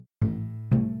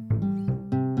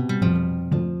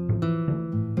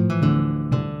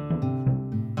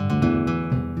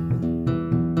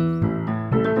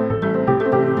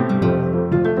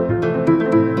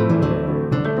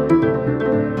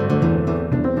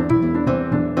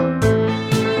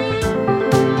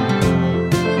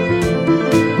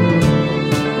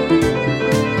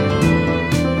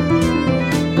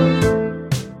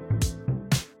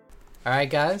right,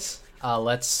 guys,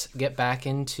 let's get back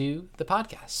into the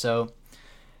podcast. So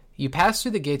you pass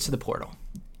through the gates of the portal,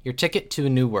 your ticket to a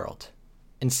new world,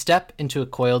 and step into a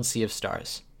coiled sea of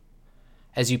stars.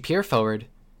 As you peer forward,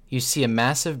 you see a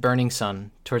massive burning sun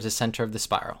towards the center of the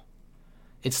spiral.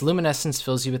 Its luminescence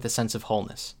fills you with a sense of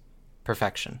wholeness,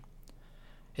 perfection.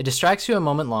 It distracts you a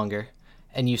moment longer,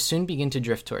 and you soon begin to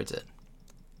drift towards it.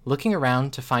 Looking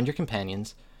around to find your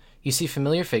companions, you see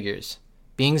familiar figures,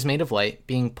 beings made of light,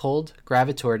 being pulled,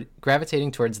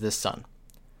 gravitating towards this sun.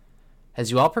 As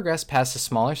you all progress past the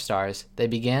smaller stars, they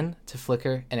begin to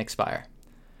flicker and expire.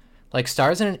 Like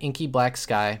stars in an inky black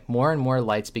sky, more and more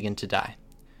lights begin to die.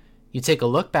 You take a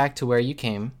look back to where you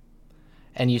came,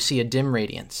 and you see a dim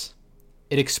radiance.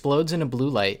 It explodes in a blue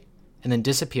light, and then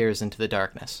disappears into the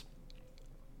darkness.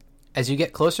 As you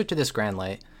get closer to this grand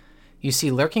light, you see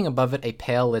lurking above it a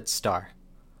pale lit star,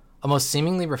 almost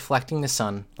seemingly reflecting the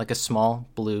sun like a small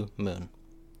blue moon.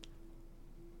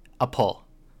 A pull.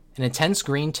 An intense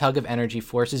green tug of energy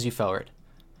forces you forward.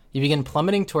 You begin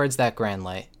plummeting towards that grand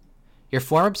light. Your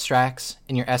form abstracts,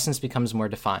 and your essence becomes more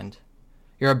defined.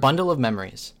 You're a bundle of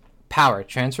memories, power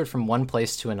transferred from one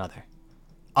place to another.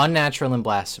 Unnatural and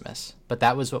blasphemous, but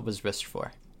that was what was wished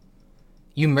for.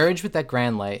 You merge with that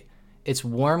grand light, its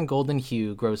warm golden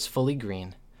hue grows fully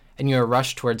green, and you are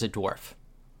rushed towards a dwarf.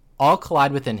 All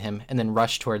collide within him and then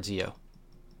rush towards you.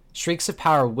 Shrieks of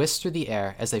power whisk through the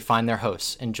air as they find their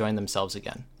hosts and join themselves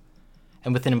again.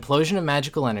 And with an implosion of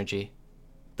magical energy,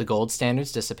 the gold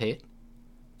standards dissipate,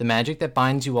 the magic that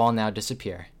binds you all now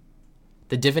disappear,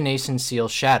 the divination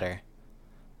seals shatter,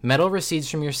 metal recedes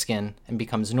from your skin and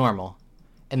becomes normal,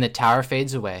 and the tower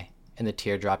fades away and the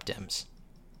teardrop dims,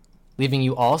 leaving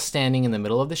you all standing in the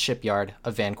middle of the shipyard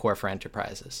of Van Corfer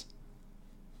Enterprises.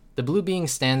 The blue being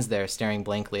stands there staring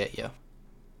blankly at you.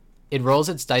 It rolls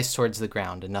its dice towards the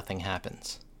ground and nothing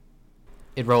happens.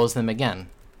 It rolls them again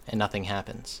and nothing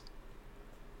happens.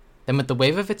 Then with the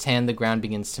wave of its hand, the ground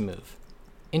begins to move.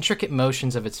 Intricate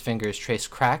motions of its fingers trace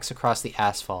cracks across the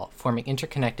asphalt, forming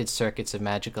interconnected circuits of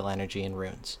magical energy and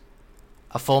runes.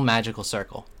 A full magical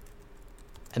circle.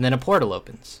 And then a portal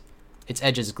opens, its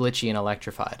edges glitchy and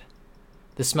electrified.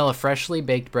 The smell of freshly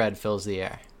baked bread fills the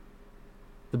air.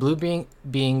 The blue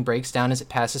being breaks down as it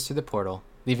passes through the portal,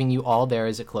 leaving you all there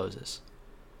as it closes.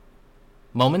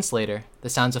 Moments later, the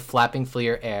sounds of flapping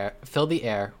fill the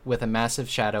air with a massive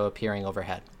shadow appearing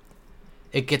overhead.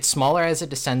 It gets smaller as it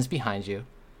descends behind you,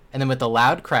 and then with a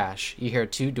loud crash, you hear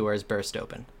two doors burst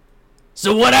open.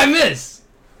 So what'd I miss?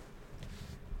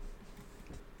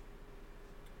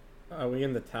 Are we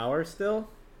in the tower still?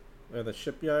 Or the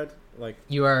shipyard?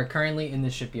 You are currently in the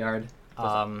shipyard.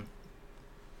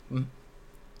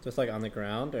 Just like on the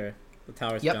ground, or the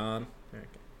tower's gone? Okay.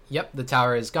 Yep, the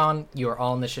tower is gone. You are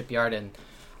all in the shipyard, and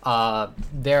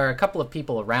there are a couple of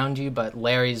people around you, but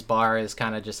Larry's bar is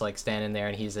kind of just like standing there,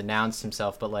 and he's announced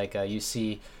himself, but you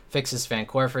see Fixus Van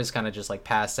Corfer is kind of just like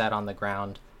passed out on the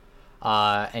ground,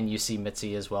 and you see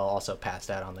Mitzi as well, also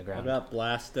passed out on the ground. What about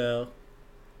Blasto?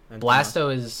 Blasto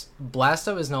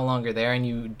is no longer there, and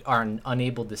you are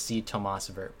unable to see Tomas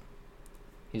Verp.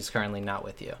 He's currently not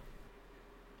with you.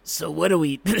 So what do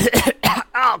we...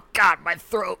 Oh, God, my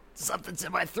throat. Something's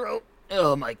in my throat.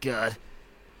 Oh, my God.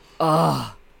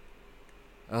 Oh,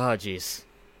 jeez.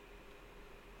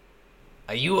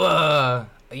 Are you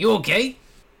okay?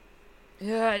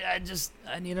 Yeah,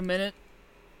 I need a minute.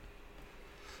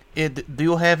 Do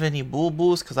you have any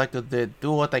boo-boos? Because I could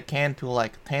do what I can to,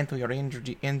 tend to your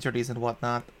injuries and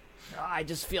whatnot. I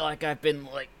just feel like I've been,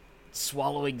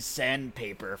 swallowing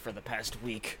sandpaper for the past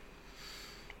week.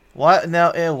 What?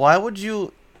 Now, why would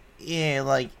you,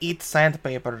 eat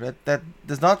sandpaper? That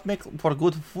does not make for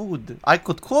good food. I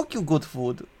could cook you good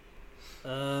food.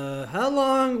 How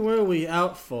long were we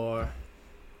out for?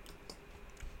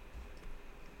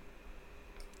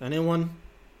 Anyone?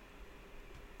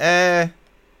 I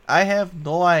have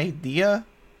no idea.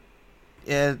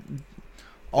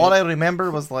 All I remember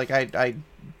was, I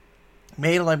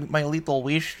made, my little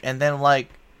wish, and then,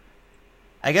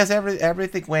 I guess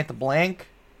everything went blank.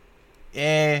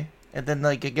 And then,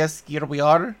 I guess here we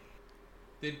are.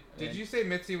 Did you say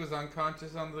Mitzi was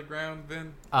unconscious on the ground,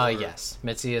 Vin? Yes.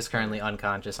 Mitzi is currently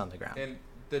unconscious on the ground. And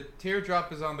the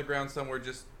teardrop is on the ground somewhere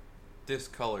just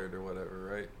discolored or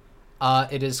whatever, right?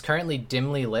 It is currently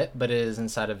dimly lit, but it is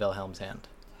inside of Wilhelm's hand.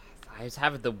 I was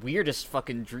having the weirdest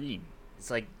fucking dream. It's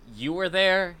like, you were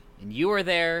there, and you were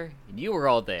there, and you were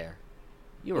all there.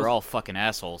 You were all fucking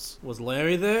assholes. Was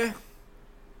Larry there?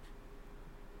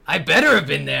 I better have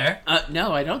been there.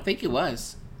 No, I don't think he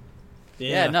was.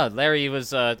 Yeah, no, Larry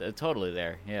was totally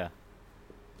there, yeah.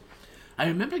 I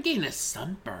remember getting a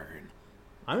sunburn.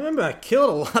 I remember I killed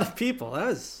a lot of people. That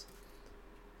was...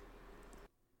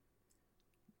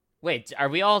 Wait, are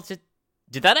we all...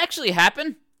 Did that actually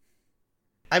happen?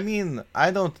 I mean,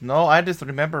 I don't know. I just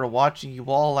remember watching you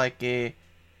all like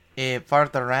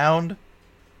fart around.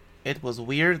 It was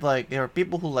weird. Like there were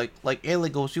people who like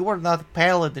Eligos. You were not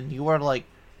paladin. You were like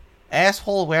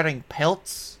asshole wearing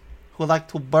pelts who like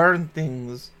to burn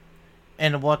things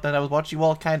and whatnot. I was watching you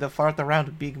all kind of fart around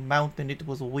a big mountain. It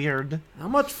was weird. How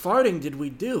much farting did we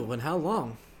do and how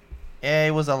long?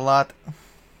 It was a lot.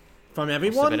 From Must have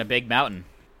everyone? been a big mountain.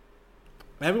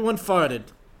 Everyone farted.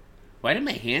 Why do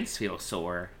my hands feel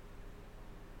sore?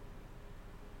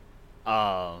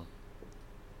 Oh.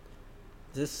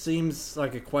 This seems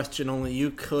like a question only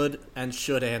you could and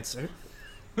should answer.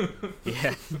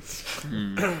 Yeah.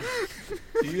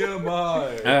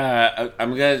 TMI. I'm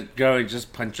gonna go and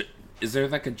just punch it. Is there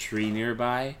like a tree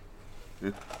nearby?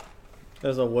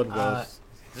 There's a wood roast.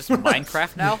 Is this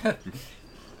Minecraft now?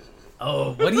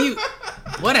 Oh,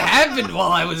 what happened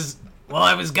while I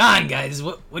was gone, guys?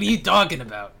 What are you talking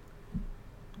about?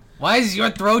 Why is your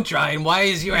throat dry and why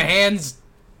is your hands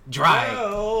dry?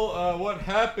 Well, what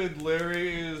happened,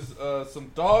 Larry, is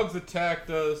some dogs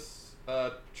attacked us,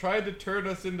 tried to turn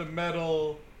us into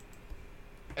metal,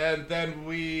 and then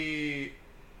we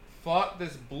fought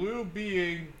this blue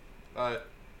being,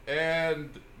 and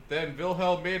then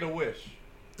Wilhelm made a wish.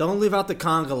 Don't leave out the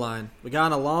conga line. We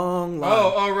got a long line.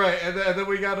 Oh, right, and then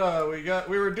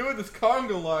we were doing this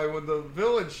conga line when the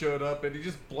villain showed up, and he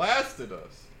just blasted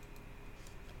us.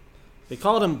 They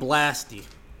called him Blasty.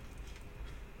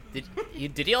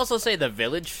 Did he also say the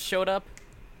village showed up?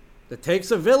 It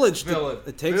takes a village. Villain.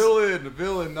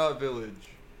 Villain, not village.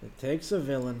 It takes a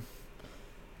villain.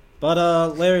 But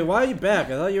Larry, why are you back?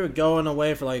 I thought you were going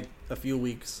away for like a few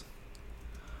weeks.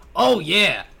 Oh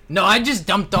yeah. No, I just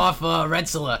dumped off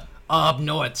Retzela up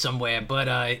north somewhere, but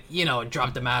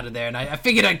dropped him out of there, and I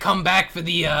figured I'd come back for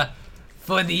the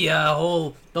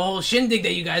whole shindig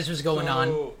that you guys was going on.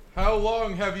 So, how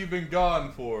long have you been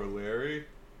gone for, Larry?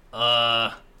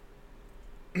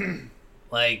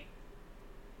 Like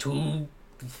two,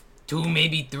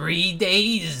 maybe 3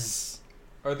 days.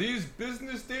 Are these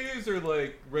business days or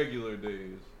like regular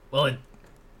days? Well,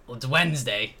 it's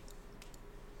Wednesday.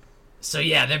 So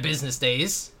yeah, they're business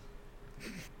days.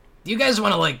 Do you guys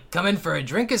want to like come in for a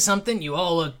drink or something? You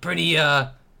all look pretty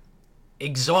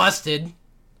exhausted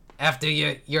after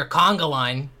your conga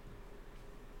line.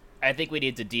 I think we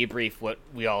need to debrief what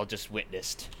we all just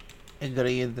witnessed.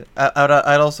 Agreed.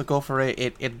 I'd also go for a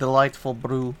delightful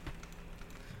brew.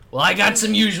 Well, I got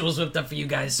some usuals whipped up for you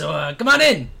guys, so come on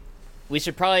in. We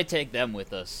should probably take them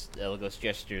with us. Elgos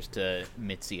gestures to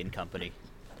Mitzi and company.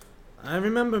 I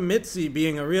remember Mitzi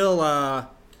being a real An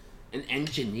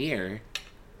engineer.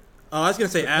 Oh, I was gonna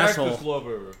say asshole. Cactus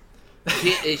lover.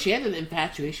 She had an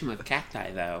infatuation with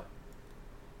cacti, though.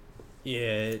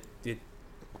 Yeah,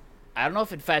 I don't know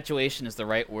if infatuation is the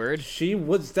right word. she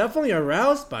was definitely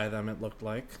aroused by them. It looked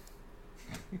like.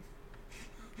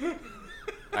 All right,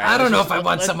 I don't let's know just- if I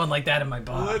want let's- someone like that in my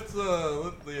bar. Let's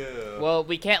yeah. Well,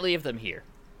 we can't leave them here.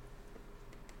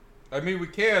 I mean, we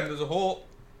can. There's a whole.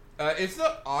 Is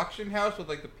the auction house with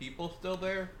like the people still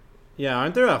there? Yeah,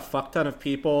 aren't there a fuck ton of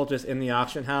people just in the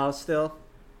auction house still?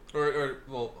 Or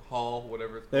well, hall,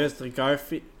 whatever. It's called. There's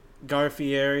the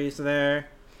Garfieris there.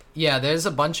 Yeah, there's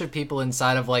a bunch of people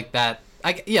inside of like that.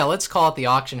 Let's call it the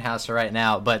auction house right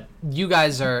now. But you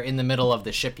guys are in the middle of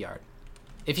the shipyard.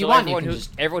 If you So want, you everyone can who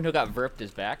just. everyone who got verped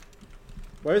is back.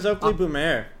 Where's Oakley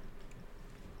Boomer?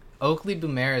 Oakley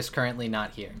Boomer is currently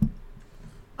not here.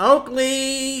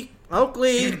 Oakley!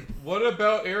 What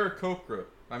about Aarakocra?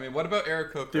 I mean, what about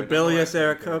Aarakocra? Dubilius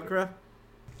Aarakocra?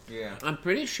 Yeah. I'm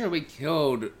pretty sure we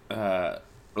killed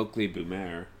Oakley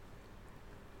Boomer.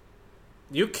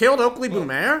 You killed Oakley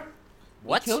Boomer?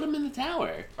 What? Killed him in the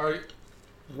tower.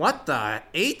 What the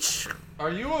H?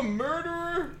 Are you a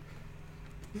murderer?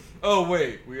 Oh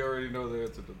wait, we already know the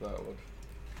answer to that one.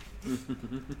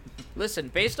 Listen,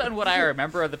 based on what I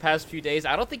remember of the past few days,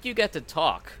 I don't think you get to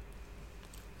talk.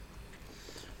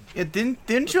 Yeah,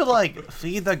 didn't you like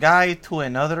feed the guy to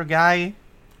another guy?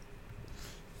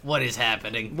 What is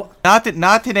happening? Not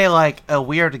in a like a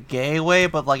weird gay way,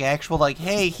 but like actual like,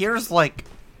 hey, here's like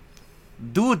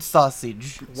dude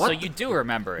sausage. What? So you do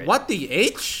remember it. What the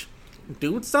H?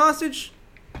 Dude sausage?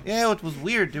 Yeah, it was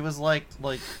weird. It was like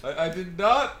I did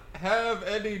not have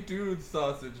any dude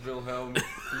sausage, Wilhelm. Do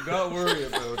not worry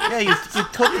about it. yeah, you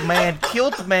took man,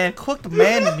 killed man, cooked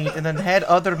man meat, and then had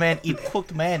other man eat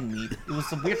cooked man meat. It was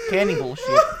some weird cannibal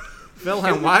shit.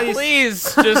 Wilhelm, why are you...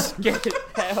 Please just get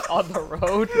on the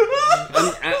road.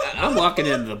 I'm walking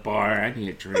into the bar. I need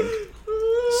a drink.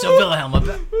 So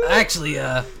Wilhelm, actually,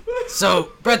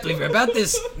 so Brettweaver, about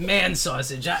this man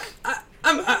sausage,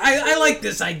 I like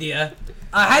this idea.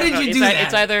 How did you do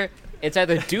that? It's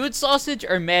either dude sausage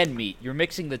or man meat. You're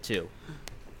mixing the two.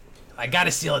 I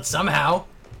gotta steal it somehow.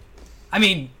 I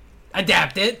mean,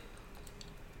 adapt it.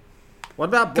 What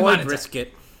about Come boy on,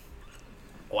 brisket?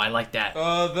 Oh, I like that.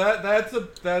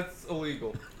 That's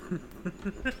illegal.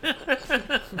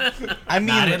 I mean,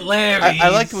 Not at Larry's. I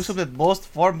like to assume that most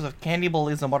forms of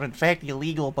cannibalism are in fact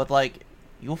illegal, but like,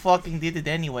 you fucking did it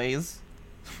anyways.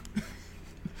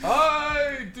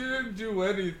 I didn't do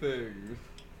anything.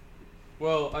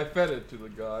 Well, I fed it to the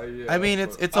guy. Yeah. I mean,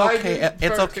 it's I okay. didn't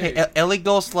It's okay. partake.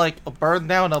 Eligos like burned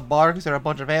down a bar because there are a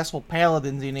bunch of asshole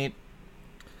paladins in it,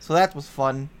 so that was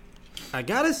fun. I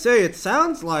gotta say, it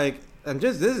sounds like, and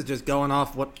this is just going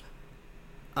off what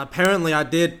apparently I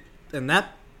did in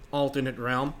that alternate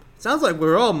realm. Sounds like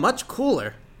we're all much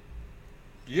cooler.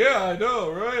 Yeah, I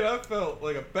know, right? I felt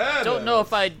like a bad. I don't know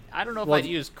if I'd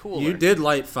use cooler. You did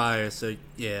light fire, so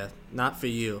yeah, not for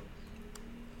you.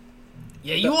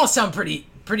 Yeah, you all sound pretty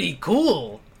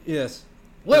cool. Yes.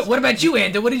 What about you,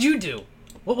 Ander? What did you do?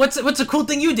 What's a cool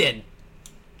thing you did?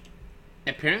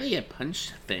 Apparently, I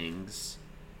punched things.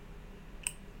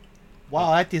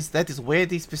 Wow, that is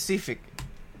weirdly specific.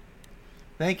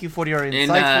 Thank you for your And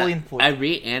insightful input. I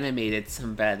reanimated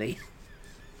somebody.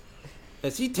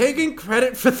 Is he taking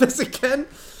credit for this again?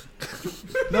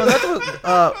 No, that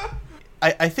was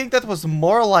I think that was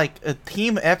more like a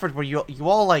team effort where you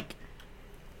all like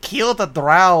killed a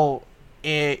drow,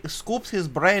 scoops his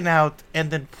brain out,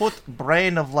 and then put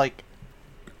brain of like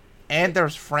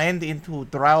Anders' friend into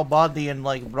drow body and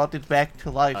like brought it back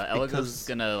to life. Eligos is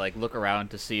gonna like look around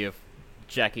to see if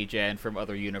Jackie Jan from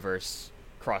other universe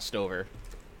crossed over.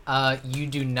 You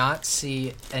do not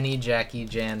see any Jackie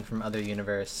Jan from other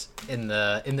universe in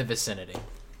the vicinity.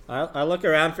 I look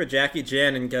around for Jackie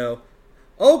Jan and go,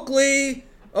 Oakley,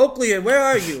 where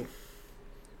are you?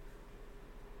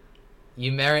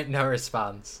 You merit no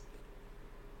response.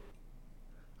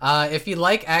 If you'd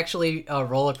like, actually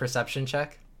roll a perception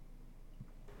check.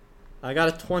 I got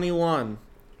a 21.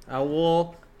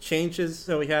 Owl changes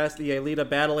so he has the Alita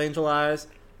Battle Angel eyes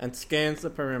and scans the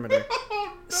perimeter.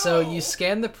 So you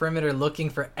scan the perimeter looking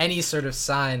for any sort of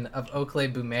sign of Oakley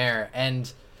Boomer,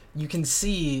 and you can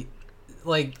see,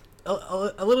 like,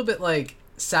 a little bit, like,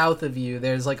 south of you,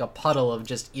 there's, like, a puddle of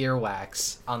just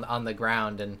earwax on the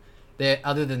ground, and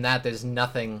other than that, there's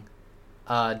nothing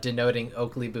denoting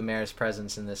Oakley Boomer's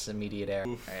presence in this immediate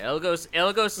area. Alright,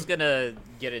 Eligos is gonna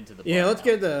get into the Yeah, bar let's now.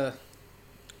 get the...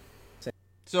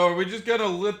 So are we just gonna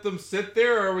let them sit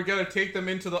there, or are we gonna take them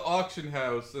into the auction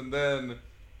house and then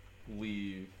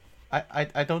leave?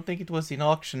 I don't think it was in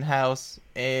auction house.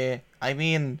 I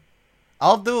mean,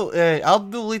 I'll do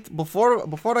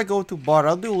before I go to bar.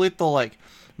 I'll do a little like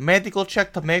medical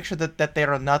check to make sure that they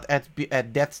are not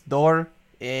at death's door.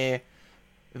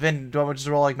 Then do I just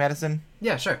roll like medicine?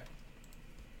 Yeah, sure.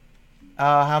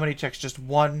 How many checks? Just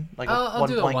one? Like I'll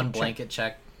do a one check? blanket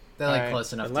check. They're, like, Alright.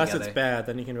 close enough Unless together. it's bad,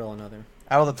 then you can roll another.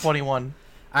 Out of the 21.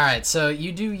 All right, so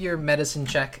you do your medicine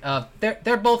check.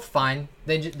 They're both fine.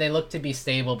 They look to be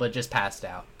stable, but just passed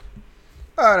out.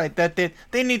 All right,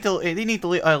 they need to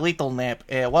a little nap.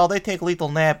 While they take a little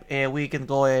nap, we can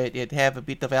go and have a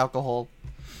bit of alcohol.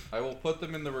 I will put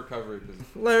them in the recovery position.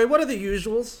 Larry, what are the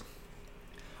usuals?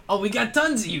 Oh, we got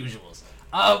tons of usuals.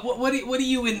 What are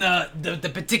you in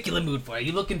the particular mood for? Are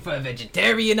you looking for a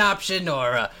vegetarian option,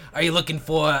 or are you looking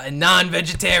for a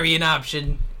non-vegetarian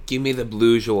option? Give me the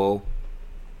blue jewel.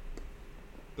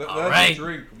 That's Alright. a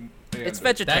drink. It's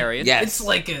Amanda, vegetarian. Yes. It's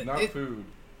like not food.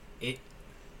 Here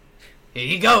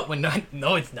you go.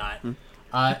 No, it's not.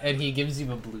 And he gives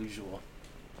you a blue jewel.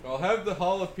 I'll have the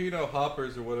jalapeno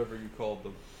hoppers or whatever you called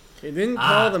them. He didn't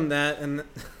call them that, and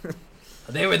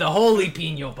They were the holy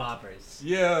pino poppers.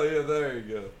 Yeah, there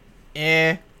you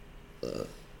go.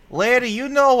 Larry, you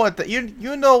know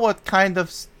what kind of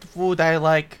food I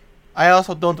like. I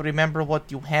also don't remember what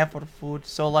you have for food,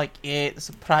 so like,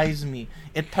 surprise me.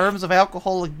 In terms of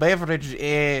alcoholic beverage,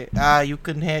 you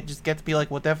can just get me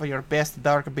like whatever your best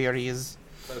dark beer is.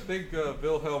 I think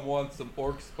Wilhelm wants some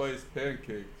orc spice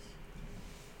pancakes.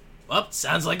 Well,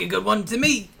 sounds like a good one to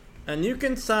me. and you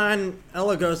can sign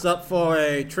Eligos up for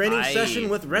a training I session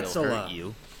with will Retzola. hurt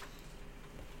you.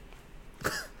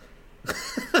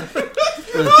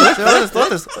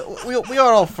 We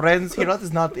are all friends here. Let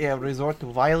us not resort to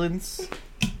violence.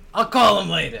 I'll call him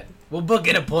later. We'll book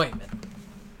an appointment.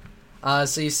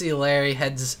 So you see Larry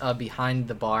heads behind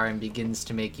the bar and begins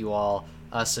to make you all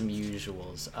some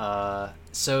usuals.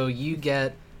 So you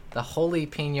get the Holy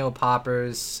Pino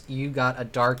Poppers, you got a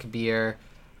dark beer,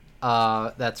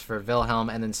 That's for Wilhelm,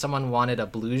 and then someone wanted a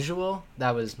blue jewel.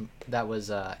 That was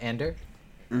Ander,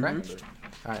 correct?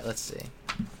 All right, let's see.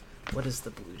 What does the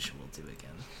blue jewel do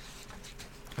again?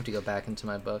 I have to go back into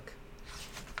my book.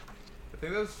 I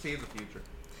think that was see the future.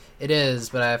 It is,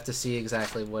 but I have to see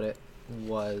exactly what it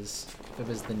was. If it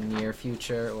was the near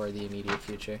future or the immediate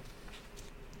future.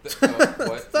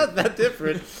 What? It's not that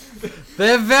different.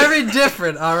 They're very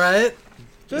different. All right.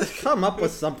 Just come up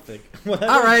with something.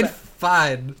 Whatever All right. that-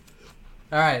 Fine.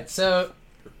 All right. So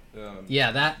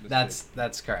yeah,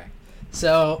 that's correct.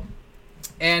 So,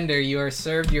 Ander, you are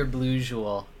served your blue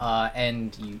jewel,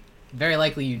 and you very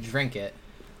likely you drink it.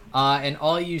 And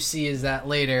all you see is that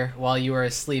later, while you are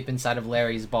asleep inside of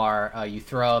Larry's bar, you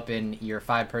throw up in your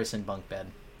 5-person bunk bed.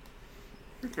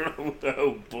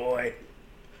 Oh boy.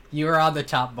 You are on the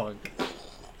top bunk.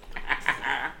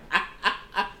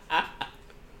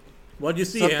 What'd you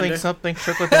see, Ander? Something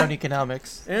trickle down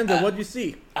economics. Ander, what'd you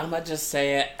see? I'ma just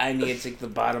say it. I need to take the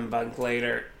bottom bunk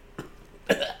later.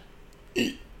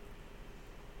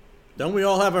 Don't we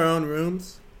all have our own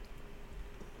rooms?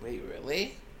 Wait,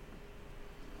 really?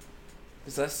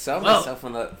 Because I saw Well, myself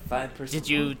on a 5-person. Did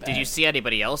you see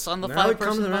anybody else on the Now it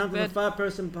comes 5-person around bunk from the bed?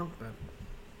 5-person bunk bed.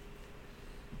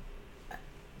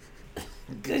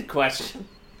 Good question.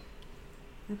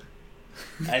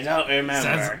 I don't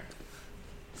remember.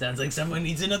 Sounds like someone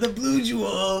needs another blue jewel.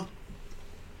 All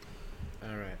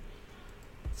right.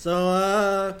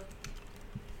 So,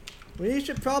 we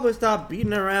should probably stop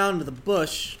beating around the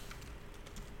bush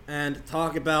and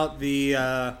talk about the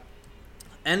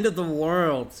end of the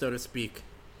world, so to speak.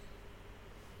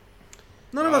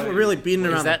 None of us were really beating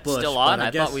Is around that the bush. still on? but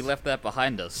I guess... thought we left that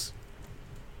behind us.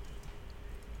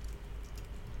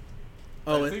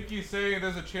 Oh, I think he's saying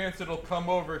there's a chance it'll come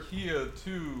over here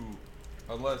too,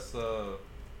 unless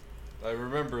I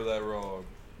remember that wrong.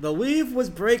 the leaf was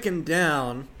breaking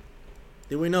down.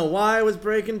 Do we know why it was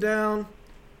breaking down?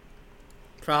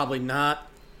 Probably not.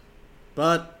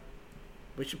 But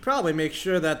we should probably make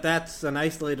sure that that's an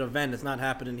isolated event. It's not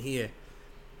happening here.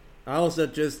 I also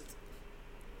just...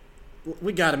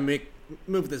 We gotta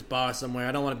move this bar somewhere.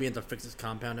 I don't want to be in the Fix's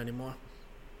compound anymore.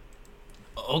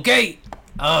 Okay.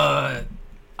 All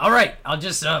right. I'll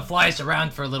just fly us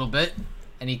around for a little bit.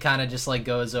 And he kind of just like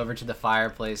goes over to the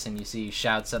fireplace, and you see he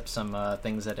shouts up some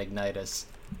things that ignite us,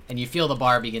 and you feel the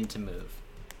bar begin to move.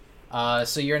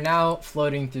 So you're now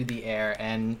floating through the air,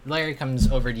 and Larry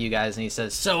comes over to you guys, and he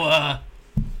says, "So,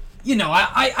 you know,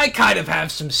 I kind of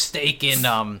have some stake in,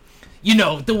 you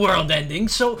know, the world ending.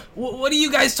 So, what are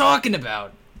you guys talking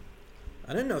about?"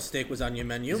 I didn't know steak was on your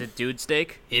menu. Is it dude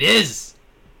steak? It is.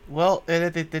 Well,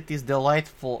 it is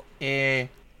delightful.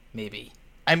 Maybe.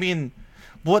 I mean,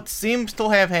 what seems to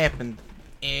have happened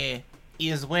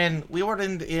is when we were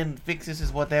in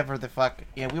Fixes whatever the fuck,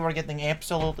 we were getting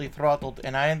absolutely throttled,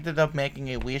 and I ended up making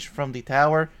a wish from the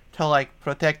tower to, like,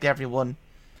 protect everyone.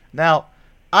 Now,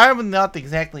 I'm not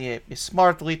exactly a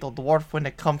smart little dwarf when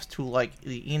it comes to, like,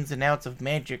 the ins and outs of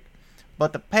magic,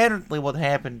 but apparently what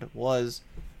happened was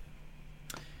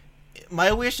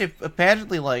my wish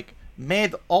apparently, like,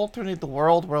 made alternate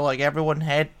world where, like, everyone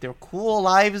had their cool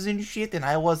lives and shit, and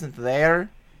I wasn't there.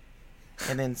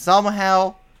 And then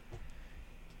somehow,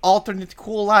 alternate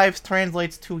cool lives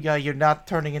translates to, you're not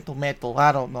turning into metal.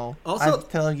 I don't know. Also- I'm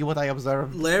telling you what I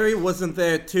observed. Larry wasn't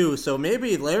there too, so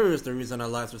maybe Larry was the reason our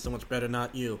lives were so much better,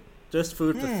 not you. Just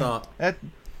food for thought.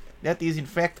 That is in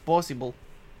fact possible.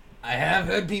 I have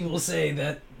heard people say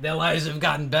that their lives have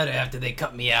gotten better after they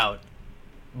cut me out.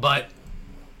 But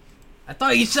I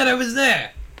thought you said I was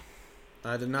there.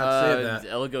 I did not say that.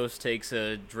 Elagos takes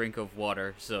a drink of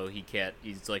water, so he can't.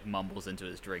 He's like mumbles into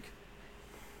his drink.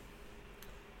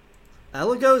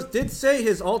 Elagos did say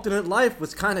his alternate life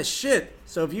was kind of shit,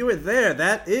 so if you were there,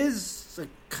 that is a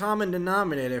common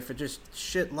denominator for just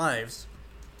shit lives.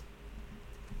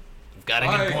 You've got a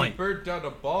Why, good he point. burnt down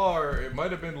a bar. It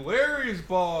might have been Larry's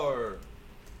bar.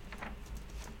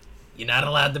 You're not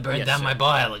allowed to burn Yes, down sir. my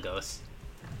bar, Elagos.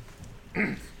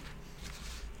 Thank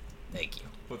you.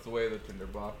 Puts away the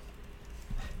tinderbox.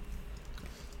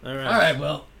 All right. All right,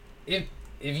 well, if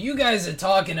you guys are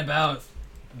talking about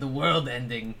the world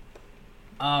ending,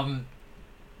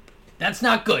 that's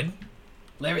not good.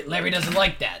 Larry doesn't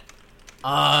like that.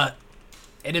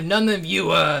 And if none of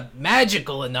you are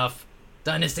magical enough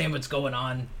to understand what's going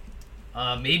on,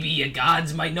 maybe your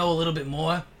gods might know a little bit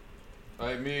more.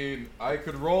 I mean, I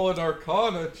could roll an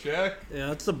Arcana check. Yeah,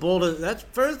 that's the boldest. That's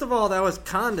first of all, that was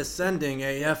condescending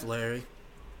AF, Larry.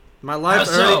 My life, How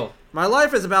so? my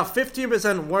life is about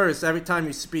 15% worse every time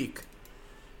you speak.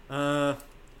 We're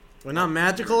not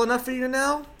magical enough for you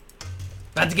now.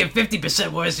 About to get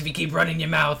 50% worse if you keep running your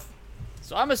mouth.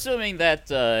 So I'm assuming that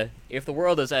if the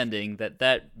world is ending,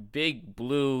 that big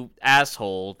blue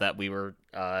asshole that we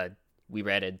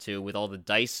ran into with all the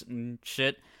dice and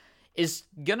shit is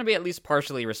gonna be at least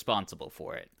partially responsible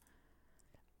for it.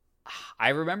 I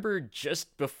remember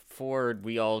just before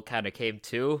we all kind of came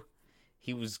to,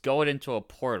 he was going into a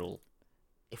portal.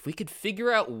 If we could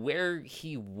figure out where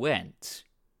he went,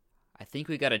 I think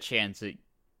we got a chance at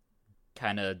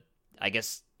kind of, I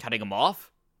guess, cutting him off.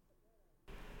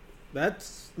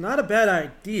 That's not a bad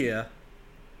idea.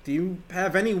 Do you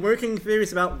have any working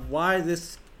theories about why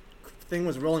this thing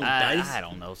was rolling dice? I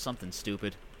don't know, something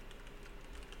stupid.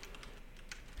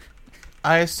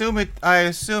 I assume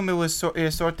it was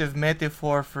a sort of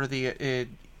metaphor for the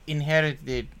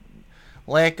inherited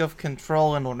lack of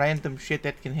control and random shit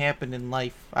that can happen in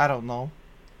life. I don't know.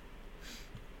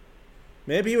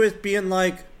 Maybe he was being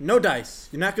like, no dice.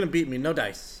 You're not going to beat me, no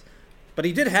dice. But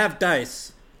he did have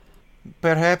dice.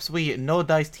 Perhaps we no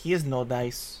dice. He is no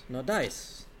dice. No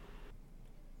dice.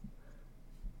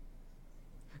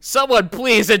 Someone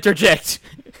please interject.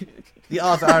 The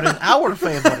odds are in our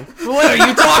favor. What are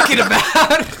you talking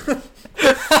about?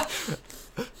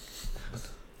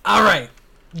 All right.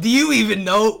 Do you even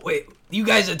know? Wait, you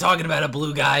guys are talking about a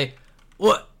blue guy.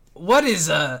 What was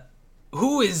that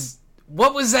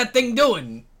thing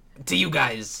doing to you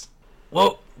guys?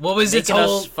 What was its Making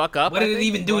whole? us fuck up, What I did it think?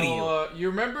 even do to you? You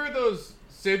remember those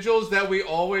sigils that we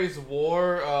always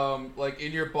wore, like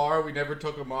in your bar? We never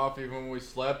took them off even when we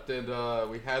slept, and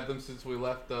we had them since we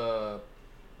left the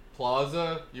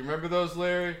plaza. You remember those,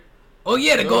 Larry? Oh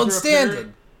yeah, the Those gold were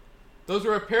standard. Those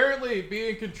were apparently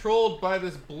being controlled by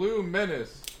this blue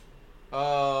menace,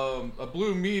 a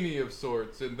blue meanie of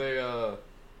sorts, and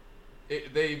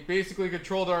they basically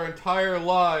controlled our entire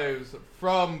lives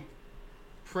from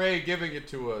Prey giving it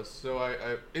to us. So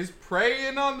is Prey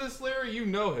in on this, Larry? You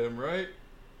know him, right?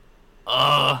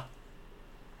 I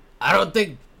don't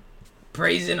think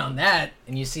Prey's in on that.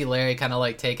 And you see Larry kind of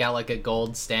like take out like a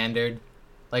gold standard,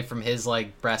 like from his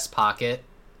like breast pocket.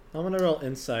 I'm going to roll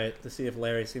insight to see if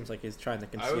Larry seems like he's trying to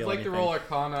conceal I would like anything. to roll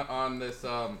Arcana on this.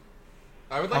 I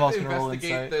would I'm like also to gonna roll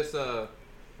investigate insight. this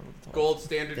gold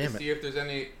standard Damn to it. see if there's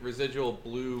any residual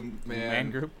blue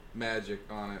man group? magic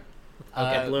on it.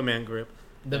 Okay, Blue Man Group.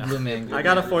 The Yeah. blue man group. I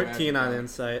got a Blue 14 Man on Group.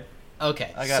 insight.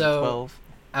 Okay, I got so a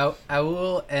 12.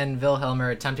 Aul and Wilhelm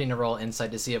are attempting to roll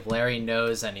insight to see if Larry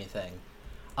knows anything.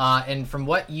 And from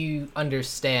what you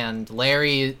understand,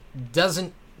 Larry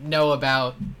doesn't know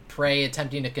about Prey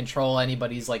attempting to control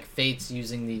anybody's like fates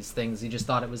using these things. He just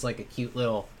thought it was like a cute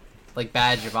little like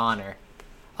badge of honor.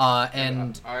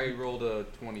 And I rolled a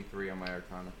 23 on my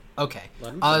Arcana. okay.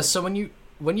 Let him finish. So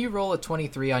when you roll a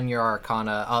 23 on your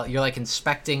Arcana, you're like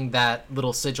inspecting that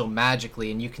little sigil magically,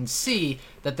 and you can see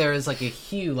that there is like a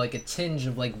hue, like a tinge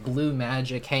of like blue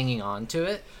magic hanging on to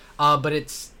it. But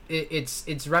it's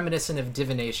reminiscent of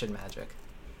divination magic.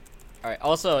 All right.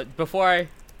 Also, before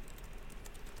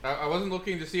I wasn't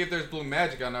looking to see if there's blue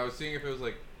magic on it. I was seeing if it was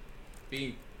like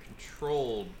being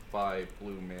controlled by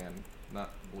blue man,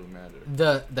 not blue magic.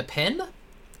 The pin?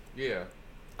 Yeah.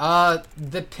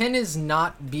 The pin is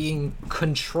not being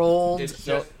controlled It's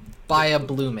just by a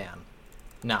blue man.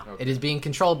 No, Okay. it is being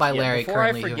controlled by Larry before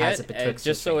currently, I who forget, has it betwixt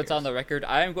just his so it's on fingers. the record,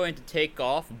 I am going to take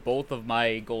off both of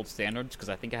my gold standards because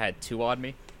I think I had 2 on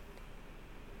me.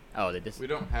 Oh, they just We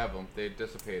don't have them. They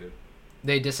dissipated.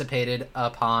 They dissipated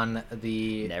upon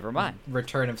the never mind.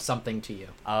 return of something to you.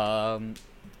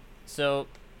 So,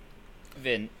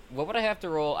 Vin, what would I have to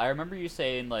roll? I remember you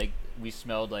saying like we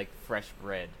smelled like fresh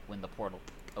bread when the portal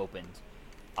opened.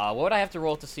 What would I have to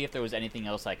roll to see if there was anything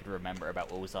else I could remember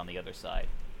about what was on the other side?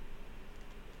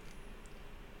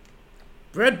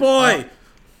 Bread Boy!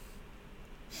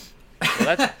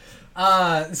 Well,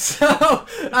 that's So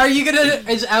are you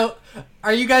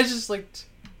guys just like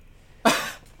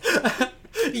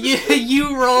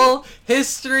you roll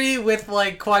history with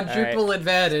like quadruple Alright.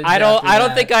 advantage? I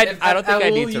don't think I If- don't think I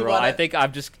Aul, need to you roll. wanna- I think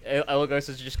I'm just Elagos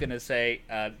is just gonna say,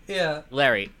 yeah.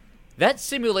 Larry, that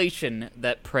simulation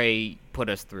that Prey put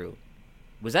us through,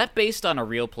 was that based on a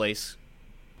real place?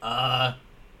 I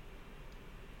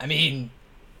mean,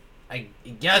 I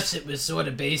guess it was sort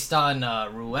of based on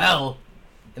Ruel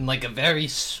in like a very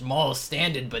small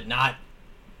standard, but not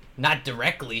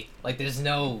directly. Like there's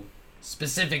no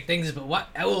specific things. But what?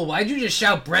 Oh, why'd you just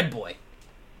shout "Bread Boy"?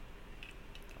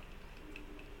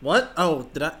 What? Oh,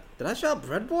 did I shout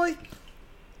Bread Boy?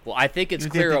 Well, I think it's You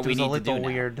clear did, what it we was a need to do little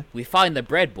now. weird. We find the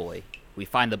bread boy. We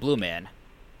find the blue man.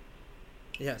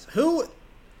 Yes. Who?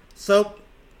 So,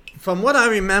 from what I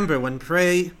remember, when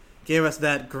Prey gave us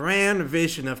that grand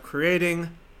vision of creating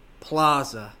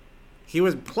Plaza, he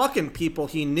was plucking people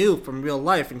he knew from real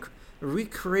life and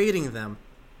recreating them.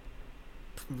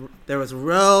 There was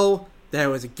Ro, there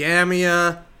was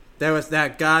Gamia, there was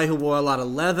that guy who wore a lot of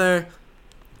leather.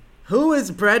 Who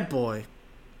is Bread Boy?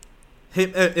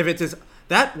 If it's his...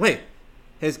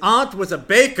 his aunt was a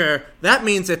baker, that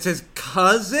means it's his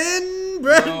cousin,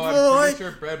 Bread No, I'm Boy? pretty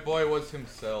sure Bread Boy was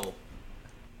himself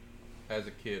as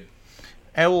a kid.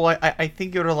 I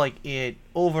think you're like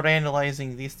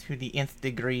overanalyzing these to the nth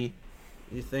degree.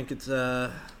 You think it's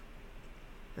Oh,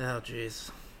 jeez.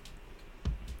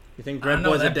 You think I don't Bread know,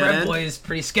 Boy's a that dead bread end? boy is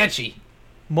pretty sketchy.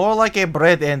 More like a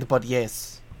bread end, but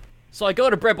yes. So I go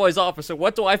to Bread Boy's office, and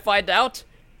what do I find out?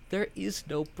 There is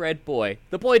no Bread Boy.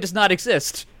 The boy does not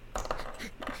exist.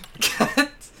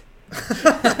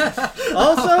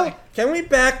 Also, can we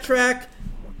backtrack?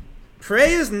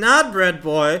 Prey is not Bread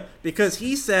Boy because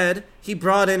he said he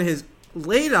brought in his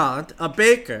late aunt, a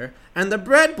baker, and the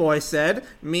Bread Boy said,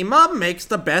 "Me mom makes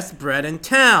the best bread in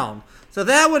town." So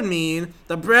that would mean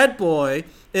the Bread Boy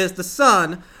is the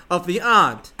son of the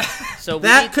aunt. So we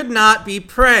That need, could not be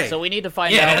Prey. So we need to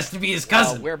find Yeah, out it has to be his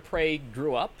cousin. where Prey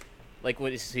grew up. Like,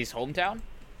 what is his hometown?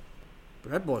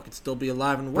 Bread Boy could still be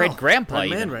alive and well. Bread Grandpa Bread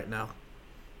man even. right now.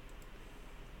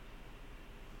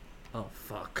 Oh,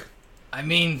 fuck. I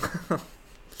mean,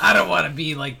 I don't want to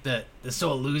be like the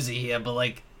sore loser here, but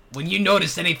like, when you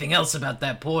notice anything else about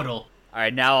that portal, All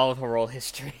right, now I'll roll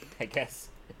history, I guess.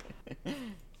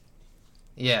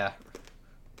 yeah.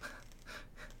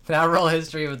 Now roll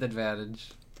history with advantage.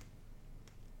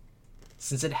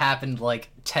 Since it happened like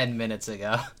 10 minutes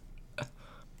ago.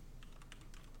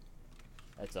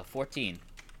 That's a 14.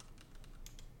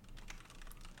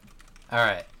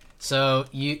 Alright. So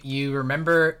you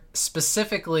remember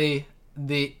specifically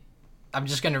I'm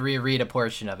just gonna reread a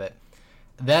portion of it.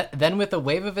 Then with a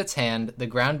wave of its hand, the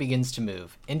ground begins to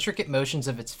move. Intricate motions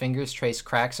of its fingers trace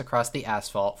cracks across the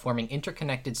asphalt, forming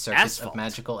interconnected circuits Asphalt. of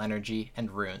magical energy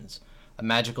and runes. A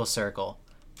magical circle.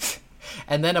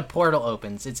 And then a portal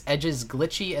opens, its edges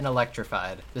glitchy and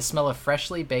electrified. The smell of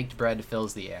freshly baked bread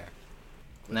fills the air.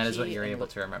 And that is what you're able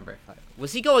to remember.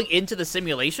 Was he going into the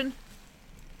simulation?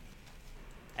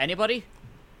 Anybody?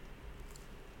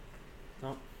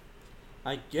 No.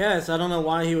 I guess. I don't know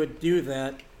why he would do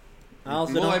that. I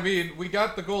also Well, don't... I mean, we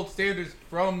got the gold standards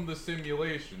from the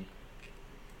simulation.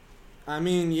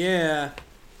 yeah.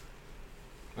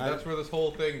 That's where this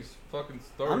whole thing's fucking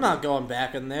started. I'm not going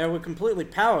back in there. We're completely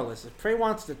powerless. If Prey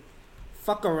wants to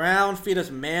fuck around, feed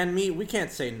us man meat, we can't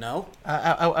say no.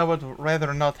 I would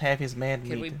rather not have his man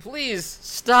Can we meat. please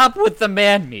stop with the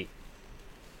man meat?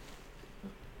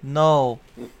 No.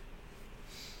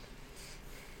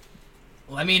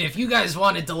 Well, I mean, if you guys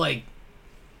wanted to like,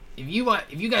 if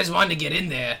you guys wanted to get in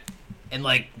there and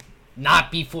like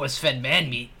not be force-fed man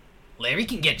meat, Larry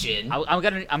can get you in. I'm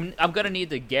gonna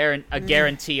need a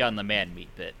guarantee on the man meat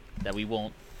bit that we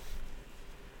won't.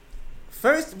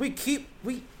 First, we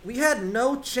had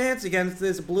no chance against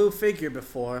this blue figure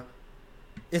before.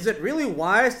 Is it really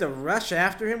wise to rush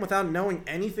after him without knowing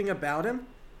anything about him?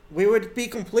 We would be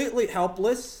completely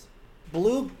helpless.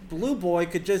 Blue boy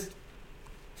could just...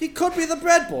 He could be the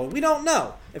bread boy. We don't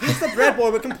know. If he's the bread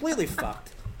boy, we're completely fucked.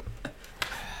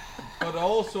 But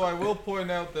also, I will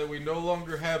point out that we no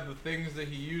longer have the things that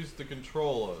he used to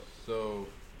control us, so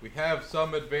we have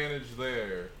some advantage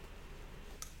there.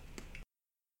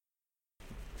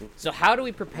 So how do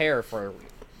we prepare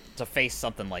to face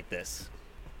something like this?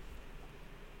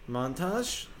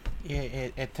 Montage?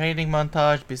 A training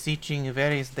montage, beseeching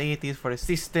various deities for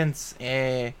assistance.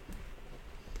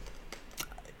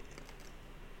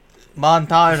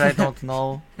 Montage, I don't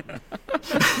know.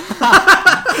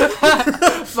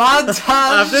 Montage.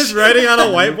 I'm just writing on a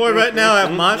whiteboard right now at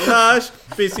montage,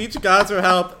 beseech gods for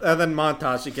help, and then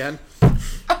montage again.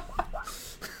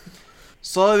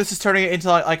 So this is turning it into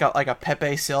like a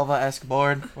Pepe Silva-esque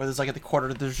board, where there's like at the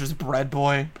corner there's just Bread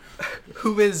Boy.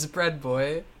 Who is Bread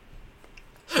Boy?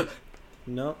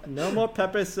 No more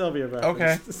Pepe Sylvia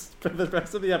reference for the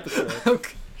rest of the episode.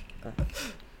 Okay.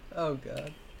 Oh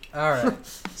god. Alright.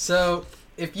 So,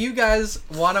 if you guys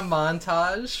want a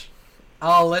montage,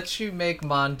 I'll let you make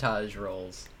montage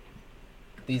rolls.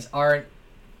 These aren't...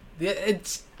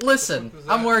 Listen,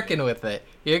 I'm working with it.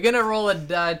 You're gonna roll a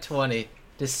die 20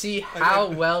 to see how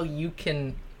well you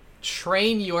can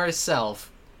train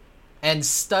yourself and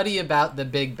study about the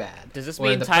big bad. Does this or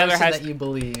mean the Tyler person has that you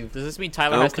believe? Does this mean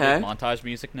Tyler has to Okay. make montage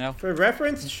music now? For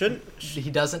reference, shouldn't...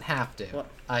 He doesn't have to.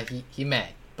 What? He may,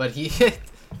 but he...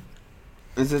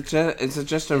 Is it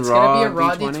just a It's raw gonna be a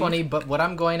raw D20? D20, but what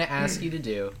I'm going to ask you to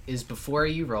do is before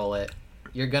you roll it,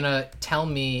 you're gonna tell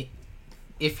me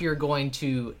if you're going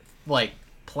to like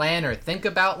plan or think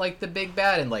about like the big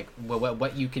bad and like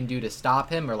what you can do to stop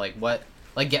him, or like what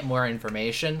like get more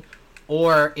information,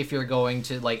 or if you're going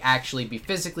to like actually be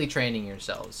physically training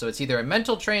yourselves. So it's either a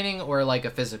mental training or like a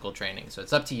physical training. So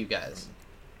it's up to you guys.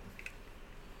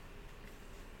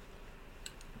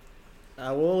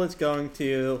 Wool is going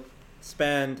to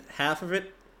spend half of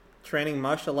it training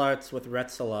martial arts with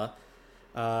Retzela.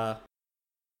 And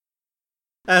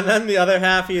then the other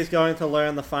half he is going to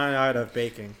learn the fine art of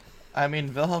baking. I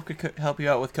mean, Wilhelm could help you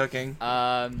out with cooking.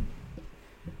 Can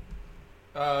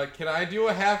I do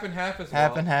a half and half as well?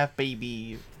 Half and half,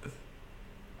 baby.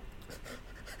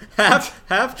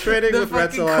 Half training The with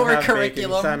fucking Retzela core and half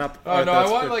curriculum. baking. Sign up. Oh no, I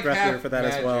want like Breath half for that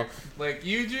magic. as well. Like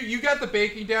you got the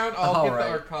baking down. I'll get the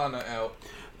Arcana out.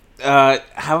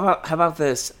 How about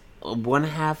this? One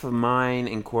half of mine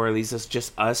and Corley's is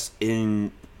just us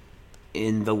in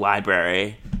the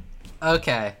library.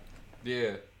 Okay.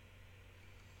 Yeah.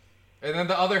 And then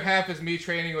the other half is me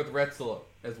training with Retzela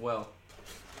as well.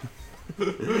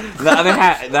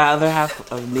 The other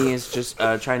half of me is just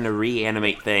trying to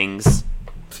reanimate things.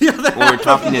 Or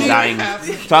talking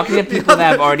to people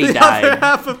that have already the died. The other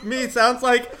half of me sounds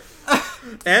like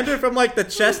Andrew from like the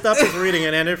chest up is reading,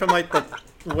 and Andrew from like the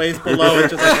waist below is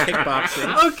just like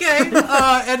kickboxing. Okay.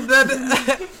 And then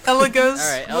Elagos. All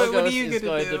right, what are Elagos you is gonna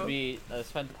going do? to be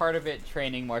spend part of it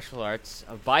training martial arts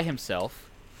by himself.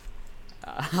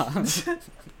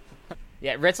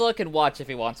 Yeah, Retzela can watch if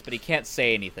he wants, but he can't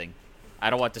say anything. I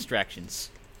don't want distractions.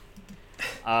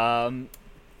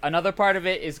 Another part of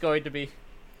it is going to be...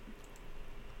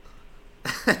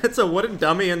 It's a wooden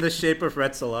dummy in the shape of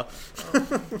Retzela.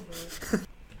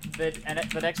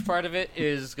 The next part of it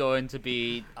is going to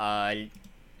be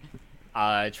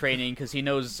training, because he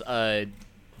knows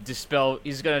dispel.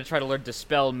 He's going to try to learn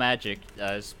dispel magic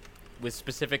with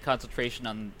specific concentration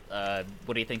on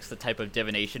what he thinks the type of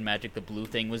divination magic the blue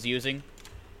thing was using.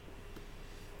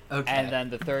 Okay. And then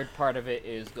the third part of it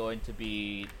is going to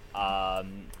be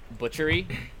butchery.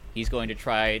 He's going to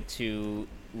try to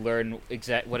learn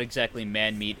what exactly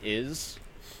man meat is,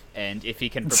 and if he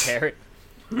can prepare it.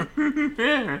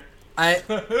 I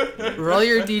roll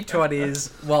your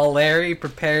d20s while Larry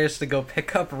prepares to go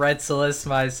pick up Retzela's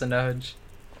Mycenoj.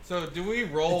 So do we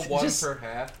roll one per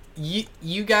half?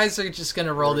 You guys are just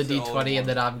gonna roll Or the is it all d20 in and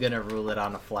then I'm gonna rule it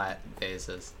on a flat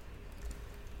basis.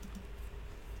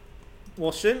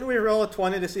 Well, shouldn't we roll a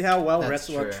 20 to see how well That's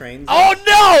Retzela true. trains? Oh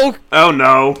no! Oh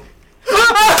no.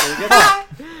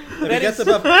 If he gets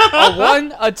above, A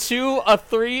 1, a 2, a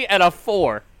 3, and a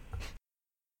 4.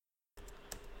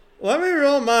 let me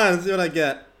roll mine and see what I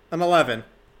get. An 11.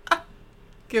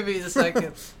 Give me a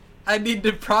second. I need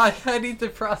to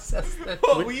process this.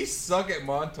 We suck at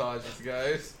montages,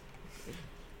 guys.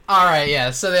 All right,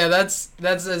 yeah. So yeah, that's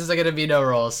gonna be no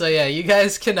roll. So yeah, you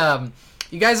guys can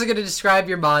you guys are gonna describe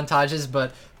your montages,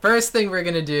 but first thing we're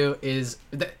gonna do is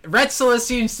Retzela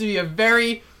seems to be a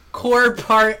very core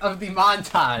part of the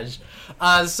montage,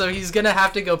 so he's gonna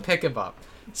have to go pick him up.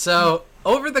 So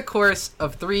over the course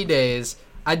of 3 days,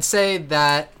 I'd say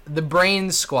that the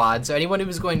brain squad, so anyone who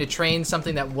was going to train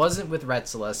something that wasn't with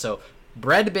Retzela, so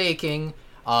bread baking,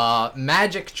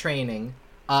 magic training,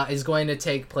 is going to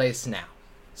take place now.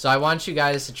 So I want you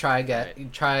guys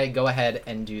to go ahead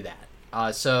and do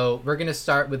that. So we're gonna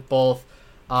start with both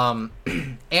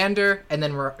Ander, and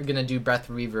then we're gonna do Breath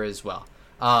Reaver as well.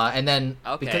 And then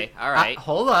Okay, all right.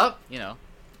 Hold up. You know.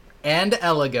 And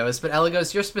Elagos, but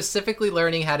Elagos, you're specifically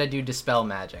learning how to do dispel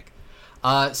magic.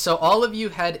 So all of you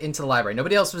head into the library.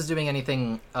 Nobody else was doing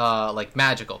anything like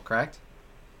magical, correct?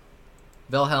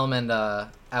 Wilhelm and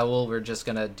Owl were just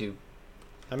gonna do.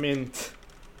 I mean,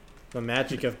 the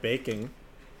magic of baking.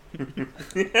 All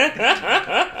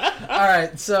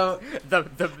right, so The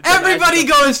everybody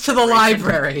magical- goes to the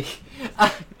library.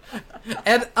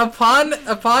 And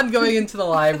upon going into the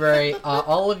library,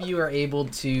 all of you are able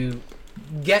to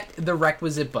get the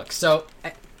requisite books. So,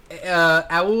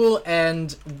 Owl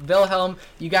and Wilhelm,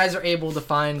 you guys are able to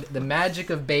find the magic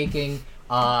of baking,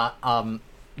 and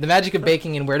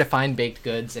where to find baked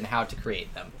goods and how to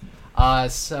create them.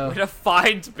 So Where to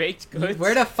find baked goods?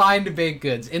 where to find baked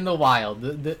goods in the wild,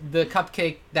 the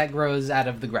cupcake that grows out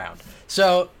of the ground.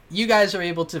 So you guys are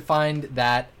able to find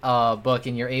that book,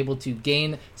 and you're able to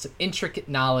gain some intricate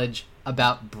knowledge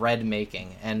about bread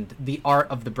making and the art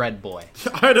of the bread boy.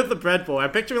 Art of the bread boy.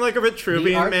 I'm picturing like a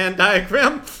Vitruvian man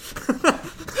diagram.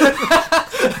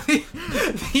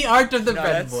 The art of the No,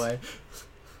 bread that's- boy.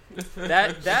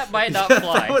 That might not That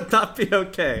fly. would not be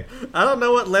okay. I don't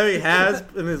know what Larry has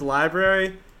in his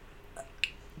library,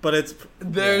 but it's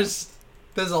There's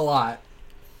a lot.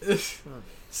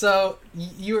 So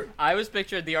you're I was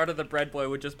picturing the art of the bread boy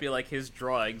would just be like his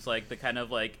drawings, like the kind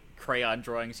of like crayon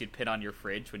drawings you'd pin on your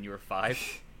fridge when you were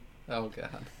 5. Oh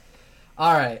god.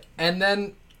 All right, and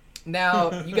then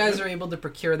now you guys are able to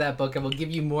procure that book, and we'll give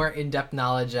you more in-depth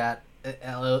knowledge at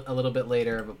a little bit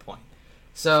later of a point.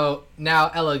 So now,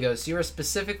 Elagos, you are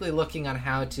specifically looking on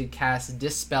how to cast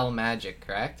Dispel Magic,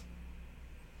 correct?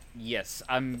 Yes,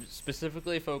 I'm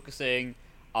specifically focusing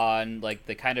on like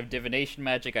the kind of divination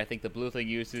magic I think the blue thing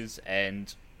uses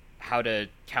and how to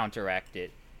counteract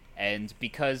it. And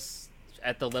because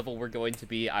at the level we're going to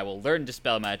be, I will learn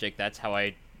Dispel Magic. That's how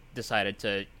I decided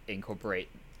to incorporate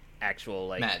actual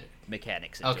like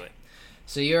mechanics into it.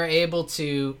 So you're able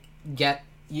to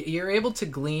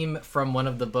glean from one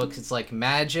of the books. It's like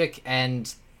magic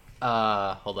and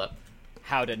hold up.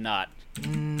 How to not.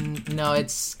 No,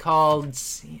 it's called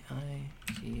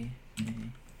CIGA.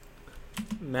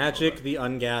 Magic the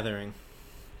Ungathering.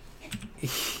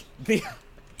 It's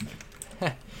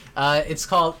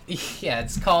called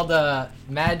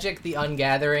Magic the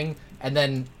Ungathering, and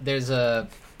then there's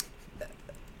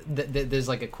there's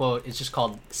like a quote. It's just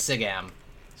called Sigam,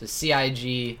 so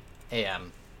CIGAM.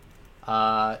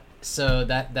 So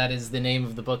that is the name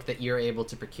of the book that you're able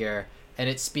to procure, and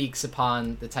it speaks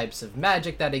upon the types of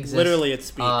magic that exist. Literally, it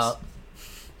speaks.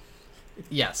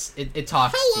 Yes, it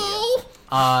talks to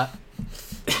you.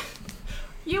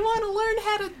 You want to learn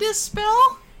how to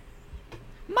dispel?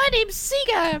 My name's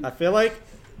Sigam. I feel like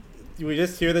we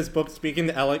just hear this book speaking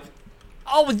to Alec.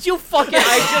 Oh, you fucking!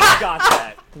 I just got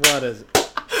that. What is it?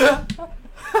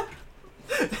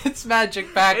 It's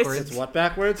magic backwards. It's what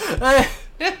backwards? Magic.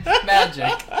 Magic.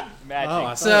 Oh,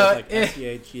 I thought So, it was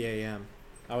like SCHGAM.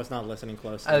 I was not listening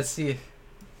closely. See.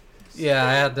 Yeah,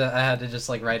 I had to just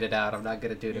like write it out. I'm not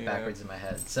gonna do it backwards in my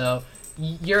head. So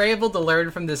you're able to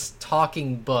learn from this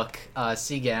talking book,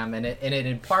 Sigam, and it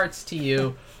imparts to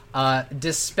you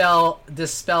dispel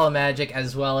magic,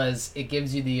 as well as it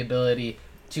gives you the ability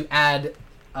to add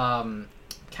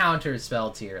counter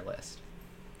spell to your list.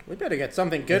 We better get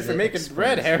something good for making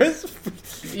bread, Harris.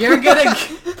 You're gonna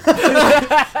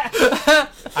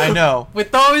I know.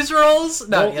 with those rolls.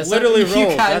 No, Well, yes, literally you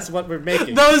rolls. guys- That's what we're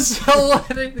making. Those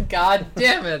God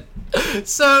damn it!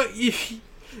 So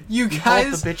you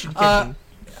guys, the bitchin' kitchen.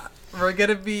 we're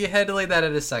gonna be handling that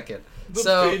in a second. The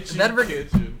So bitchin' then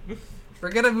kitchen.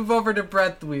 we're gonna move over to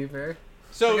Breath Weaver.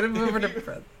 So We're gonna move over to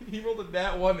Breath. he rolled a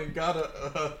nat 1 and got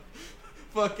a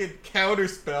fucking counter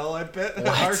spell. I bet What?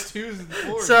 R2s and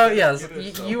 4s. So yes,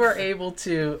 you are able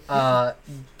to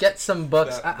get some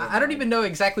books. I don't even know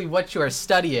exactly what you are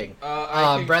studying.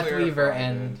 I can Breath clarify Weaver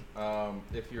then, and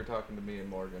if you're talking to me and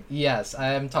Morgan. yes,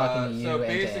 I am talking to you So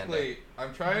and to basically, Ander.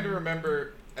 I'm trying to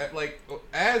remember.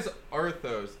 As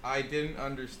Arthos, I didn't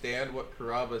understand what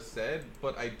Karaba said,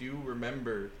 but I do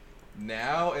remember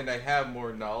now, and I have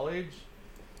more knowledge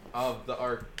of the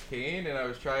arcane, and I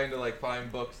was trying to find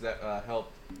books that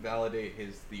helped validate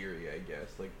his theory, I guess,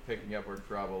 picking up where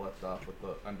Karaba left off with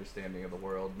the understanding of the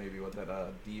world, maybe what that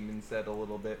demon said a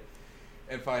little bit,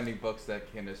 and finding books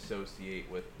that can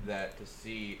associate with that to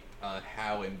see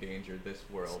how endangered this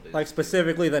world is.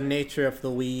 Specifically the nature of the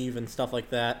weave and stuff like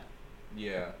that.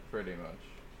 Yeah, pretty much.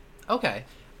 Okay,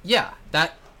 yeah,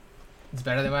 that it's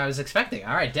better than what I was expecting.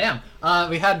 All right, damn.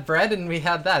 We had bread and we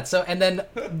had that. So, and then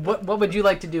what would you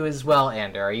like to do as well,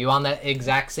 Ander? Are you on that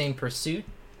exact same pursuit?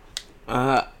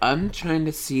 I'm trying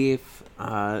to see if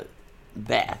I'm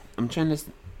trying to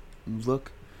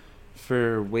look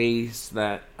for ways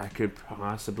that I could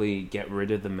possibly get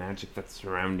rid of the magic that's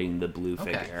surrounding the blue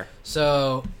figure.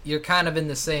 So you're kind of in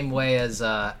the same way as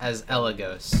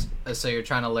Elagos. So you're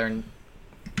trying to learn.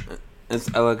 It's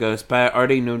Elagos, but I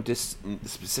already know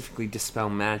specifically dispel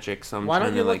magic, so I'm Why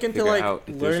trying don't you to look into figure out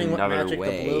if there's learning what another magic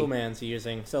way. the blue man's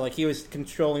using? So he was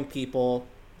controlling people,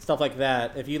 stuff like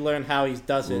that. If you learn how he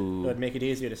does it, it would make it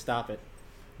easier to stop it.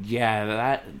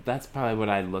 Yeah, that's probably what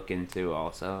I'd look into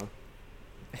also.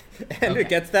 And Okay. it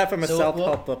gets that from a So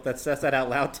self-help book that says that out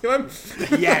loud to him.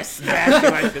 Yes, that's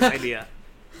my this idea.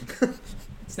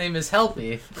 His name is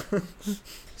Helpy.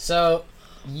 So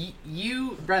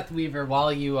you, Breath Weaver,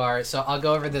 while you are... So I'll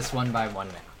go over this one by one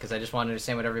now, because I just want to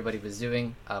understand what everybody was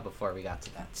doing before we got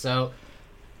to that. So,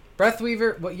 Breath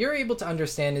Weaver, what you're able to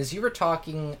understand is you were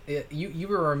talking... You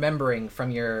were remembering from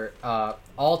your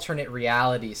alternate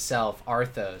reality self,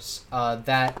 Arthos,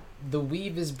 that the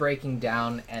weave is breaking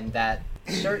down and that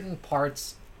certain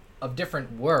parts of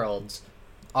different worlds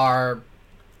are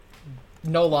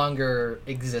no longer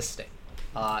existing,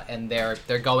 and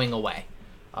they're going away.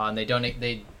 And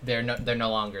they're no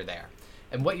longer there.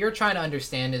 And what you're trying to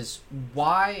understand is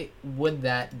why would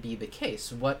that be the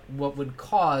case? What would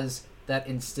cause that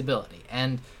instability.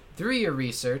 And through your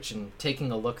research and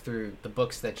taking a look through the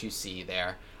books that you see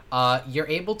there, you're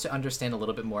able to understand a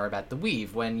little bit more about the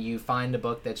weave when you find a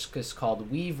book that's just called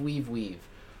Weave, Weave, Weave.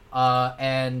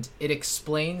 And it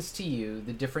explains to you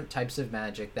the different types of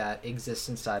magic that exists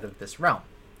inside of this realm.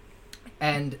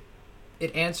 And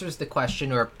it answers the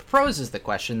question, or proposes the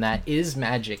question, that is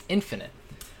magic infinite?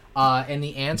 And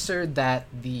the answer that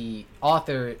the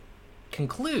author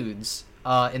concludes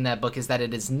in that book is that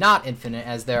it is not infinite,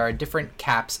 as there are different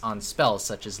caps on spells,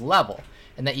 such as level,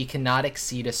 and that you cannot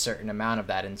exceed a certain amount of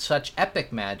that. And such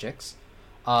epic magics,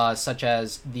 such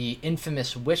as the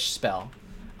infamous Wish spell,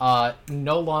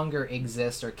 no longer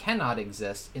exist or cannot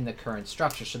exist in the current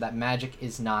structure, so that magic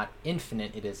is not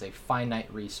infinite, it is a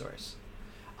finite resource.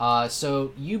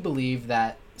 So you believe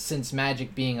that since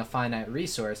magic being a finite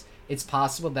resource, it's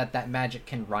possible that that magic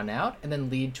can run out and then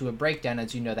lead to a breakdown,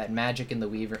 as you know that magic and the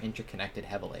weave are interconnected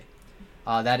heavily.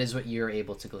 That is what you're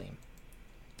able to glean.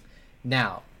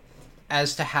 Now,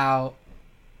 as to how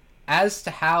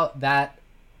that,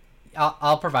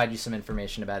 I'll provide you some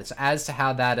information about it. So as to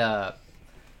how that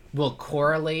will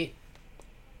correlate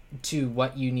to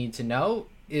what you need to know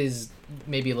is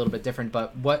maybe a little bit different,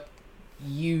 but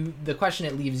the question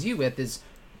it leaves you with is,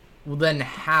 well, then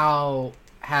how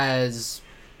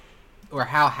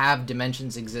have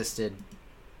dimensions existed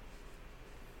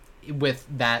with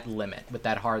that limit, with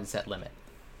that hard set limit?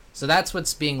 So that's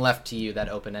what's being left to you, that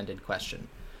open-ended question.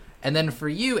 And then for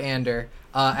you, Ander,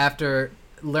 after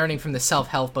learning from the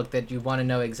self-help book that you want to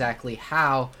know exactly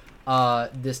how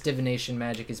this divination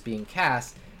magic is being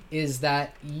cast, is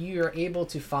that you're able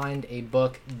to find a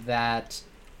book that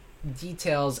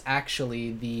details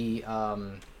actually the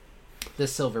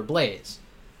Silver Blaze,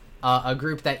 a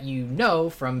group that you know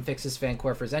from Fixus Van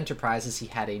Korfer's Enterprises. He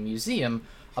had a museum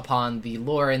upon the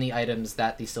lore and the items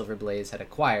that the Silver Blaze had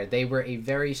acquired. They were a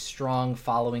very strong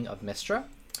following of Mystra,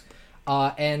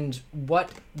 and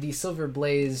what the Silver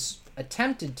Blaze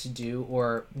attempted to do,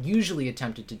 or usually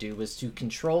attempted to do, was to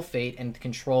control fate and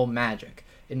control magic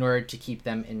in order to keep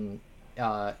them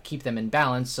in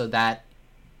balance, so that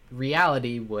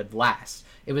reality would last.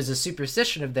 It was a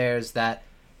superstition of theirs that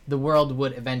the world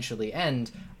would eventually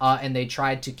end, and they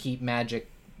tried to keep magic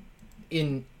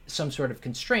in some sort of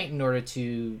constraint in order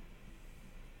to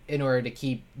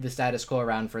keep the status quo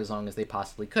around for as long as they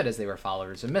possibly could, as they were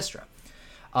followers of Mystra.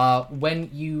 When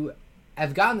you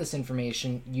have gotten this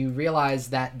information, you realize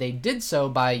that they did so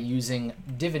by using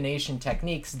divination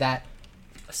techniques that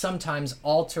sometimes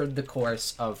altered the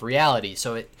course of reality.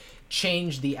 So it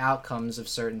changed the outcomes of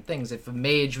certain things. If a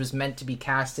mage was meant to be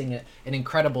casting an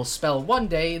incredible spell one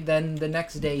day, then the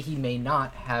next day he may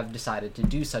not have decided to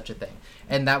do such a thing.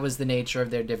 And that was the nature of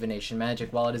their divination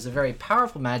magic. While it is a very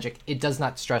powerful magic, it does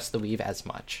not stress the weave as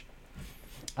much.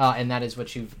 And that is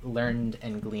what you've learned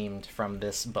and gleaned from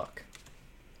this book.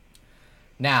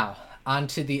 Now, on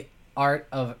to the art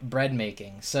of bread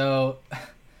making. So,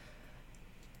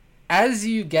 as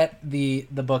you get the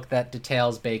book that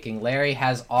details baking, Larry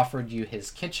has offered you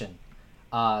his kitchen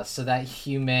so that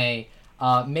you may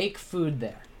make food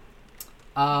there.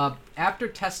 After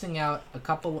testing out a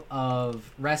couple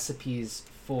of recipes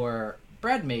for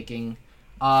bread making,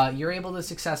 you're able to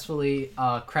successfully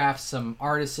craft some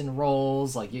artisan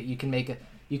rolls. Like you can make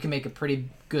a pretty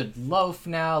good loaf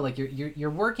now. Like you're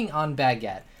working on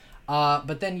baguette.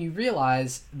 But then you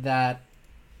realize that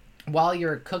while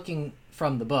you're cooking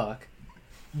from the book,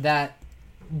 that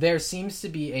there seems to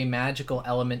be a magical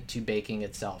element to baking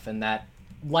itself, and that,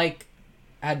 like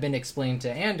had been explained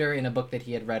to Ander in a book that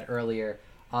he had read earlier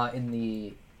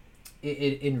in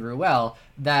Ruel,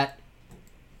 that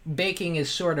baking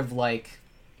is sort of like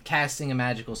casting a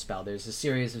magical spell. There's a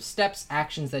series of steps,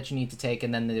 actions that you need to take,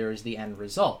 and then there's the end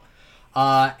result.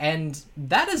 And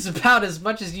that is about as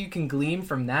much as you can glean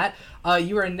from that.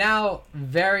 You are now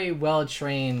very well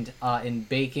trained in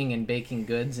baking and baking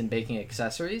goods and baking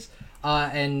accessories.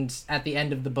 And at the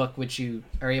end of the book, which you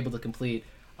are able to complete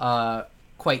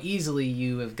quite easily,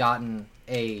 you have gotten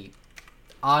a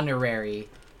honorary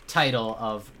title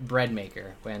of bread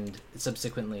maker and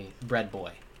subsequently bread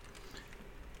boy.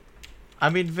 I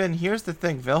mean, Vin, here's the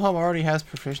thing. Wilhelm already has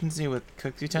proficiency with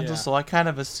cooked utensils, so I kind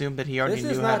of assumed that he already knew how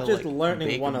to, This is not just like, learning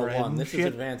bake 101. bread This and is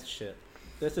shit. advanced shit.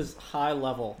 This is high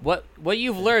level. What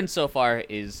you've learned so far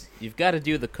is you've got to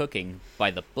do the cooking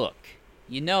by the book.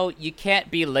 You know, you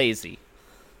can't be lazy.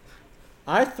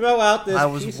 I throw out this I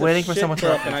was piece waiting of for shit someone to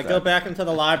book, reference and I that. go back into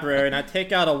the library, and I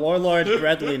take out a Warlord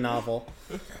Bredley novel.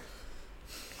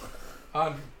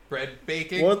 On bread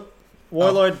baking.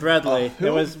 Warlord Bredley. who? It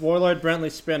was Warlord Brentley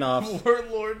spin-offs.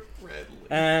 Warlord Bradley.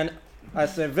 And I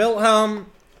say, Wilhelm,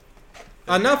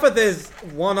 enough of this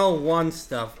 101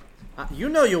 stuff. You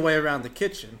know your way around the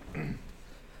kitchen.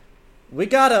 We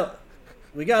gotta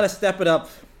step it up.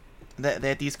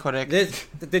 That is correct.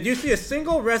 Did you see a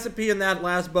single recipe in that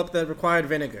last book that required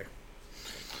vinegar?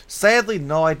 Sadly,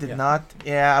 no, I did Yeah. not.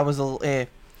 Yeah, I was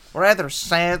rather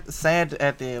sad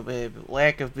at the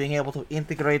lack of being able to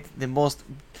integrate the most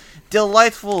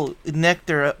delightful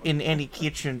nectar in any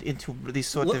kitchen into this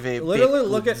sort of a Literally,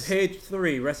 baked look at goods. page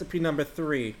 3, recipe number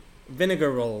 3, vinegar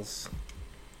rolls.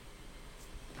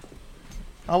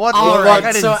 Oh, what? All I right,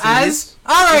 didn't so see as this.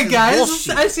 all right, This is guys,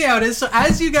 bullshit. I see how it is. So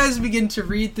as you guys begin to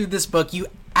read through this book, you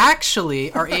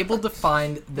actually are able to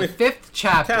find the With 5th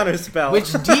chapter, counterspell.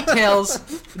 which details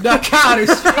no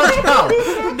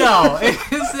counterspell. No,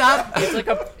 it's not. It's like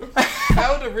a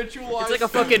How to ritualize. it's like a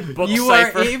fucking book You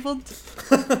cipher. are able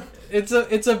to.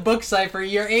 It's a book cipher.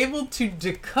 You're able to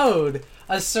decode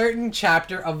a certain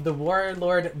chapter of the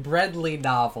Warlord Bredley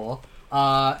novel.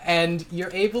 And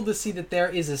you're able to see that there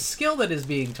is a skill that is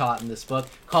being taught in this book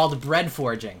called bread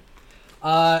forging.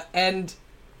 And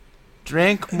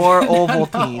Drink more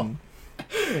Ovaltine.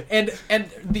 and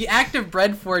the act of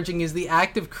bread forging is the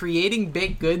act of creating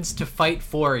baked goods to fight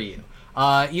for you.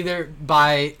 Either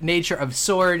by nature of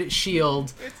sword,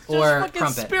 shield, It's just or fucking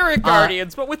crumpet. Spirit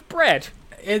Guardians, but with bread.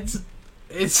 It's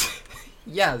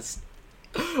yes.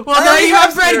 Well, now you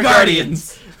have bread Spirit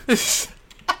guardians.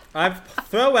 I've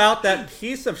throw out that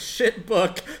piece of shit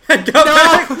book and go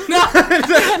back. No,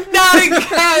 not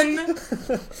again.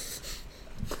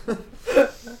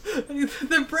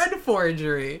 The bread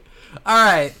forgery. All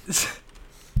right.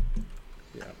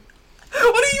 Yeah.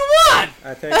 What do you want?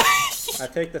 I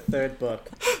take the third book.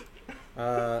 It's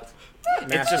Master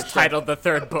just Chef. titled The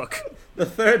Third Book. The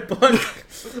third book,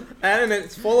 and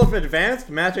it's full of advanced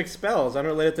magic spells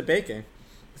unrelated to baking.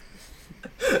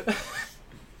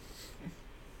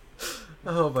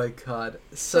 Oh my god.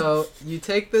 So, you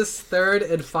take this third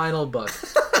and final book,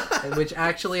 which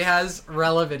actually has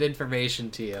relevant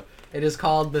information to you. It is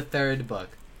called The Third Book.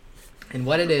 And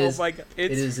what it is, Oh my god.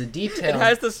 it is a detail. It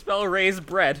has the spell raise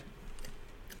bread.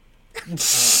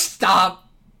 Stop.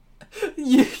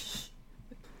 You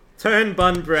Turn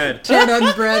bun bread. turn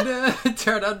on bread.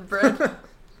 Turn on bread.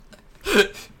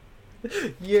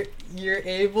 You're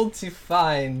able to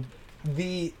find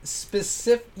the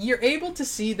specific. You're able to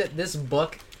see that this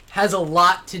book has a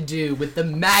lot to do with the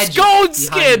magic Scone behind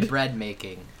skin! bread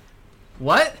making.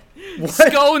 What?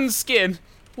 Scone skin.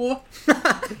 What?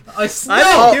 I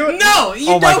No, didn't hear- no, you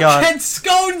Oh my don't God. get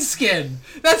scone skin.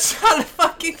 That's not a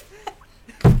fucking.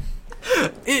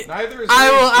 Neither is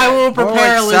I will More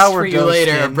prepare like a list for you sourdough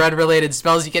later skin. of bread-related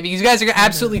spells you can, because you guys are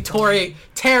absolutely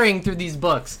tearing through these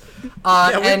books.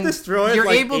 Yeah, we've and destroyed you're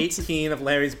like able to. 18 of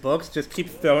Larry's books. Just keep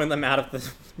throwing them out of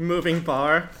the moving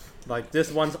bar. Like,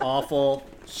 this one's awful.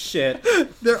 Shit.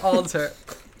 They're all ter-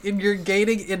 and you're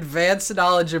gaining advanced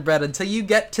knowledge of bread until you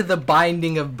get to the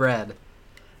binding of bread,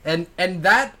 and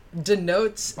that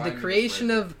denotes Binding the of creation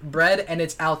bread. of bread and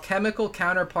its alchemical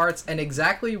counterparts and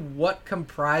exactly what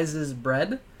comprises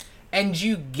bread. And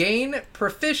you gain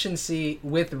proficiency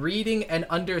with reading and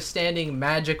understanding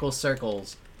magical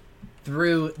circles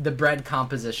through the bread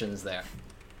compositions there.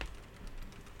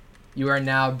 You are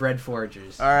now bread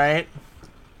forgers. All right.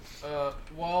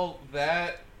 While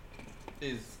that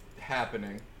is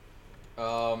happening,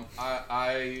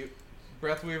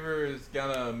 Breathweaver is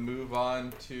gonna move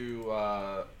on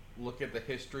to look at the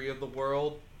history of the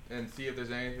world and see if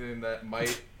there's anything that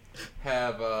might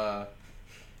have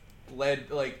led,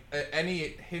 like, any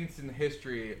hints in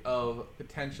history of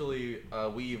potentially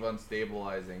Weave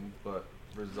unstabilizing but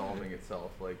resolving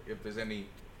itself. Like, if there's any.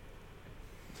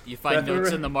 You find Breath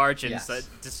notes in the margins Yes. that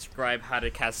describe how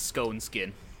to cast Scone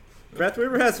Skin.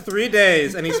 Breathweaver has 3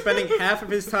 days, and he's spending half of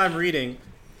his time reading.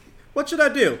 What should I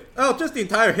do? Oh, just the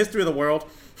entire history of the world.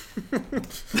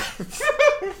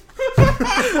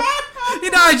 You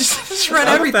know, I just read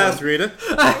I'm a everything. fast reader.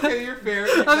 Okay, you're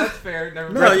fair. That's fair.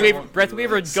 Never No, mind. you-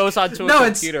 Breathweaver goes onto a No,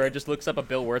 it's- computer and just looks up a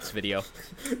Bill Wirtz video.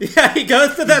 Yeah, he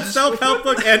goes to that self-help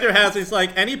book Andrew has. He's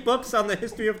like, any books on the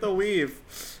history of the weave?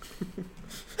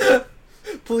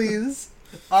 Please.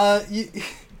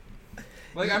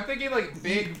 Like, I'm thinking, like,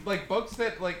 big, like, books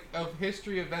that, like, of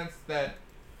history events that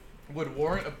would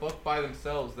warrant a book by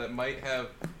themselves that might have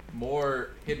more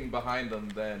hidden behind them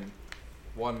than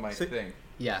one might So- think.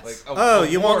 Yes. Like, Oh,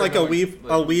 you want lore like that a would, weave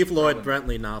like, Lord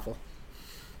probably- Brentley novel?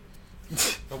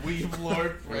 A Weave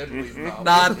Lord Friendly novel.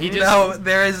 Not He just- no.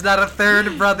 There is not a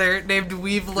third brother named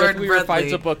Weave Lord Breathweaver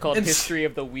finds Brentley. a book called It's- History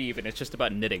of the Weave, and it's just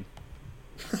about knitting.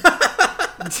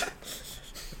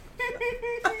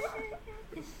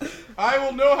 I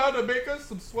will know how to make us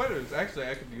some sweaters. Actually,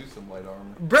 I could use some light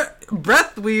armor.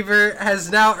 Breathweaver has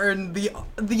now earned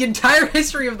the entire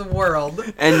history of the world.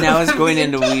 And now it's going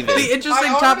into weaving. The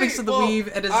interesting topics of the weave,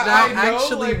 and is now I know,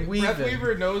 actually like, weaving.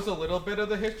 Breathweaver knows a little bit of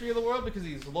the history of the world because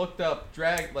he's looked up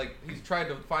he's tried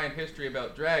to find history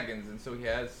about dragons, and so he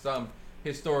has some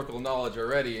historical knowledge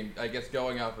already. And I guess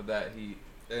going off of that,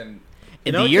 in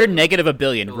the year negative a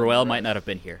billion, Roel might not have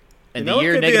been here. In the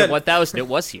year negative 1,000, it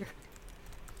was here.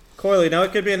 Coily, now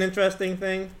it could be an interesting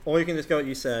thing, or you can just go what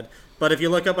you said. But if you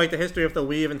look up like the history of the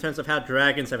weave in terms of how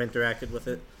dragons have interacted with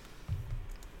it.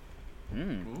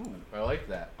 Ooh, I like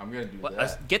that. I'm gonna do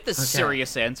that. Get this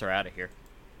serious answer out of here.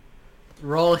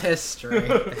 Roll history.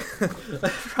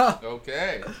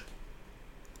 Okay.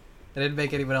 I didn't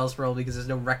make anyone else roll because there's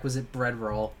no requisite bread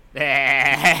roll.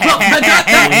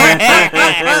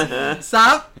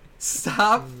 Stop!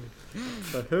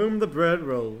 For whom the bread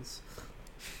rolls.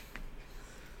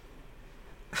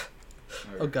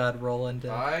 Oh god, roll undead.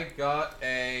 I got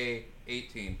a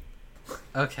 18.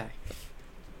 Okay.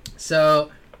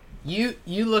 So, you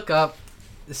look up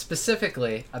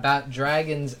specifically about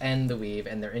dragons and the weave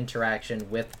and their interaction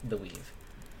with the weave.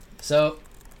 So,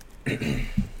 I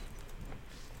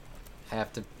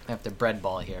have to bread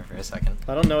ball here for a second.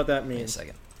 I don't know what that Wait a means.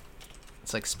 second.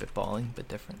 It's like spitballing, but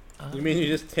different. You mean you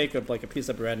just take a piece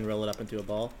of bread and roll it up into a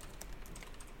ball?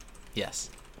 Yes.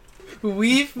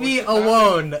 Weave Me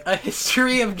Alone, a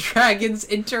history of dragons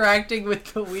interacting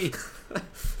with the weave.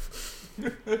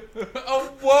 A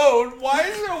wone? Why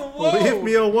is it a wone? Leave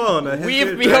me alone.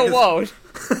 Weave me alone.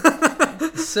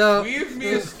 So Leave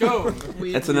me a scone.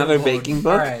 That's another baking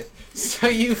book? Alright. So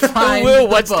you find Will,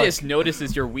 the what's book. this?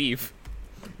 Notices your weave.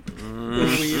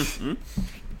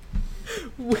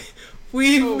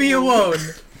 Weave Me Alone,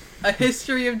 a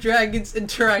history of dragons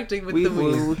interacting with the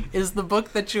weave, is the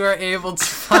book that you are able to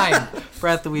find,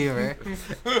 Breathweaver.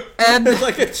 And It's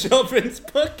like a children's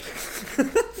book.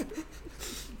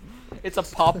 It's a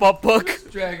pop-up book. This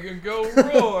dragon go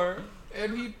roar,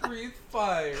 and he breathed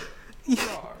fire.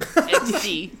 Roar.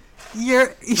 XD.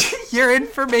 your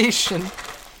information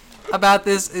about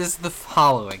this is the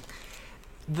following.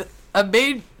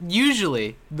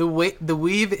 Usually, the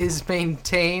weave is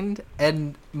maintained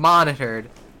and monitored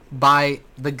by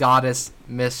the goddess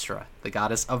Mystra, the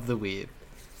goddess of the weave.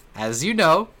 As you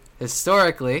know,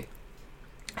 historically,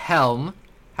 Helm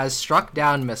has struck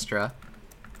down Mystra,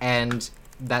 and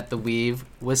that the weave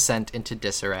was sent into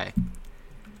disarray.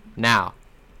 Now,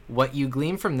 what you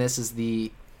glean from this is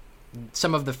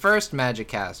some of the first magic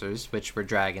casters, which were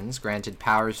dragons, granted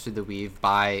powers through the weave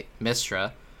by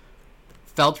Mystra,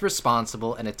 felt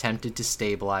responsible and attempted to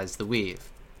stabilize the weave.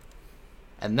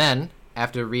 And then,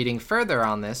 after reading further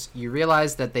on this, you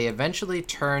realize that they eventually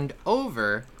turned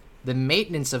over the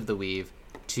maintenance of the weave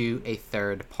to a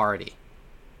third party.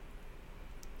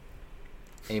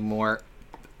 A more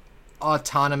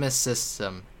autonomous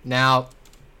system. Now,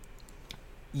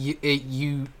 you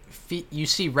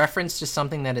see reference to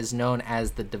something that is known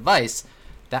as the device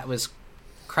that was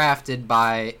crafted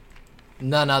by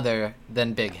none other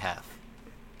than Big Hef.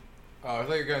 Oh, I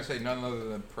thought you were going to say none other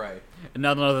than Prey.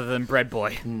 None other than Bread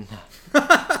Boy. No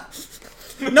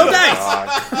dice!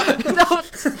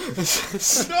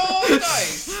 No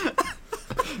dice!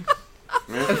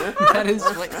 That is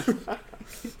what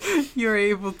you're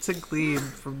able to glean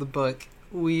from the book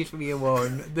Weave Me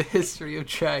Alone, the history of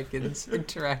dragons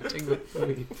interacting with the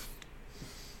weave.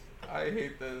 I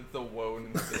hate that it's a wone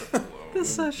instead of a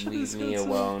This loan. session Leave is me going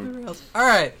alone. somewhere else.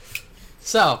 Alright,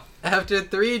 so after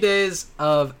 3 days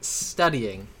of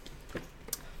studying,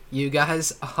 you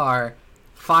guys are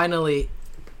finally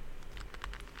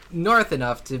north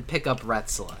enough to pick up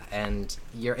Retzla, and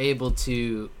Larry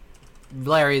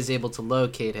is able to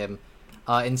locate him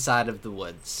inside of the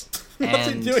woods. What's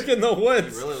he And doing in the He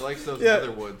woods? really likes those Yeah.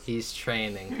 netherwoods. he's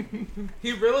training.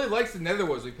 He really likes the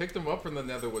netherwoods. We picked him up from the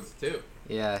netherwoods, too.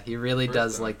 Yeah, he really First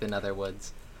does time. like the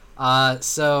Netherwoods.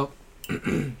 So,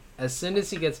 as soon as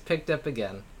he gets picked up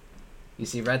again, you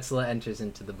see Retzla enters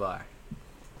into the bar.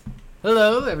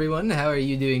 Hello, everyone. How are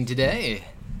you doing today?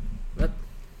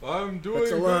 I'm doing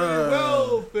That's a very lot.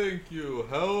 well, thank you.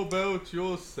 How about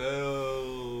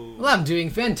yourself? Well, I'm doing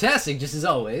fantastic, just as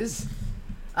always.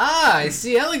 Ah, I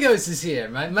see Eligos is here.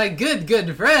 My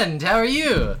good friend. How are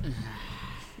you?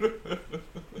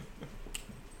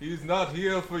 He's not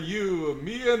here for you.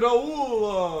 Me and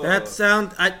Aula.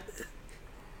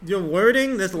 Your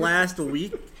wording this last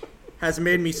week has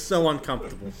made me so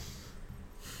uncomfortable.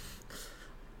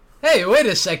 Hey, wait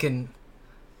a second.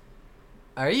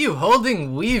 Are you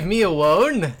holding Weave Me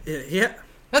Alone? Yeah.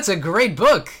 That's a great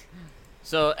book.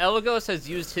 So Elagos has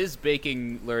used his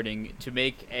baking learning to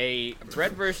make a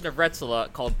bread version of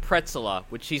Retzela called Pretzela,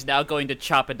 which he's now going to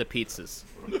chop into pizzas.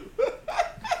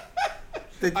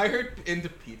 I heard into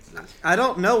pizzas. I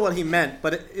don't know what he meant,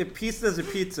 but pizzas and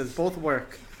pizzas both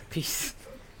work. Piece.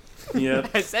 Yeah.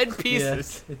 I said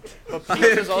pieces, but I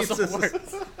pizzas heard also pizzas.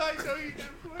 works. I know you did.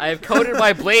 I have coated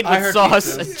my blade I with heard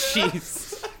sauce pizzas. and cheese.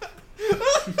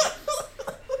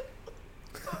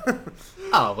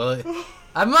 Oh, well,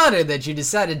 I'm honored that you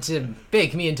decided to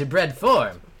bake me into bread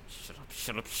form. Shut up,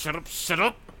 shut up, shut up, shut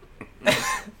up.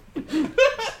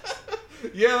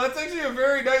 Yeah, that's actually a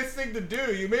very nice thing to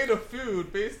do. You made a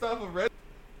food based off of red.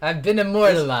 I've been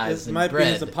immortalized This in might be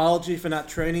his bread. apology for not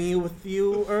training with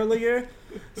you earlier.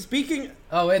 Speaking,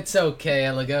 Oh, it's okay,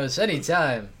 Elagos.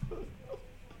 Anytime.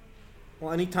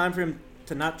 well, any time for him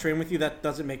to not train with you, that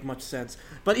doesn't make much sense.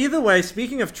 But either way,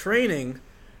 speaking of training,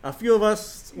 a few of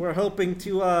us were hoping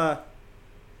to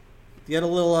get a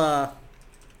little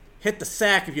hit the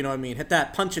sack, if you know what I mean, hit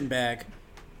that punching bag.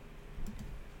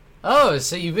 Oh,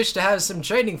 so you wish to have some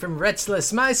training from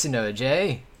Retzless Mycenoge,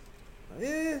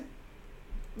 eh?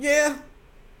 Yeah.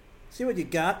 See what you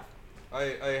got.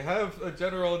 I have a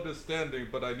general understanding,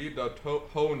 but I need to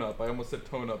hone up. I almost said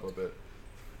tone up a bit.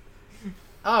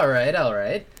 Alright,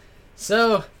 alright.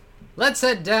 So, let's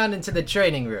head down into the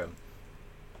training room.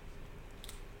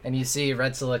 And you see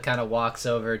Retzela kind of walks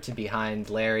over to behind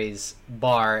Larry's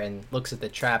bar and looks at the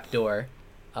trap door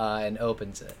and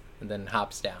opens it, and then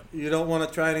hops down. You don't want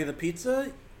to try any of the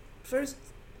pizza first,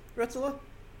 Retzela?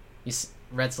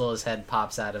 Retzela's head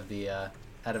pops out of the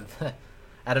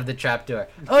out of the trap door.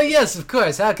 Oh yes, of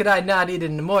course. How could I not eat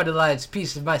an immortalized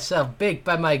piece of myself baked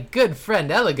by my good friend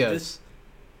Elagos?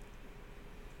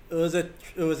 It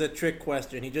was a trick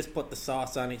question. He just put the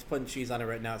sauce on. He's putting cheese on it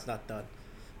right now. It's not done.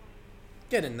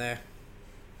 Get in there.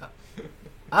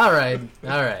 All right.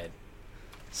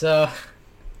 So,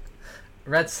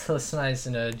 Retzless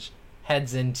Mycenoge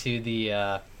heads into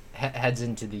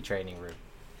the training room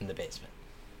in the basement,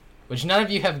 which none of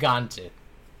you have gone to.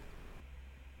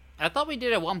 I thought we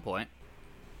did at one point.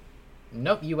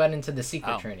 Nope, you went into the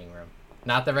secret Oh. training room,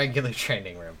 not the regular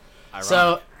training room. Ironic.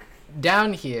 So,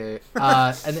 down here,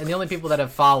 and the only people that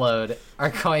have followed are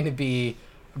going to be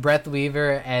Breath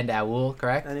Weaver and Owl,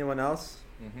 correct? Anyone else?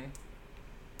 Mm-hmm.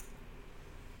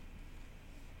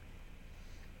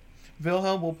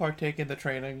 Wilhelm will partake in the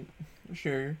training.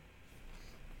 Sure.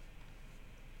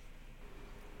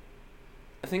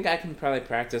 I think I can probably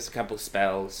practice a couple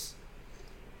spells.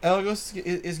 Elagos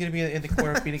is going to be in the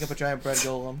corner beating up a giant bread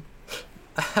golem.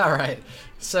 All right.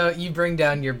 So you bring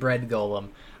down your bread golem.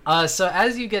 So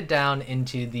as you get down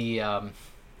into the, I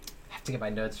have to get my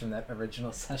notes from that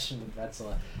original session with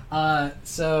Retzela. Oh,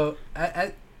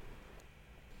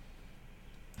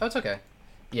 it's okay.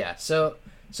 Yeah. So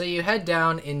you head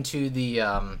down into the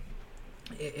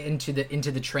into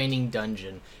the training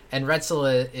dungeon, and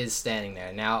Retzela is standing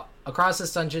there. Now, across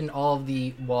this dungeon, all of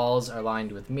the walls are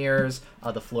lined with mirrors.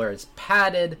 The floor is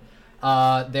padded.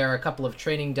 There are a couple of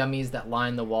training dummies that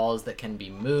line the walls that can be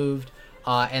moved.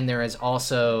 And there is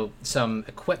also some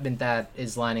equipment that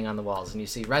is lining on the walls. And you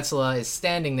see Retzela is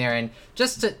standing there. And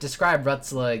just to describe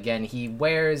Retzela again, he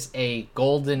wears a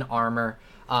golden armor.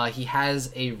 He has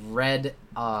a red,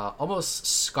 almost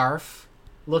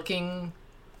scarf-looking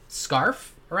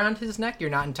scarf around his neck. You're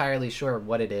not entirely sure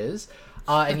what it is.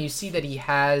 And you see that he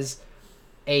has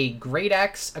a great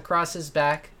axe across his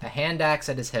back, a hand axe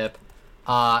at his hip,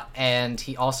 and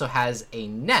he also has a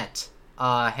net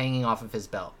hanging off of his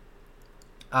belt.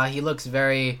 He looks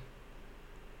very,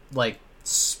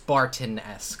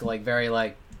 Spartan-esque, very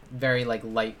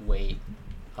lightweight,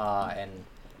 and...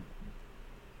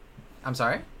 I'm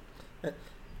sorry?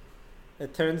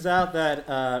 It turns out that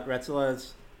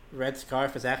Retzela's red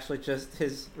scarf is actually just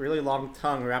his really long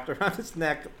tongue wrapped around his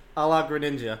neck, a la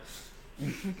Greninja.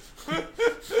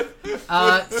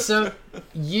 So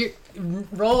you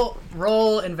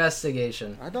roll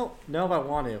investigation. I don't know if I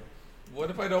want to. What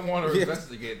if I don't want to Yeah.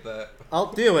 investigate that?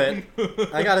 I'll do it.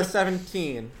 I got a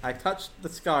 17. I touched the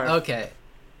scarf. Okay.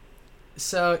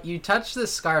 So you touch the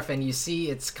scarf and you see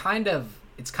it's kind of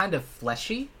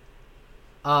fleshy.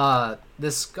 The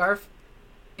scarf,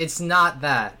 it's not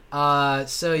that.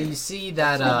 So you see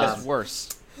that That's worse.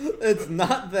 It's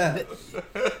not that.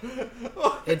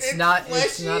 It's not a- but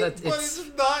it's- it's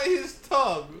not his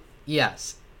tongue.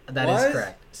 yes, that is What?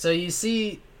 correct. So you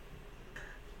see,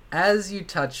 as you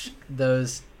touch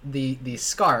those the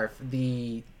scarf,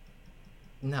 no,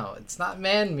 it's not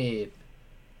man-made.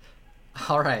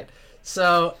 All right.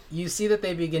 So you see that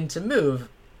they begin to move,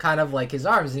 kind of like his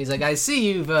arms, and he's like, "I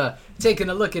see you've taken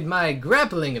a look at my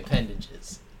grappling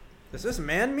appendages." Is this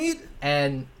man meat?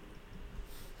 And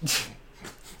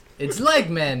it's like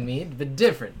man meat, but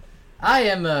different. I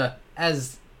am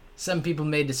as some people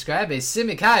may describe, a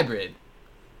simic hybrid.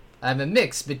 I'm a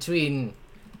mix between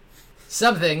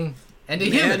something and a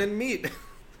Man human. and meat.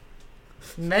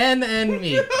 Man and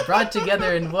meat brought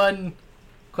together in one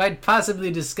quite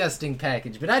possibly disgusting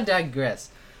package, but I digress.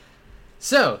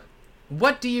 So,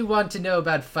 what do you want to know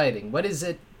about fighting? What is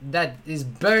it that is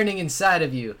burning inside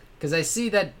of you? Because I see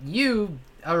that you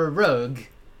are a rogue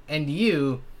and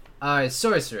you are a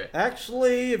sorcerer.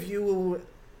 Actually, if you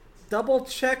double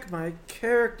check my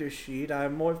character sheet,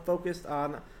 I'm more focused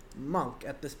on monk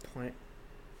at this point.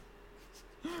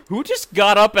 Who just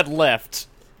got up and left?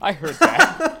 I heard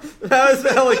that. That was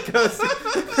Elikos.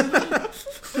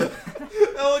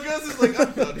 Elagos is like,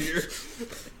 I'm done here.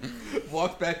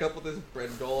 Walks back up with his bread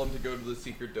golem to go to the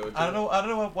secret dojo. I don't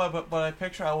know what I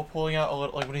picture Owl pulling out a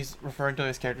little, like when he's referring to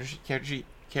his character sheet,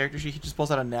 he just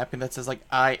pulls out a napkin that says like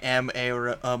I am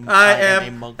a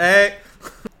monk. Hey.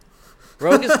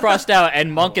 Rogue is crossed out,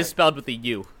 and monk is spelled with a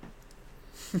U.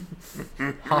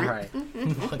 Alright.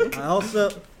 I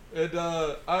also. And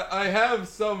I have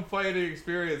some fighting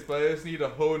experience, but I just need to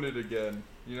hone it again.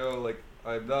 You know, like,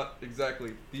 I'm not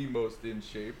exactly the most in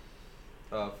shape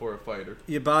for a fighter.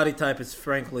 Your body type is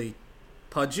frankly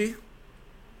pudgy,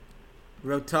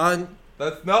 rotund.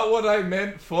 That's not what I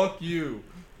meant, fuck you.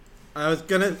 I was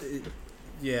gonna.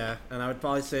 Yeah, and I would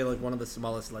probably say like one of the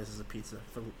smallest slices of pizza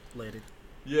for lady.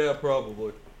 Yeah,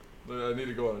 probably. But I need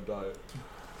to go on a diet.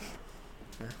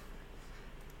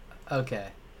 Okay.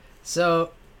 So,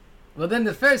 well then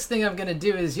the first thing I'm gonna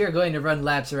do is you're going to run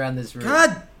laps around this room.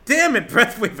 God damn it,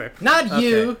 Breathweaver! Not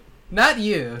you! Okay. Not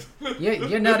you!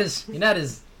 You're not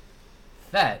as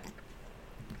fat.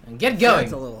 And get going!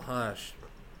 That's a little harsh.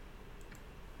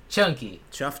 Chunky.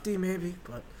 Chufty maybe,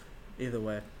 but either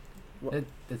way.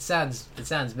 That sounds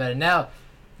better.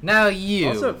 Now you.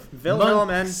 Also, Wilhelm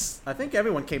and monks. I think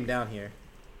everyone came down here.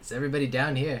 Is everybody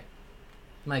down here?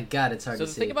 My God, it's hard So to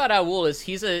the see. thing about Owl is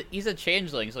he's a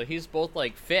changeling, so he's both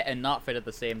like fit and not fit at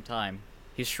the same time.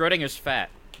 He's Schrodinger's fat.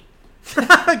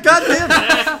 God damn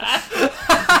it!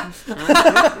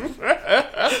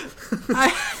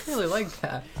 I really like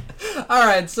that. All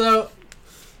right, so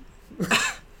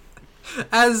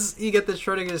as you get the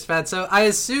Schrodinger's fat, so I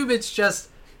assume it's just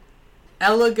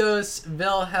Elagos,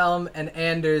 Wilhelm, and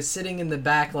Anders sitting in the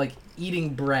back, like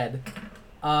eating bread,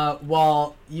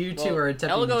 while you two are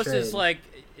attempting to Elagos train. is like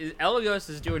Elagos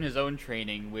is doing his own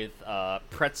training with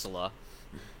Pretzela.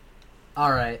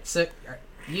 All right, so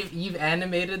you've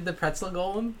animated the pretzel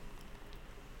golem.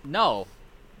 No,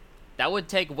 that would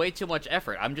take way too much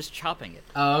effort. I'm just chopping it.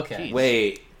 Oh, okay. Jeez.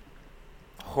 Wait.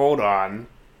 Hold on.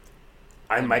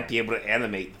 I might be able to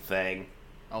animate the thing.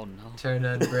 Oh no. Turn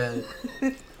on bread.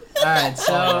 All right,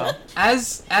 so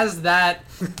as that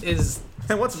is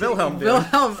And what's Wilhelm doing?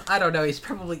 Wilhelm, I don't know. He's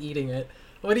probably eating it.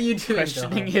 What are you doing, Questioning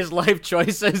Wilhelm? his life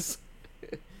choices.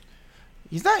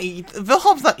 He's not eating.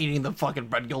 Wilhelm's not eating the fucking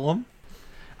bread golem.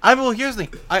 Well, here's the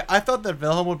thing. I thought that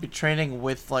Wilhelm would be training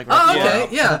with like. Oh, Raphael.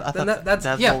 okay, yeah. I Then thought that's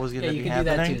that's yeah. what was gonna yeah, be you can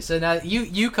happening. do that too. So now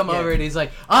you come Yeah. over and he's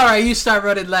like, "All right, you start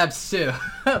running laps too."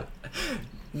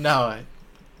 No,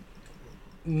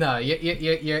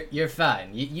 you're fine.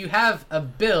 You have a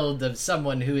build of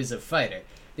someone who is a fighter.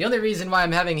 The only reason why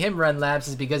I'm having him run laps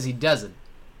is because he doesn't.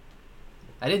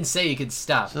 I didn't say you could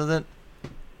stop. So then,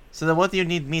 what do you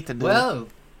need me to do? Well,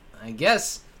 I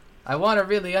guess I want to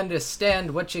really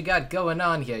understand what you got going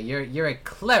on here. You're a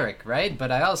cleric, right?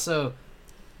 But I also,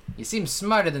 you seem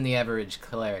smarter than the average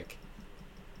cleric.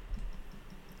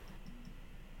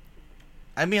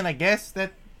 I mean, I guess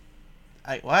that.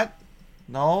 What?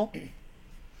 No.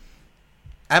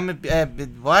 I'm a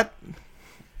what?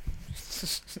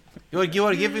 You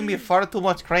are giving me far too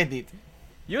much credit.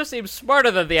 You seem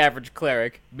smarter than the average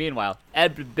cleric. Meanwhile,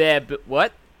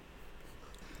 what?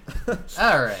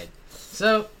 All right.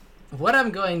 So, what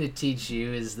I'm going to teach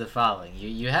you is the following.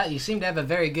 You seem to have a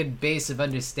very good base of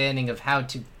understanding of how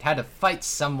to fight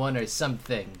someone or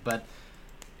something, but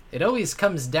it always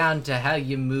comes down to how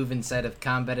you move inside of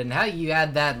combat and how you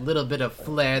add that little bit of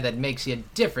flair that makes you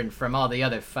different from all the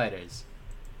other fighters.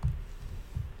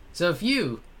 So if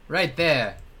you, right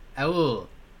there, Owl,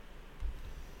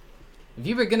 if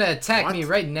you were gonna attack me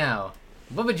right now,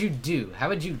 what would you do? How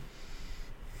would you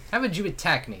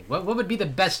attack me? What would be the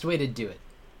best way to do it?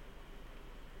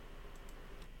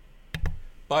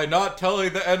 By not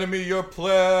telling the enemy your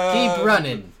plan. Keep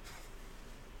running.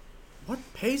 What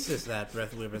pace is that,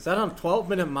 Breathweaver? Is that on a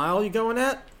 12-minute mile you going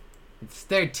at? It's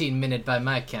 13-minute by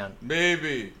my count.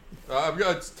 Maybe.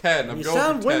 It's 10. I'm You going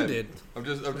sound for 10. winded. I'm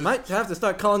just. Might have to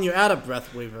start calling you out of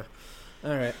Breathweaver.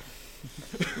 Alright.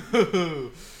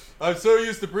 I'm so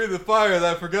used to breathing fire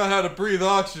that I forgot how to breathe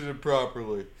oxygen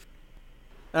properly.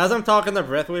 As I'm talking to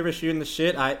Breathweaver shooting the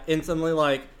shit, I instantly,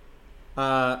 like,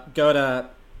 go to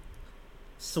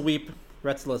sweep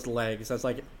Retzla's legs. I was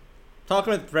like,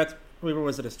 talking with Breathweaver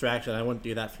was a distraction. I wouldn't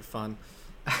do that for fun.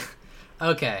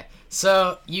 Okay,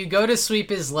 so you go to sweep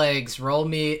his legs. Roll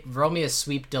me a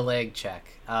sweep to leg check.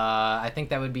 I think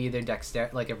that would be either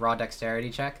like a raw dexterity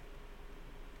check.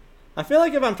 I feel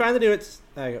like if I'm trying to do it...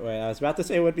 wait, I was about to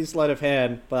say it would be sleight of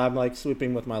hand, but I'm, like,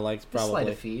 sweeping with my legs, probably. Sleight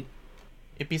of feet.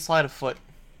 It'd be sleight of foot.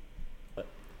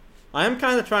 I am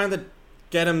kind of trying to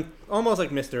get him almost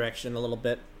like misdirection a little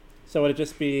bit. So would it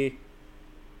just be...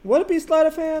 Would it be sleight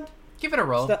of hand? Give it a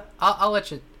roll. I'll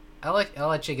let you. I'll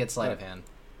let you get sleight of hand.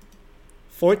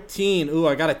 14. Ooh,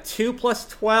 I got a 2 plus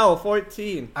 12.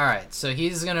 14. All right, so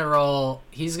he's gonna roll.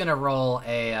 He's gonna roll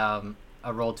a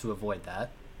roll to avoid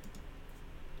that,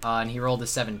 and he rolled a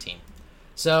 17.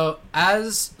 So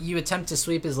as you attempt to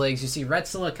sweep his legs, you see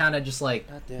Retzla kind of just like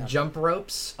jump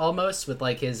ropes almost with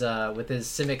like his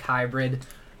Simic hybrid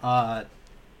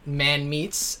man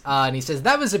meets, and he says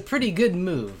that was a pretty good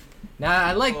move. Now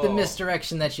I like the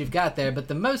misdirection that you've got there, but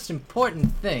the most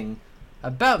important thing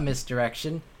about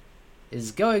misdirection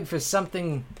is going for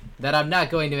something that I'm not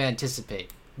going to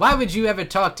anticipate. Why would you ever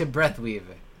talk to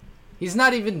Breathweaver? He's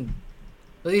not even...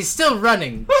 Well, he's still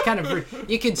running. It's kind of...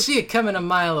 You can see it coming a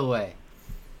mile away.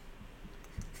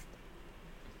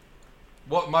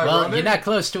 What, my Well, running? you're not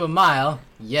close to a mile,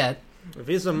 yet. If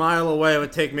he's a mile away, it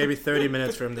would take maybe 30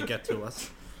 minutes for him to get to us.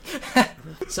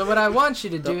 So what I want you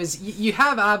to do is... You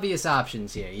have obvious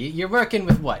options here. You're working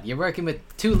with what? You're working with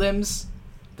 2 limbs?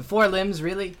 The 4 limbs,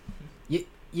 really?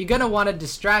 You're gonna want to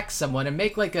distract someone and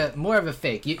make like a more of a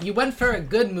fake. You went for a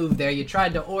good move there. You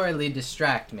tried to orally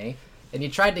distract me, and you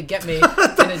tried to get me.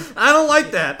 I don't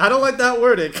like that. I don't like that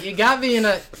wording. You got me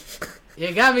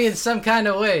in some kind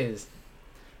of ways,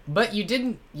 but you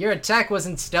didn't. Your attack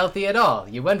wasn't stealthy at all.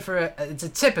 You went for it's a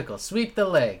typical sweep the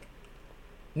leg.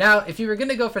 Now, if you were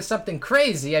gonna go for something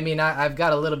crazy, I mean, I've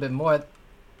got a little bit more.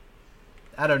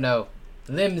 I don't know,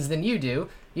 limbs than you do.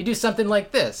 You do something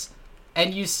like this.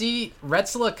 And you see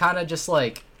Retzla kind of just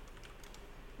like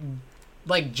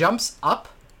jumps up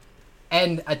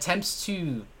and attempts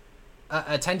to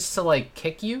like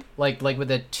kick you like with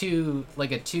a 2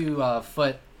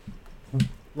 foot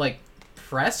like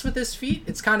press with his feet.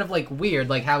 It's kind of like weird,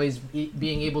 like how he's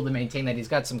being able to maintain that. He's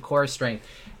got some core strength,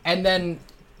 and then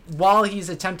while he's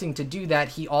attempting to do that,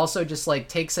 he also just like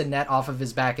takes a net off of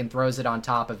his back and throws it on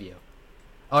top of you.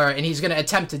 And he's gonna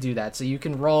attempt to do that. So you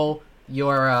can roll. You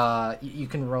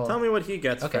can roll. Tell me what he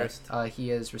gets first. He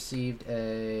has received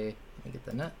a... Let me get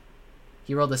the net.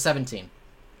 He rolled a 17.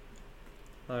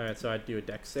 Alright, so I'd do a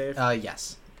dex save.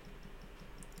 Yes.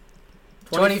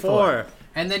 24.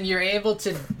 And then you're able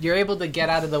to get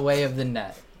out of the way of the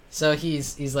net. So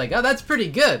he's like, oh, that's pretty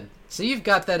good. So you've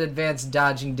got that advanced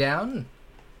dodging down.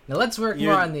 Now let's work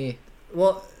more on the...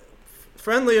 Well,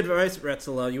 friendly advice,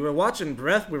 Retzla. You were watching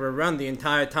Breathweaver run the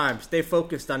entire time. Stay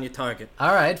focused on your target.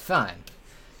 All right, fine.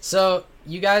 So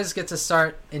you guys get to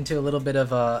start into a little bit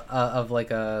of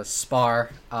a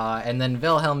spar, and then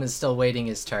Wilhelm is still waiting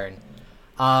his turn.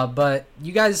 But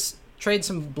you guys trade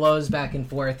some blows back and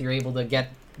forth. You're able to get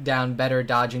down better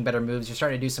dodging, better moves. You're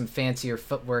starting to do some fancier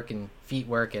footwork and feet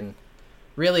work, and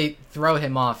really throw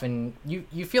him off. And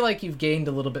you feel like you've gained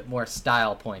a little bit more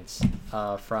style points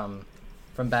from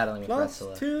battling with Plus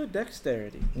Retzla. 2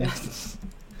 dexterity. Now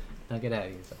get out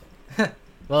of yourself.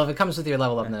 Well, if it comes with your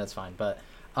level up, then it's fine. But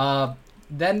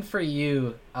then for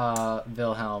you,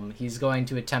 Wilhelm, he's going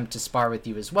to attempt to spar with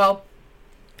you as well.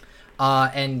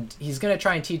 And he's going to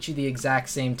try and teach you the exact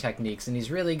same techniques. And he's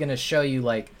really going to show you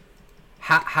like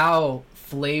how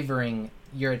flavoring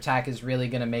your attack is really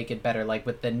going to make it better. Like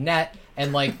with the net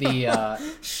and like the...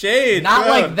 Shade! Not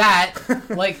bro. like that.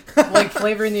 Like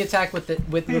flavoring the attack with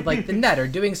like the net or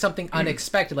doing something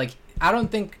unexpected. Like I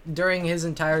don't think during his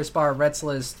entire spar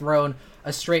Retzla has thrown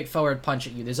a straightforward punch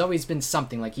at you. There's always been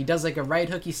something. Like he does like a right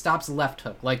hook, he stops a left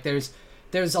hook. Like there's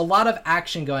a lot of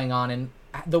action going on, and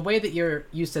the way that you're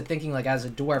used to thinking like as a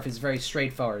dwarf is very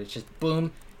straightforward. It's just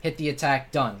boom, hit the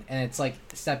attack, done. And it's like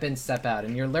step in, step out.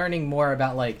 And you're learning more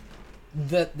about like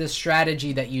the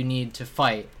strategy that you need to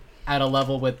fight at a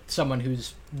level with someone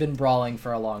who's been brawling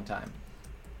for a long time.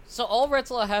 So all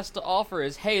Retzla has to offer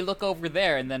is, hey, look over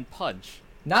there, and then punch.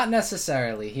 Not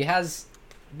necessarily. He has...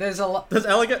 There's a lot... Does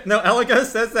Elega... No, Elega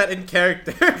says that in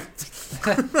character.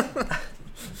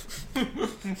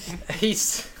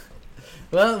 He's...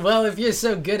 Well, if you're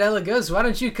so good, Elegos, why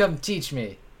don't you come teach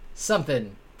me?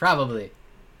 Something. Probably.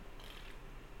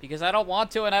 Because I don't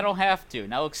want to and I don't have to.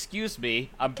 Now excuse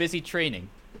me, I'm busy training.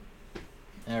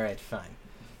 All right, fine.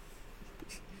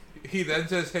 He then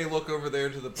says, "Hey, look over there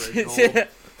to the break hole."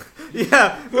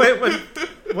 Yeah, wait,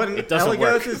 when It doesn't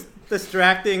work. Elagos is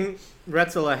distracting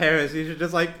Retzela Harris, you should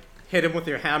just like hit him with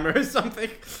your hammer or something.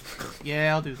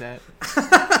 Yeah, I'll do that.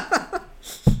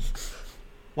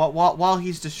 While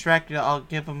he's distracted, I'll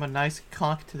give him a nice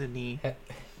conk to the knee.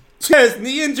 Yes,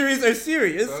 knee injuries are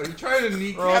serious. So you trying to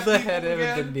kneecap Roll the people head of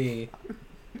the again? knee.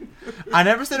 I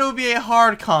never said it would be a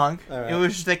hard conk. Alright. It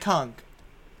was just a conk.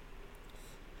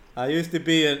 I used to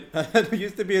be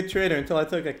a trainer until I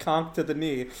took a conk to the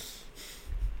knee.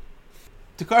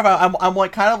 To clarify, I'm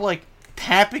like kind of like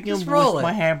tapping him Just roll with it.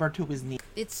 my hammer to his knee.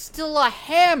 It's still a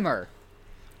hammer.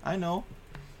 I know.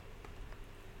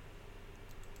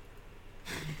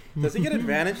 Does he get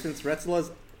advantage since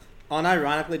Retzela's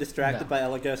unironically distracted No. by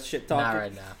Elagos shit Not talking?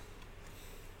 right now.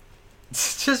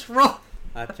 Just roll.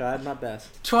 I tried my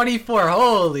best. 24.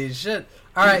 Holy shit.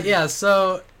 All right, yeah.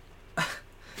 So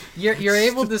you're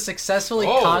able to successfully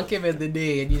Oh. conk him in the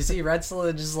knee, and you see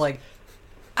Retzela just like,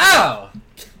 ow.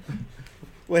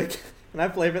 Wait, can I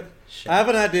flavor? Shit. I have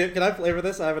an idea. Can I flavor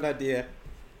this? I have an idea.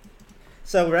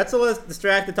 So Retzela is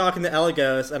distracted talking to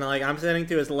Elagos, and like I'm standing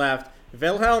to his left.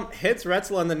 Wilhelm hits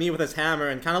Retzela in the knee with his hammer,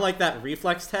 and kind of like that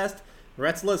reflex test,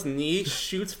 Retzela's knee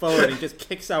shoots forward and just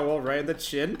kicks Owl right in the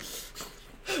chin.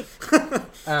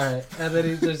 All right, and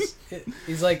then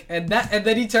he's like, and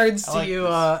then he turns I to like you,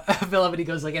 this. Willem, and he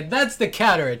goes like, and that's the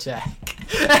counterattack.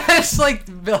 It's like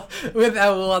with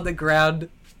Owl on the ground.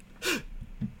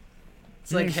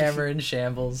 It's like hammer in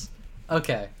shambles.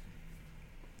 Okay.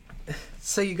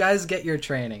 So you guys get your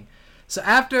training. So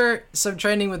after some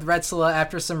training with Retzela,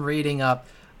 after some reading up,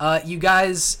 you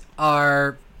guys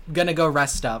are gonna go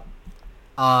rest up,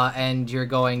 and you're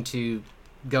going to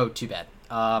go to bed.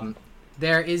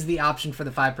 There is the option for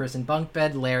the 5-person bunk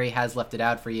bed. Larry has left it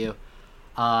out for you,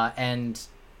 and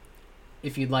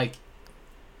if you'd like,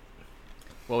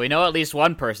 Well, we know at least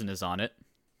one person is on it.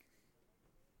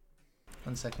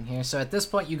 1 second here. So at this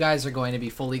point, you guys are going to be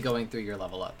fully going through your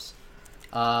level ups.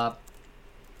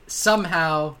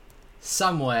 Somehow,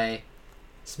 some way,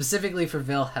 specifically for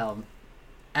Wilhelm,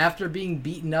 after being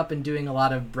beaten up and doing a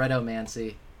lot of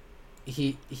breadomancy,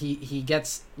 he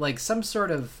gets like some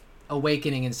sort of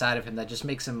awakening inside of him that just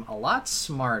makes him a lot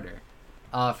smarter,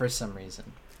 for some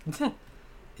reason.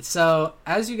 So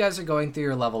as you guys are going through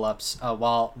your level ups,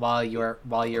 while you're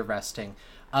resting,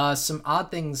 some odd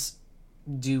things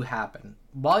do happen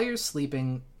while you're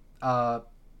sleeping.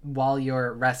 While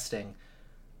you're resting,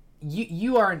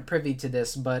 you aren't privy to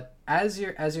this, but as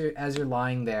you're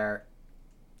lying there,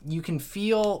 you can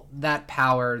feel that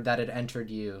power that had entered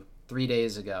you 3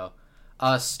 days ago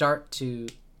start to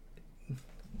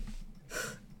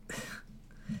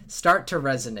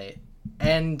resonate,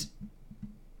 and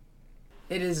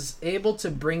it is able to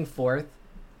bring forth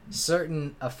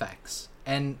certain effects.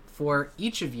 And for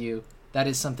each of you, that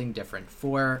is something different.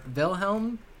 For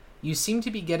Wilhelm, you seem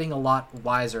to be getting a lot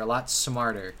wiser, a lot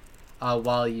smarter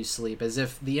while you sleep, as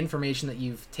if the information that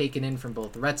you've taken in from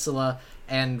both Retzela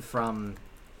and from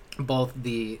both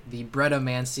the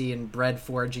breadomancy and bread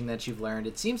foraging that you've learned,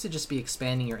 it seems to just be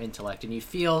expanding your intellect, and you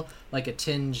feel like a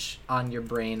tinge on your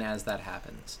brain as that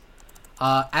happens.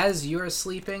 As you're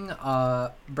sleeping,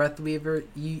 Breathweaver,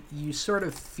 you sort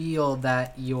of feel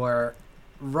that your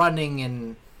running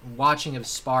and watching of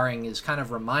sparring is kind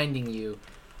of reminding you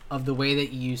of the way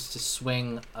that you used to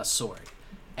swing a sword.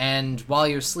 And while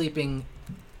you're sleeping,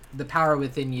 the power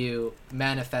within you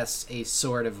manifests a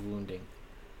sword of wounding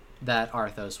that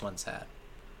Arthos once had.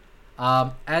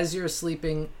 As you're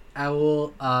sleeping,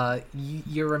 Owl,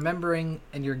 you're remembering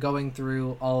and you're going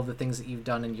through all of the things that you've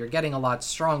done, and you're getting a lot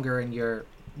stronger and you're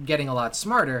getting a lot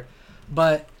smarter,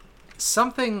 but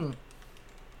something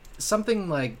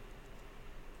like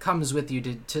comes with you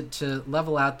to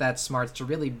level out that smarts, to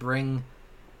really bring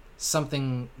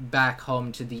something back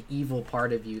home to the evil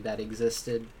part of you that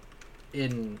existed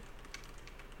in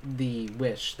the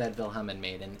wish that Wilhelm had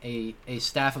made, and a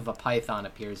staff of a python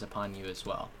appears upon you as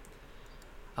well.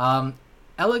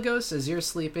 Elagos, as you're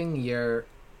sleeping, you're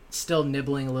still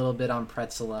nibbling a little bit on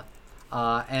Pretzela,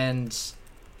 and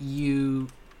you...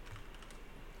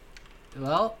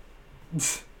 Well...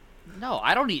 No,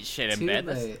 I don't eat shit in Too bed.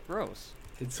 That's late. gross.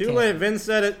 it's Too canon. late. Vince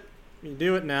said it. You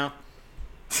do it now.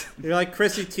 You're like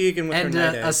Chrissy Teigen with And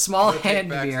her night a egg. small No take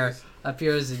hand backsies. mirror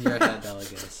appears in your head,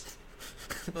 Elagos.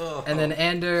 Oh. And then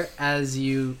Ander, as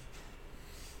you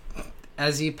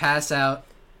pass out,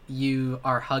 you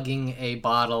are hugging a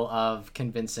bottle of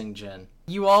convincing gin.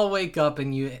 You all wake up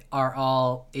and you are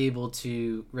all able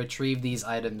to retrieve these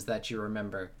items that you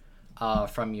remember.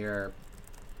 from your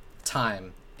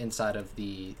time inside of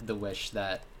the wish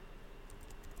that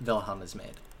Wilhelm has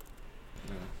made.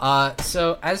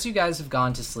 So as you guys have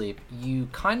gone to sleep, you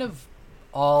kind of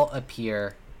all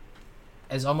appear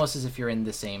as almost as if you're in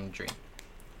the same dream.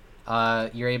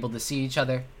 You're able to see each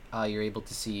other. You're able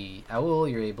to see Aul.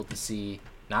 You're able to see,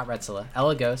 not Retzela,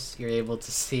 Elagos. You're able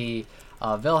to see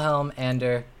Wilhelm,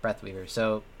 Ander, Breathweaver.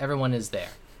 So everyone is there.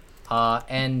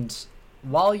 And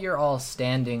while you're all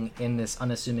standing in this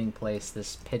unassuming place,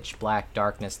 this pitch black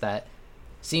darkness that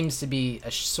seems to be a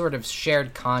sort of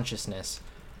shared consciousness,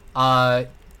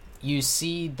 you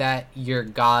see that your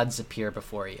gods appear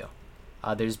before you.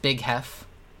 There's Big Hef.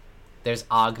 There's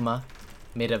Agma,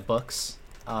 made of books.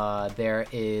 There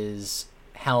is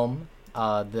Helm,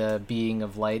 the being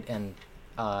of light and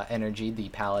energy, the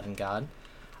paladin god.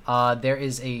 There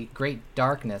is a great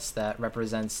darkness that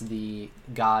represents the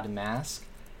god Mask.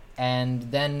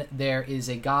 And then there is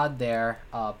a god there,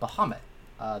 Bahamut,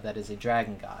 that is a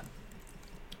dragon god.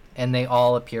 And they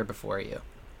all appear before you.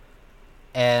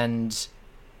 And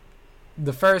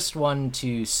the first one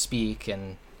to speak,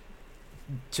 and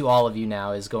to all of you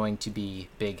now, is going to be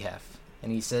Big Hef.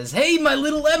 And he says, "Hey, my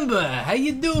little Ember, how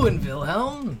you doing,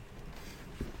 Wilhelm?"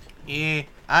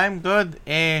 I'm good.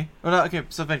 Well, no, okay,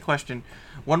 so bad question.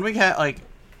 When we had,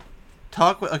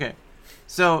 talk with... Okay,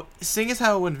 so, seeing as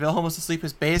how when Wilhelm was asleep,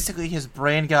 his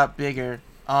brain got bigger,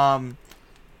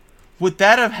 would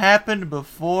that have happened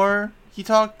before he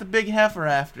talked to Big Hef or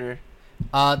after?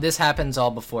 This happens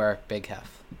all before Big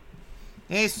Hef.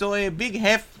 Hey, so, Big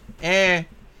Hef,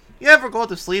 you ever go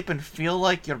to sleep and feel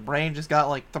like your brain just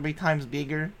got, 3 times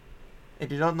bigger?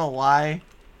 And you don't know why?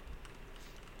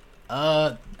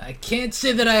 I can't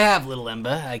say that I have, little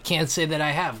Ember. I can't say that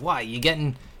I have. Why? You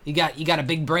got a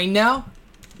big brain now?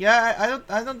 Yeah,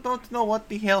 I don't know what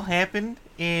the hell happened.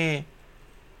 I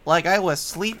was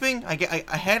sleeping.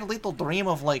 I had a little dream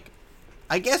of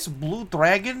I guess Blue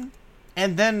Dragon,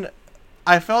 and then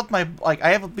I felt I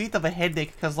have a bit of a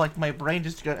headache because my brain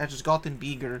has just gotten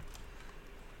bigger.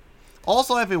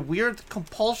 Also, I have a weird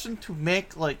compulsion to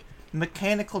make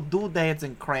mechanical doodads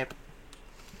and crap.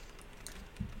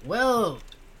 Well,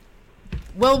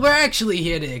 we're actually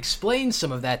here to explain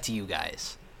some of that to you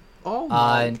guys. Oh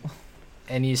my.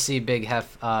 And you see Big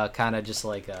Hef kind of just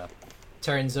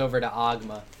turns over to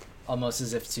Agma, almost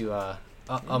as if to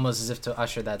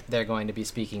usher that they're going to be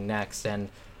speaking next. And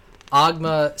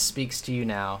Agma speaks to you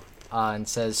now and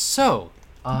says, "So,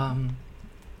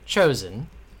 Chosen,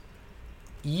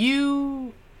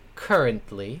 you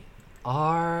currently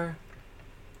are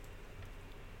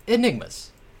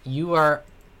enigmas. You are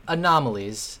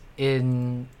anomalies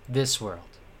in this world.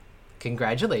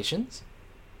 Congratulations.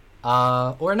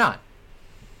 Or not.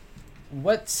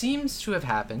 What seems to have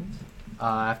happened,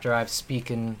 after I've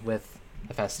spoken with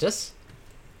Hephaestus..."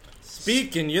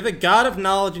 Speaking, you're the god of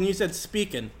knowledge, and you said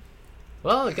speaking.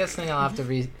 Well, I guess then I'll have to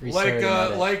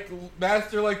restart. Like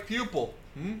master, like pupil.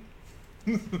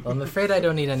 Well, I'm afraid I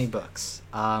don't need any books.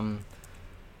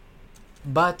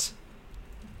 But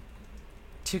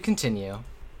to continue,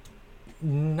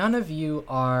 none of you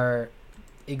are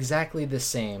exactly the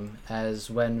same as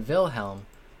when Wilhelm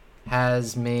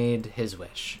has made his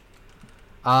wish.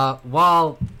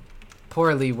 While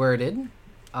poorly worded,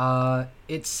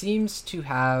 it seems to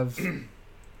have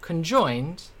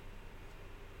conjoined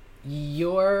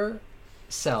yourselves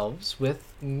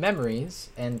with memories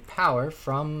and power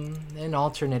from an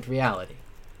alternate reality.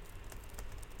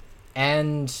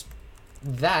 And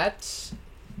that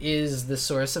is the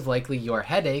source of likely your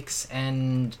headaches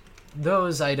and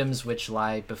those items which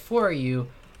lie before you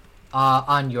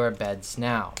on your beds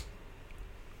now.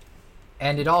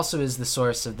 And it also is the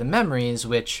source of the memories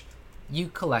which you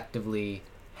collectively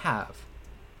have.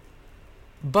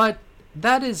 But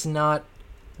that is not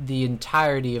the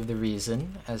entirety of the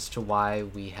reason as to why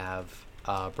we have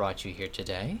brought you here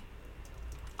today.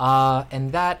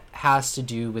 And that has to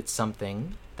do with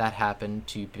something that happened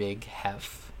to Big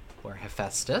Hef, or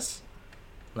Hephaestus.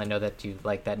 I know that you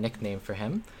like that nickname for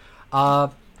him. A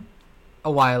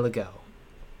while ago.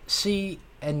 See,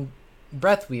 and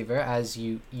Breathweaver, as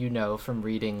you know from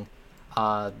reading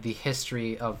the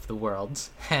history of the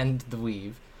worlds and the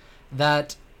Weave,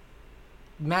 that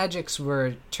magics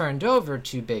were turned over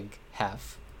to Big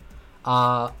Hef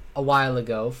a while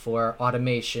ago for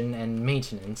automation and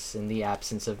maintenance in the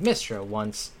absence of Mystra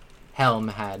once Helm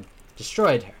had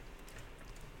destroyed her.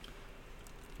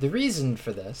 The reason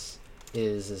for this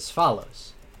is as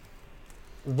follows.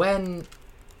 When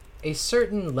a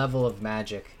certain level of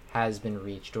magic has been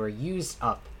reached or used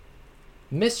up,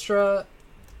 Mystra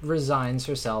resigns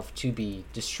herself to be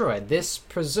destroyed. This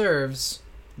preserves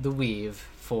the weave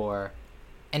for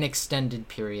an extended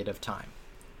period of time.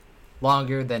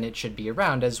 Longer than it should be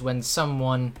around, as when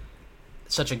someone,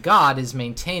 such a god, is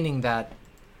maintaining that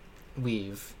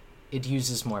weave, it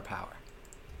uses more power.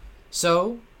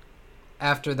 So,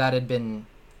 after that had been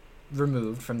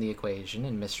removed from the equation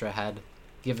and Mistra had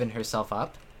given herself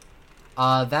up,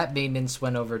 that maintenance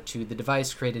went over to the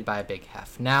device created by Big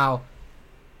Hef. Now,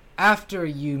 after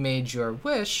you made your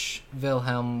wish,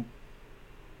 Wilhelm,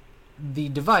 the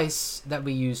device that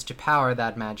we used to power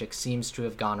that magic seems to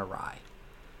have gone awry.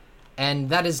 And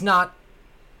that is not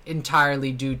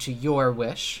entirely due to your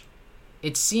wish.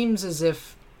 It seems as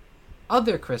if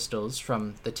other crystals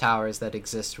from the towers that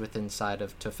exist within inside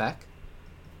of Tofek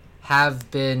have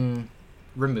been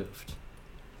removed.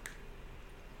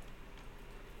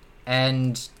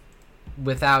 And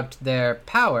without their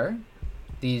power,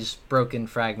 these broken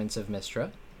fragments of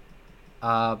Mistra,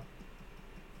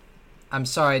 I'm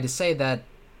sorry to say that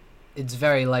it's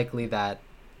very likely that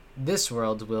this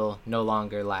world will no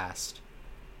longer last,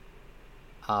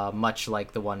 much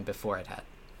like the one before it had.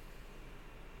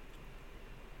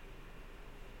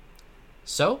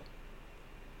 So,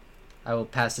 I will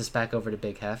pass this back over to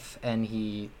Big Hef, and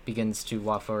he begins to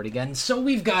walk forward again. So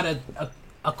we've got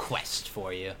a quest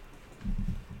for you.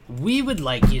 We would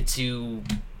like you to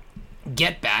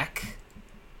get back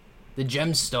the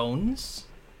gemstones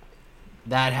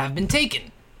that have been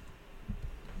taken.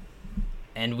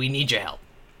 And we need your help.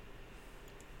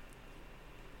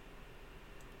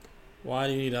 Why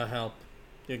do you need our help?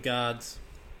 You're gods.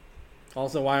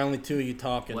 Also, why only two of you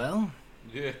talking? Well,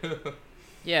 Yeah.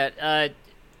 Yeah,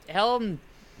 Helm,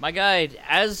 my guy,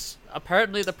 as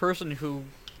apparently the person who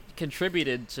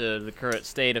contributed to the current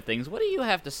state of things, what do you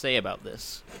have to say about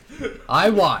this?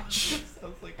 I watch,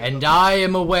 Sounds like and I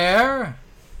am aware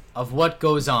of what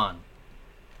goes on.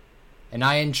 And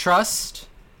I entrust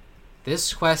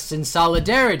this quest in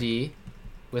solidarity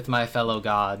with my fellow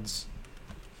gods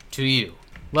to you.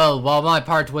 Well, while my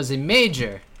part was a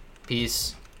major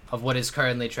piece of what is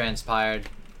currently transpired,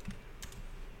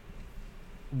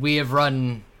 we have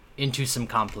run into some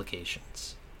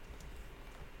complications.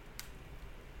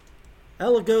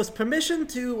 Elagos, permission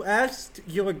to ask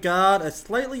your god a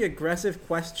slightly aggressive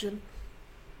question?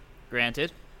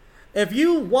 Granted. If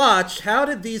you watch, how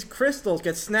did these crystals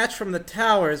get snatched from the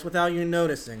towers without you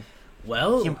noticing?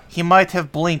 Well, He might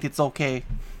have blinked. It's okay.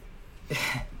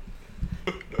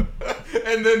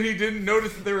 And then he didn't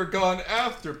notice that they were gone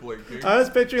after blinking. I was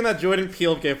picturing that Jordan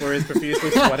Peele gif where he's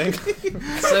profusely sweating.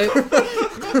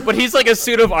 so, But he's like a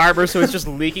suit of armor, so it's just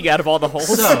leaking out of all the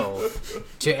holes. so,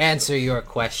 to answer your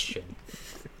question,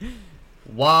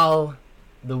 while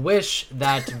the wish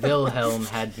that Wilhelm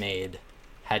had made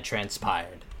had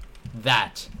transpired,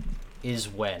 that is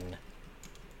when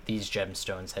these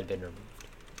gemstones had been removed.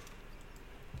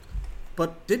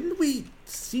 But didn't we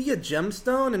see a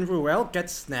gemstone in Ruel get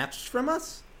snatched from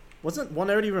us? Wasn't one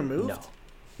already removed? No,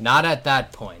 not at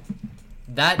that point.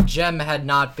 That gem had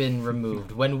not been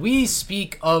removed. When we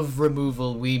speak of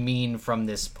removal, we mean from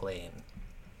this plane.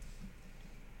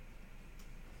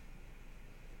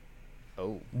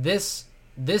 Oh. This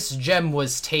gem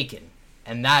was taken,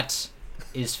 and that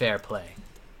is fair play.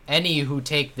 Any who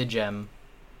take the gem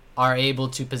are able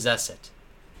to possess it.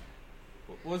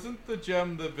 Wasn't the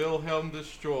gem that Wilhelm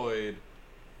destroyed?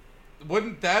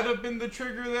 Wouldn't that have been the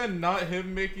trigger then, not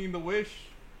him making the wish?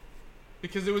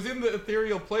 Because it was in the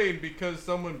ethereal plane because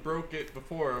someone broke it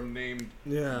before him named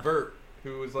Yeah. Vert,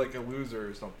 who was like a loser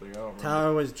or something. I don't remember.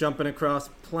 Tower was jumping across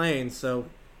planes, so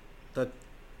the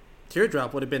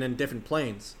teardrop would have been in different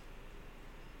planes.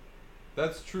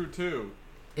 That's true too.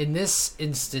 In this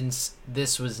instance,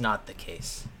 this was not the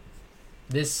case.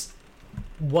 This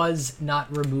was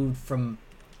not removed from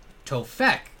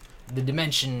Tofek, the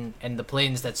dimension and the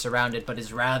planes that surround it, but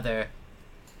is rather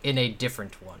in a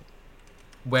different one,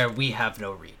 where we have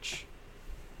no reach.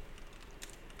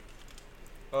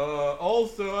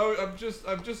 Also, I'm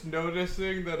just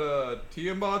noticing that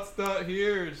Tiamat's not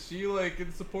here. Is she like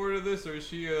in support of this, or is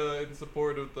she in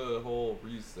support of the whole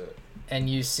reset? And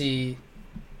you see,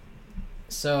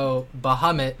 so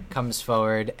Bahamut comes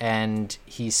forward and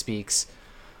he speaks.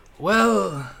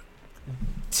 Well,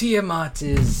 Tiamat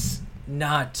is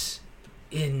not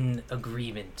in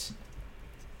agreement.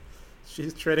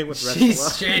 She's trading with Red She's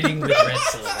Silver. trading with Red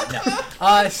Silver.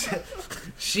 No,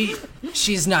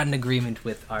 she's not in agreement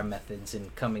with our methods in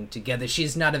coming together.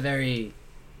 She's not a very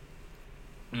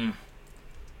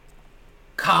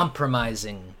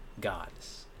compromising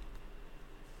goddess.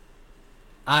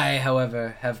 I,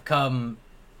 however, have come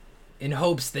in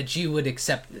hopes that you would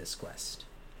accept this quest.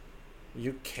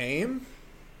 You came?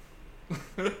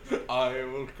 I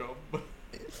will come.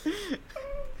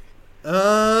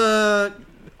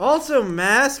 Also,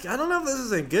 Mask, I don't know if this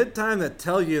is a good time to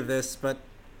tell you this, but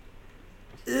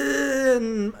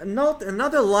in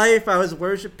another life, I was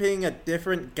worshiping a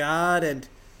different god, and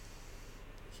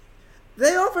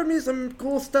they offered me some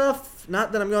cool stuff.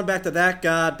 Not that I'm going back to that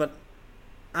god, but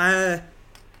I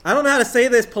don't know how to say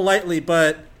this politely,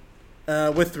 but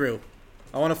withdrew.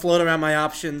 I want to float around my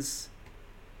options.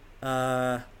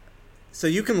 So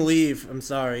you can leave. I'm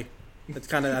sorry.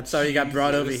 I'm sorry you got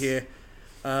brought over here.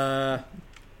 I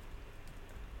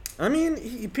mean,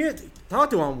 he appeared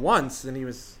talked to him once, and he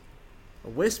was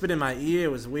whispered in my ear.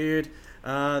 It was weird.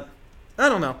 I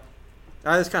don't know.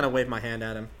 I just kind of waved my hand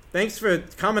at him. Thanks for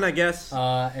coming, I guess.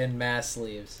 And Mass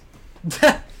leaves.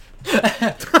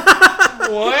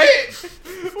 What?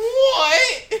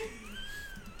 What?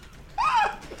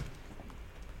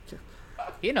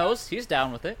 He knows. He's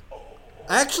down with it.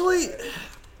 Actually,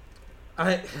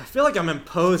 I feel like I'm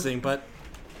imposing, but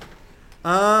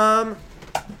I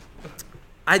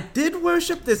did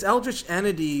worship this eldritch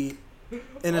entity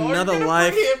in another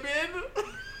life.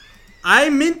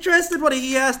 I'm interested what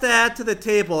he has to add to the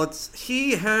table. It's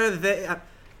he, her, they.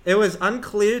 It was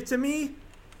unclear to me.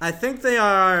 I think they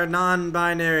are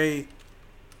non-binary.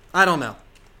 I don't know.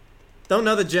 Don't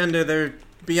know the gender. They're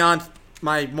beyond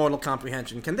my mortal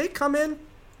comprehension. Can they come in?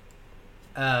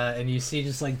 And you see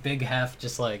just like Big Hef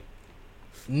just like,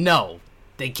 no,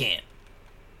 they can't.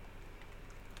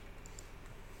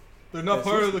 They're not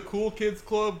part of the cool kids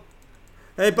club?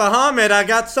 Hey, Bahamut, I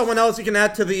got someone else you can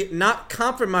add to the not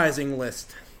compromising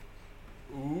list.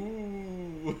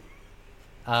 Ooh.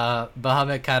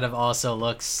 Bahamut kind of also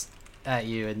looks at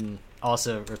you and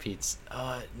also repeats,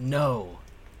 no.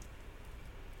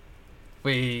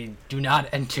 We do not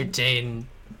entertain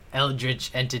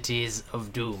eldritch entities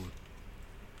of doom.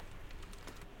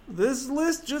 This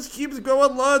list just keeps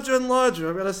going larger and larger.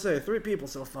 I'm gonna say 3 people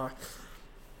so far.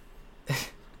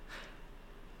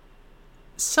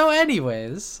 So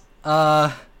anyways,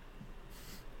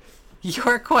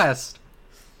 your quest.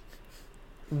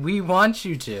 We want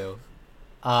you to,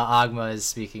 Agma is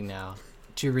speaking now,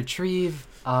 to retrieve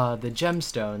the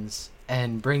gemstones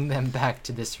and bring them back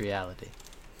to this reality.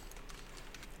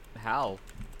 How?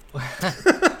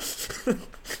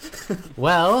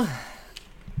 Well,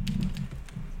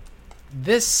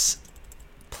 this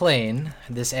plane,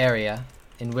 this area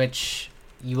in which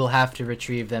you will have to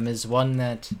retrieve them is one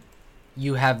that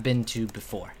you have been to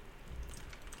before.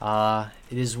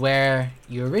 It is where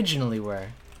you originally were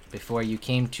before you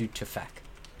came to Tefek.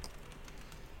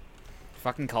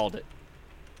 Fucking called it.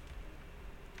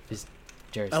 Is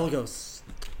Jersey. Elagos.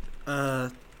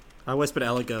 I whispered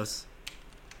Elagos.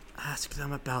 Ask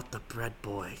them about the bread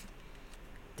boy.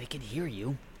 They can hear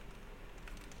you.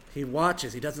 He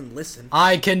watches, he doesn't listen.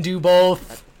 I can do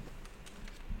both.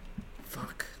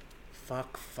 Fuck.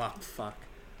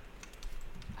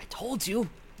 I told you.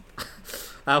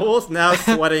 I was now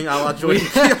sweating a la Jordan.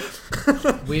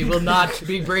 We will not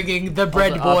be bringing the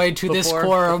bread boy to this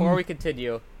quorum. Before we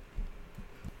continue,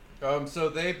 So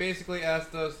they basically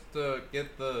asked us to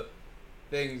get the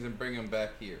things and bring them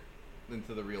back here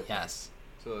into the real place, Yes.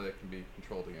 so that it can be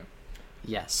controlled again.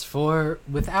 Yes, for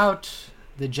without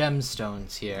the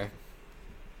gemstones here,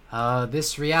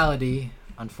 this reality,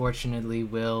 unfortunately,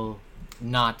 will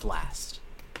not last.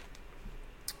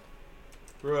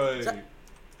 Right.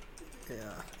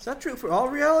 Yeah. Is that true for all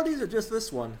realities or just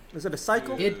this one? Is it a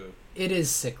cycle? It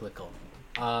is cyclical.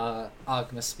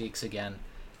 Agma speaks again.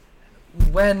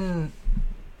 When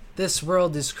this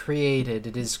world is created,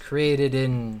 it is created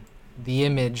in the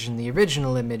image, in the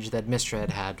original image that Mystra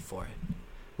had for it,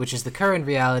 which is the current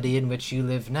reality in which you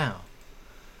live now.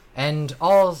 And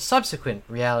all subsequent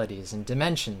realities and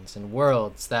dimensions and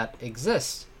worlds that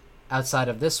exist outside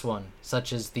of this one,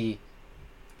 such as the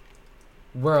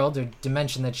world or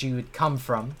dimension that you would come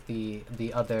from, the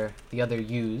other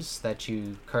yous that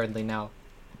you currently now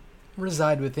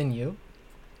reside within you,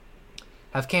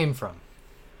 have came from.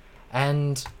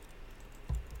 And,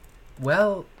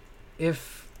 well,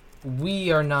 if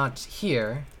we are not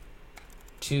here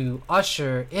to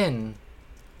usher in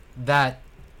that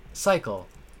cycle,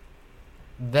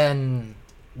 then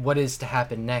what is to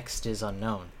happen next is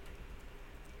unknown.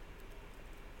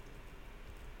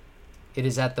 It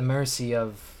is at the mercy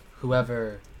of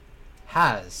whoever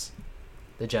has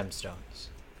the gemstones.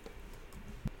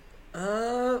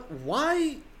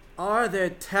 Why are there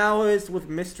towers with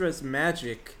Mystra's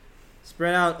magic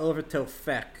spread out over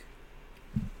Tefek?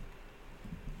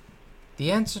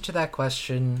 The answer to that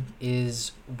question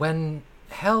is when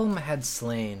Helm had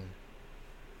slain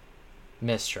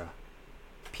Mystra,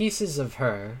 pieces of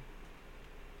her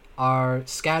are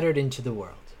scattered into the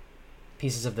world,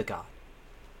 pieces of the god.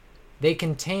 They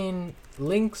contain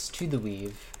links to the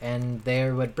weave, and they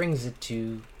are what brings it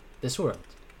to this world,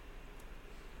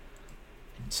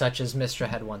 such as Mystra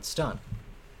had once done.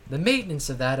 The maintenance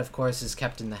of that, of course, is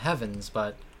kept in the heavens,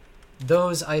 but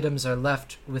those items are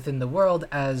left within the world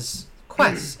as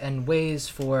quests and ways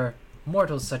for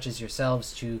mortals such as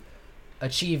yourselves to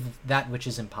achieve that which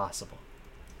is impossible.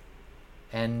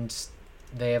 And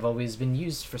they have always been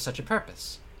used for such a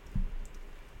purpose.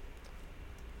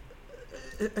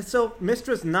 So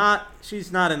Mistra's not.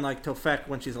 She's not in like Tofek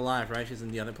when she's alive, right? She's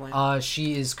in the other plane.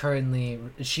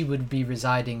 She would be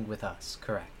residing with us,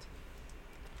 correct?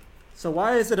 So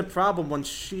why is it a problem when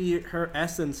her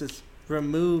essence is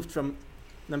removed from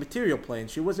the material plane?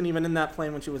 She wasn't even in that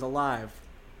plane when she was alive.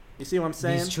 You see what I'm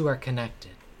saying? These two are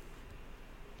connected.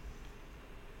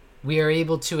 We are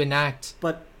able to enact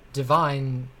But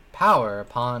divine power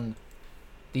upon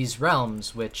these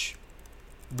realms which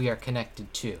we are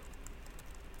connected to.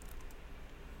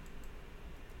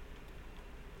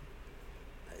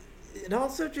 it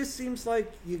also just seems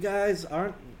like you guys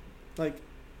aren't like.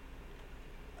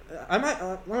 I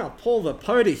want to pull the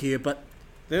party here, but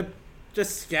they're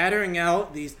just scattering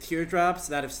out these teardrops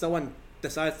that if someone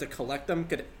decides to collect them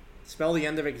could spell the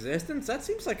end of existence. That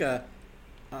seems like a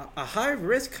high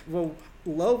risk,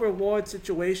 low reward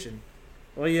situation.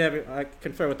 Well, yeah, I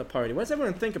confer with the party. What does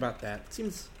everyone think about that? It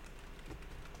seems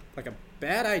like a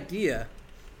bad idea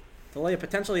to lay a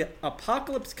potentially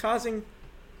apocalypse-causing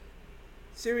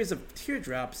series of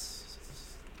teardrops.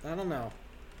 I don't know.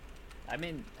 I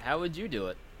mean, how would you do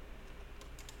it?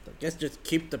 I guess just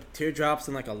keep the teardrops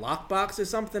in like a lockbox or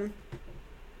something.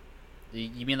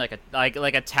 You mean like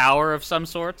a tower of some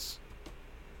sorts?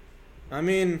 I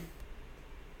mean,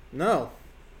 no.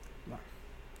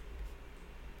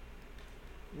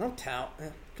 No tower.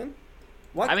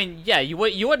 What? I mean, yeah, you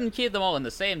wouldn't keep them all in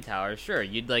the same tower, sure.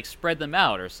 You'd like spread them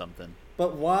out or something.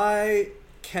 But why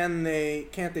can't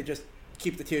they just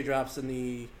keep the teardrops in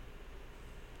the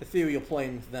ethereal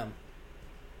plane with them?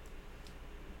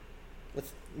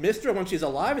 With Mystra, when she's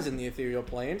alive, is in the ethereal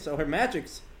plane, so her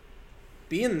magic's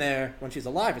being there when she's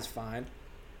alive is fine.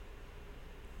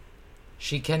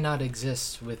 She cannot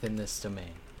exist within this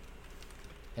domain,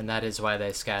 and that is why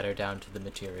they scatter down to the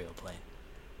material plane.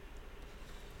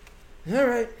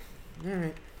 Alright.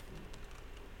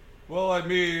 Well, I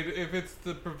mean, if it's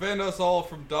to prevent us all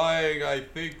from dying, I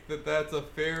think that's a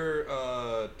fair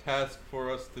task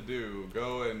for us to do.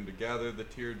 Go and gather the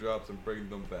teardrops and bring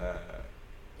them back.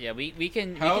 Yeah, we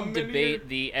can How many debate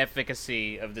the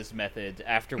efficacy of this method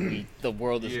after the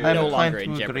world is Yeah. no I'm longer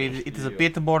inclined in to agree. jeopardy. It is a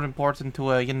bit more important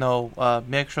to,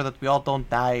 make sure that we all don't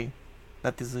die.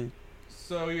 That is it.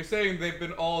 So you're saying they've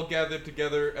been all gathered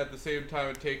together at the same time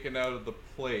and taken out of the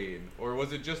plane? Or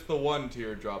was it just the one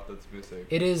teardrop that's missing?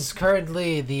 It is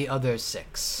currently the other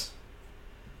 6.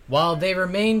 While they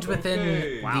remained within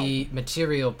Okay. the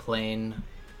material plane,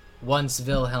 once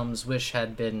Wilhelm's wish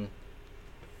had been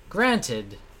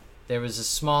granted, there was a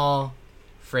small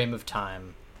frame of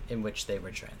time in which they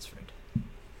were transferred.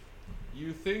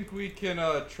 You think we can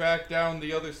track down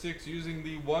the other 6 using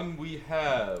the one we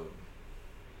have?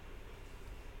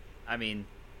 I mean,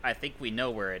 I think we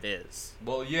know where it is.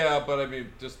 Well, yeah, but I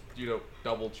mean, just,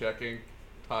 double checking.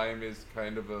 Time is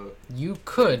kind of a... You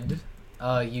could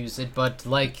use it, but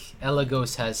like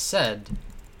Elagos has said,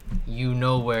 you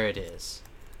know where it is.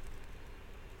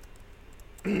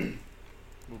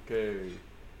 Okay.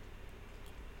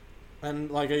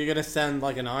 And like, are you gonna send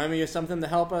like an army or something to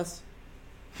help us?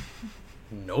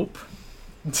 Nope.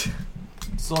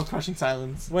 Soul crushing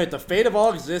silence. Wait, the fate of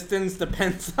all existence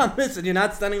depends on this, and you're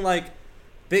not sending like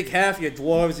big half of your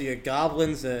dwarves or your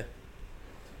goblins or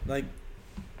like.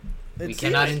 We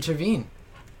cannot intervene.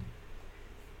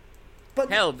 But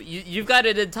Hell, you've got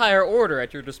an entire order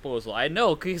at your disposal. I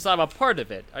know, because I'm a part of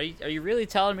it. Are you really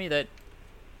telling me that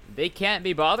they can't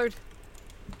be bothered?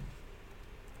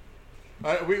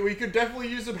 We could definitely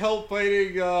use some help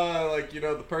fighting,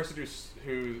 the person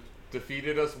who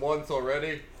defeated us once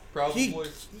already, probably.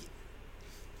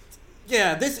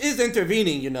 Yeah, this is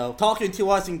intervening, Talking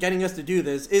to us and getting us to do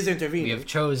this is intervening. We have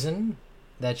chosen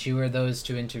that you are those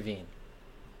to intervene.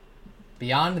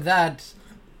 Beyond that,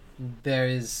 there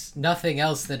is nothing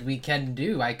else that we can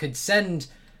do. I could send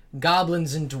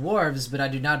goblins and dwarves, but I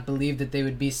do not believe that they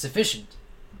would be sufficient.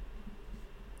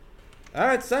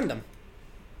 Alright, send them.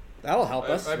 That'll help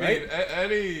us, I right? mean,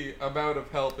 any amount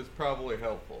of help is probably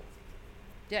helpful.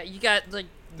 Yeah, you got, like,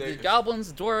 They- the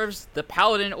goblins, dwarves, the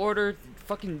paladin order,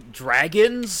 fucking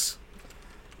dragons.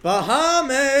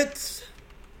 Bahamut!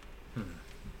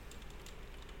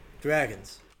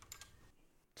 Dragons.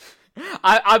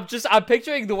 I'm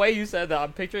picturing the way you said that.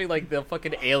 I'm picturing like the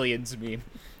fucking aliens meme.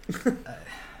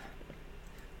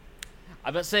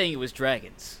 I'm not saying it was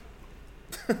dragons,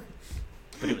 but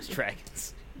it was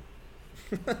dragons.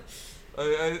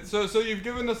 So you've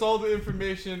given us all the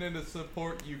information and the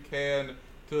support you can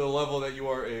to the level that you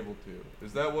are able to.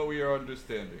 Is that what we are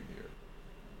understanding here?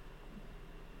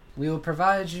 We will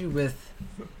provide you with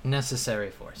necessary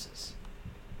forces.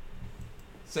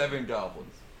 7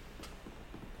 goblins.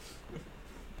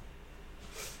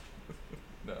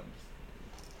 No.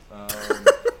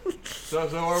 So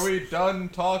are we done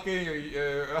talking?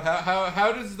 Or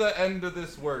how does the end of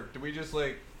this work? Do we just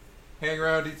like hang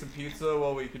around, eat some pizza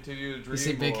while we continue to dream? You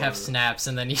see Big or... Hef snaps,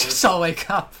 and then you just all wake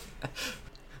up.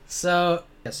 So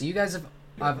you guys have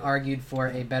argued for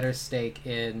a better stake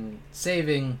in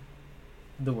saving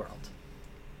the world.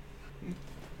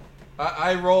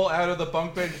 I roll out of the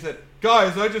bunk bed and said,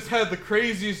 "Guys, I just had the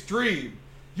craziest dream.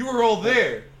 You were all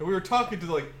there, and we were talking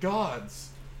to like gods."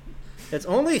 It's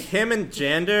only him and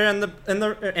Jander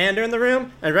Ander in the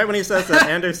room, and right when he says that,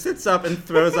 Ander sits up and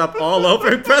throws up all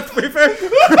over Breathweaver.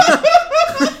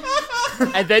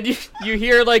 And then you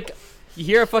hear like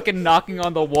a fucking knocking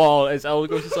on the wall as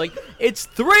Elgos is like, "It's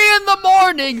 3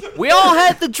 a.m. We all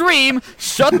had the dream.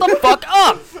 Shut the fuck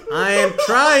up." I am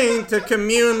trying to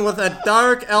commune with a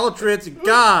dark eldritch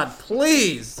god,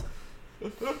 please.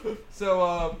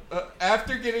 So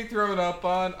after getting thrown up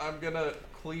on, I'm gonna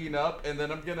clean up, and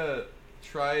then I'm gonna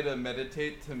try to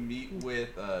meditate to meet with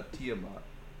Tiamat.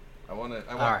 I want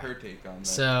right. her take on that.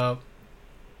 So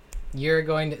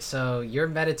you're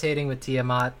meditating with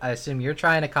Tiamat. I assume you're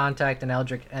trying to contact an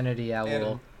Eldritch Entity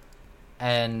Owl.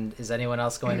 And is anyone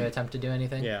else going to attempt to do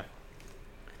anything? Yeah.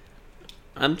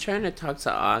 I'm trying to talk to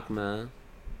Agma.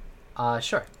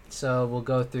 Sure. So we'll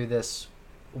go through this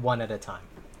one at a time.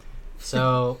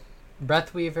 So,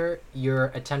 Breathweaver,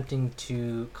 you're attempting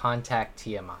to contact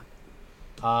Tiamat.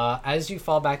 As you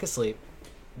fall back asleep,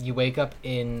 you wake up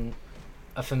in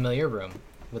a familiar room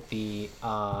with the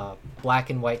black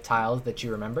and white tiles that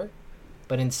you remember,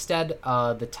 but instead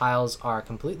the tiles are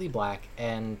completely black,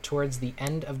 and towards the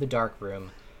end of the dark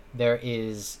room there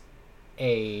is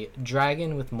a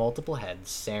dragon with multiple heads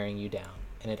staring you down,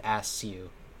 and it asks you,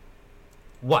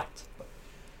 "What?"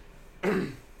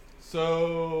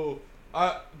 So,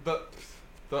 the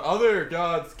other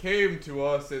gods came to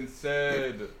us and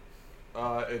said,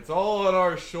 it's all on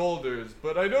our shoulders,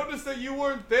 but I noticed that you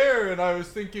weren't there, and I was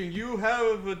thinking you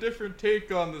have a different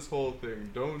take on this whole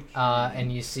thing, don't you?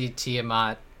 And you see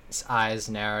Tiamat's eyes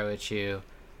narrow at you,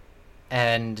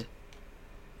 and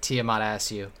Tiamat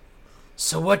asks you,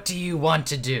 "So what do you want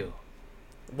to do?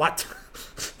 What?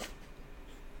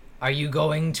 Are you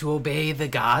going to obey the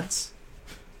gods?"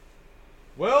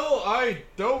 Well, I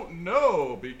don't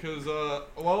know, because,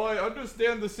 while I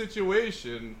understand the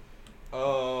situation,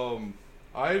 I'm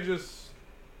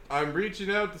reaching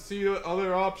out to see what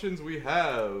other options we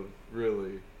have,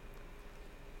 really.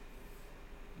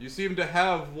 You seem to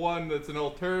have one that's an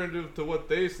alternative to what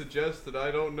they suggested.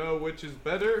 I don't know which is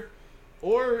better,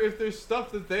 or if there's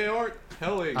stuff that they aren't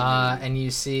telling me. And you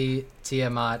see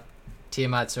Tiamat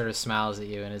sort of smiles at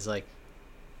you and is like,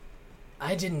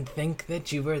 "I didn't think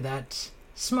that you were that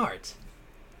smart."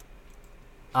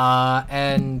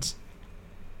 And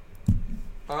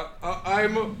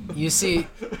I'm... you see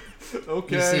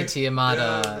Okay. you see Tiamat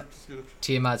Yeah.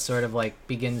 Tiamat sort of like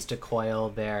begins to coil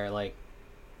their like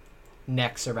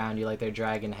necks around you like their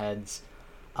dragon heads,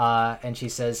 and she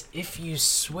says, "If you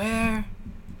swear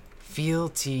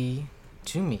fealty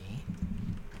to me,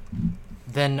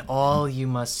 then all you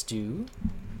must do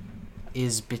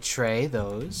is betray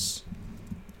those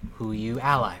who you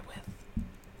ally with."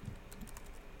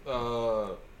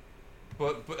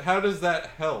 But how does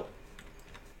that help?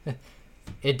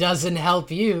 It doesn't help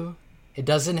you. It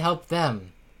doesn't help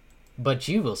them. But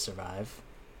you will survive.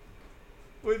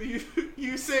 When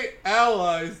you say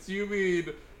allies, do you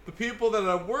mean the people that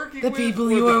I'm working The with? people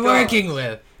or you the are working gods?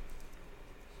 with.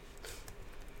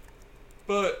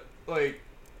 But like,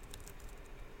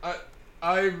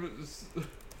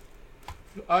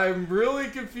 I'm really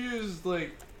confused.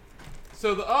 Like,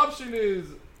 so the option is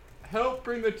help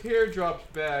bring the teardrops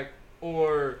back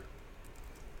or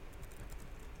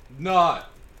not.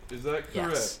 Is that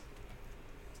correct? Yes.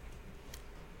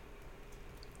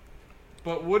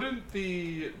 But wouldn't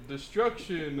the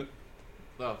destruction...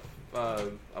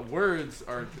 words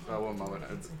aren't... one moment.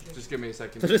 Just give me a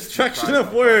second. The destruction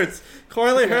of words.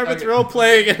 Corley Herbert's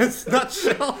role-playing in a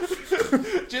nutshell.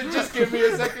 just give me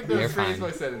a second to You're phrase fine.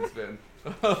 my sentence, Ben.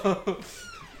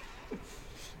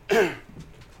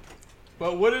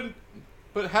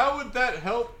 But how would that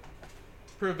help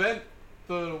prevent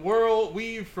the world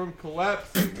weave from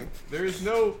collapsing. There is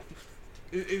no.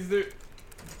 Is there?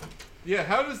 Yeah,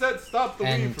 how does that stop the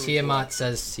weave And from Tiamat collapsing?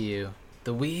 says to you,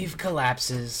 the weave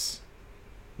collapses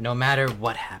no matter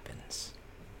what happens.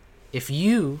 If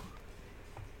you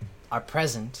are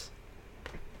present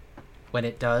when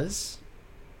it does,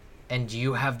 and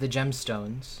you have the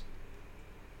gemstones,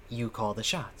 you call the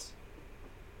shots.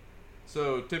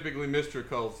 So typically Mistra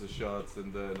calls the shots,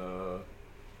 and then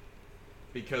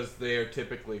because they are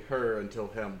typically her until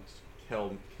Helm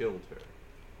killed her.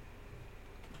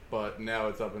 But now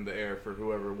it's up in the air for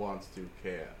whoever wants to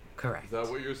can. Correct. Is that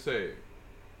what you're saying?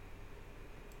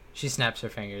 She snaps her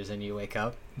fingers and you wake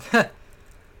up.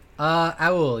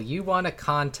 Owl, you want to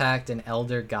contact an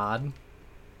elder god?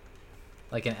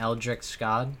 Like an eldritch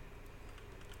god?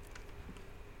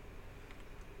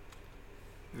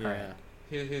 Yeah. Alright.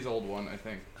 His old one, I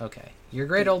think. Okay. Your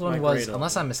great old one My was, great old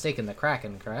unless one. I'm mistaken, the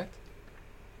Kraken, correct?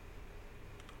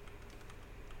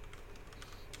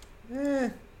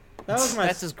 That was my.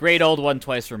 That's his great old one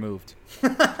twice removed.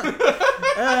 It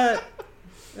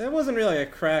wasn't really a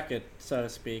Kraken, so to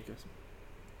speak. It was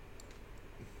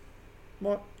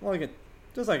more like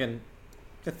just like a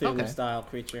Cthulhu Okay. style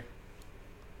creature.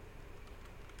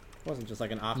 It wasn't just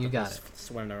like an You got octopus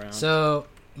swimming around. So,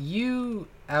 you,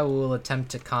 Owl,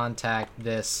 attempt to contact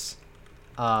this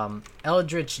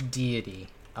eldritch deity,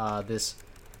 this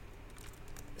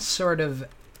sort of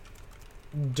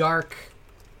dark,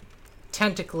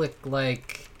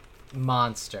 tentacle-like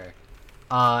monster.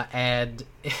 And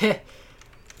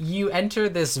you enter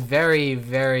this very,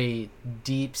 very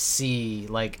deep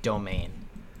sea-like domain.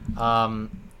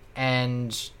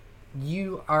 And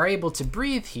you are able to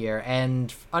breathe here,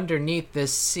 and underneath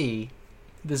this sea,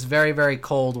 this very, very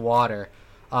cold water,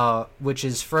 which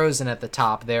is frozen at the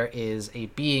top, there is a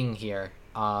being here,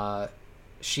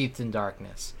 sheathed in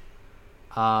darkness.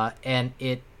 And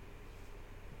it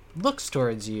looks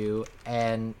towards you,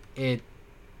 and it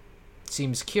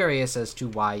seems curious as to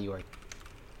why you are.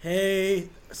 Hey,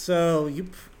 so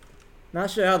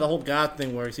not sure how the whole God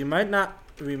thing works. You might not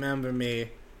remember me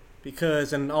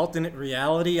because in an alternate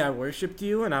reality, I worshipped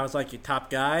you and I was like your top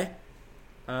guy.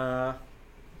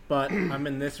 But I'm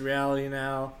in this reality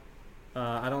now.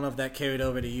 I don't know if that carried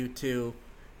over to you too,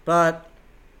 but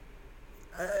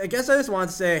I guess I just want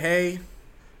to say, hey,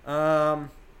 the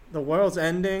world's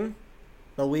ending.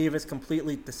 The weave is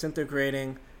completely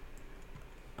disintegrating.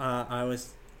 I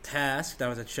was tasked, I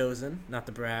was chosen, not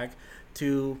to brag,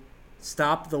 to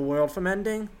stop the world from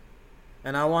ending.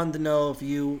 And I wanted to know if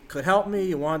you could help me,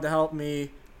 you wanted to help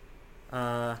me,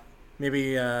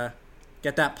 maybe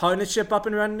get that partnership up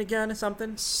and running again or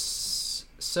something.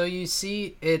 So you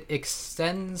see it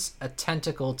extends a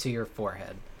tentacle to your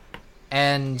forehead.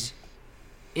 And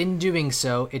in doing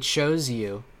so, it shows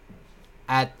you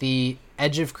at the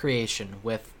edge of creation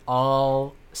with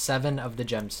all 7 of the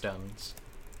gemstones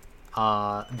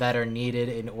that are needed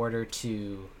in order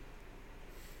to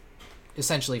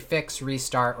essentially fix,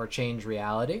 restart, or change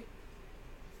reality.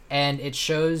 And it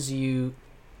shows you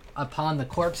upon the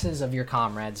corpses of your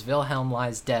comrades. Wilhelm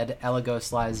lies dead,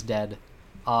 Elagos lies dead,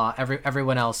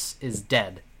 everyone else is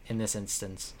dead in this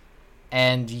instance.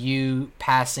 And you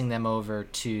passing them over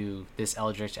to this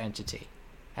eldritch entity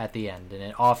at the end, and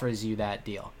it offers you that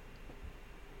deal.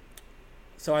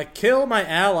 So I kill my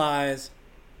allies,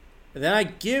 and then I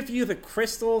give you the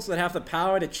crystals that have the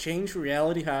power to change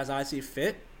reality as I see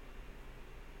fit.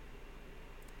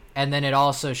 And then it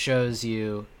also shows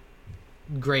you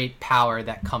great power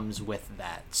that comes with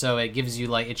that. So it gives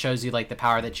you it shows you the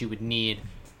power that you would need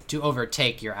to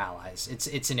overtake your allies.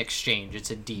 It's an exchange,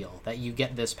 it's a deal that you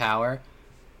get this power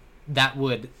that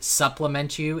would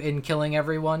supplement you in killing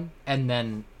everyone, and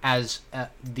then as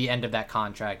the end of that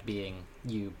contract being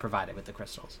you provided with the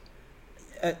crystals.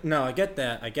 No, I get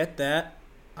that.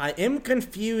 I am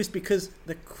confused because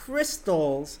the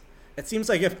crystals, it seems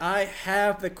like if I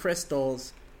have the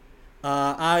crystals,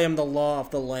 I am the law of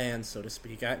the land, so to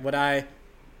speak. What I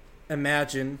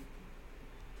imagine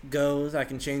goes. I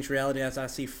can change reality as I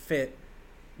see fit.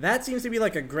 That seems to be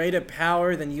like a greater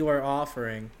power than you are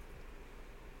offering.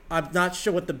 I'm not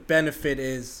sure what the benefit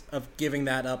is of giving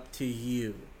that up to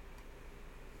you.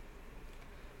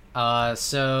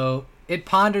 So it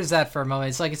ponders that for a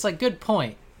moment. It's like good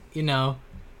point, you know.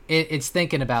 It's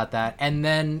thinking about that, and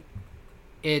then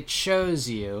it shows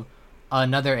you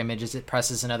another image as it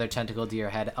presses another tentacle to your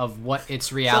head of what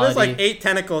its reality. So there's like 8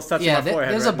 tentacles touching yeah, my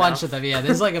forehead there's right a bunch now. of them. Yeah,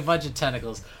 there's like a bunch of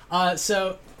tentacles.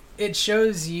 So it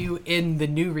shows you in the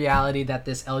new reality that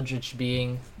this eldritch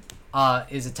being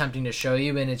is attempting to show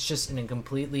you, and it's just in a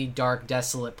completely dark,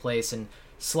 desolate place, and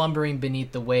slumbering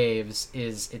beneath the waves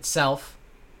is itself,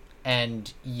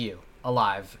 and you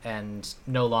alive and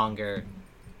no longer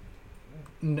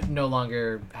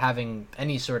having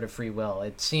any sort of free will.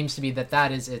 It seems to be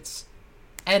that is its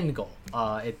end goal,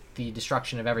 the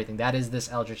destruction of everything. That is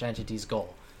this eldritch entity's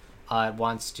goal. It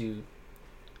wants to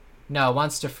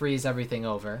freeze everything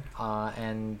over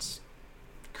and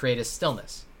create a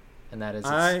stillness, and that is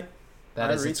I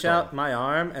its reach goal. out my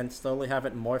arm and slowly have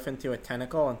it morph into a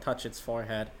tentacle and touch its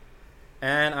forehead.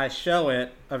 And I show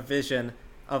it a vision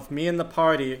of me and the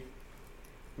party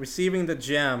receiving the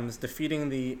gems, defeating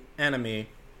the enemy,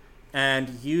 and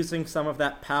using some of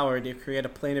that power to create a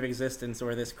plane of existence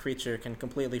where this creature can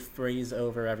completely freeze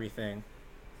over everything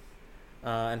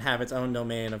and have its own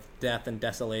domain of death and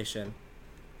desolation.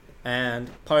 And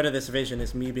part of this vision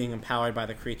is me being empowered by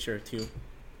the creature to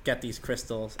get these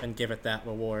crystals and give it that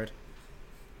reward.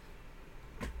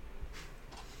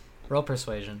 Roll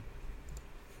persuasion.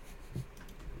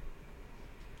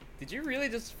 Did you really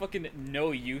just fucking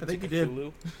know you I think to you did.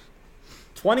 Cthulhu?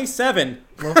 27.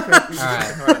 All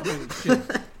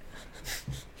right.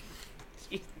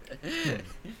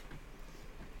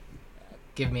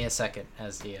 Give me a second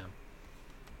as DM.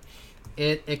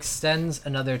 It extends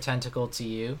another tentacle to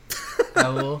you,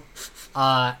 Raoul,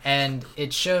 and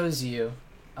it shows you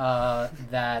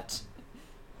that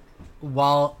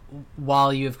while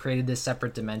you have created this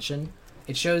separate dimension,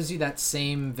 it shows you that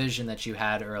same vision that you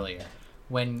had earlier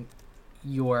when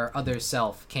your other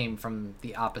self came from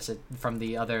the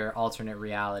other alternate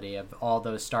reality of all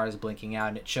those stars blinking out,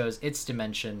 and it shows its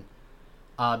dimension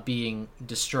being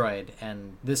destroyed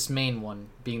and this main one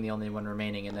being the only one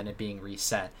remaining, and then it being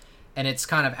reset. And it's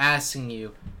kind of asking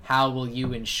you, how will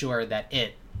you ensure that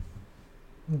it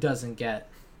doesn't get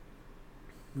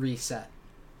reset?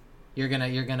 You're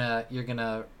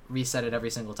gonna reset it every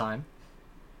single time.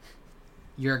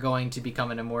 You're going to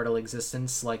become an immortal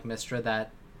existence like Mystra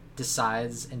that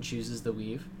decides and chooses the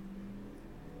weave.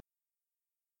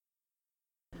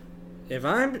 If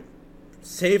I'm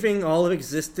saving all of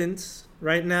existence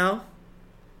right now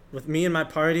with me and my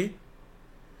party,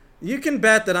 you can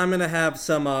bet that I'm going to have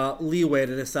some leeway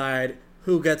to decide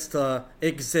who gets to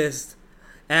exist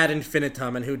ad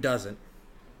infinitum and who doesn't.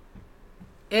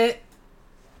 It's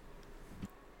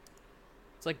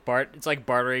like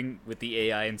bartering with the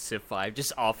AI in Civ 5.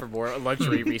 Just offer more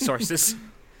luxury resources.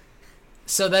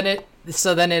 So then it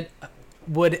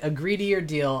would agree to your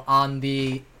deal on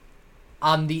the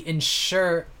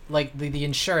insurance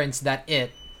that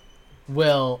it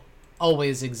will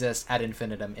always exist ad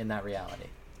infinitum in that reality.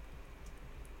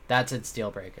 That's its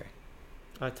deal breaker.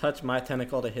 I touch my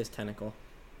tentacle to his tentacle,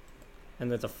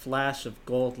 and there's a flash of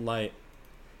gold light,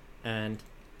 and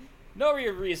No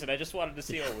real reason. I just wanted to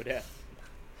see what would happen.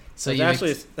 So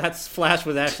that flash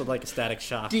was actually like a static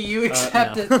shock. do you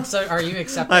accept no. it? So are you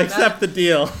accepting I that? accept the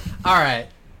deal. All right,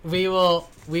 we will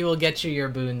get you your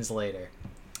boons later.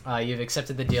 You've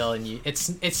accepted the deal, and it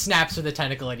snaps with a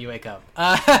tentacle, and you wake up.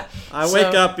 I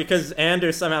wake up because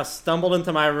Anders somehow stumbled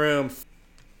into my room.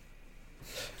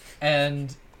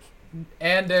 And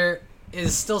Ander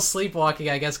is still sleepwalking,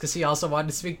 I guess, because he also wanted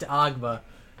to speak to Agma.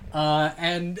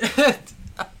 And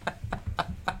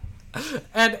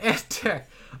Ander,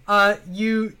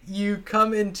 you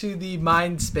come into the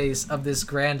mind space of this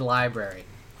grand library,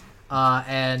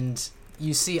 and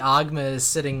you see Agma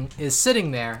is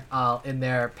sitting there in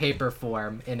their paper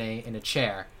form in a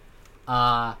chair,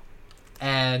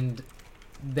 and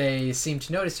they seem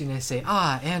to notice you, and they say,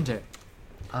 Ander,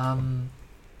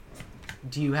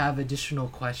 do you have additional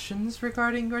questions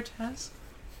regarding your task?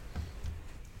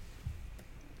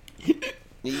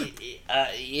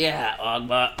 Yeah,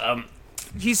 Ogba.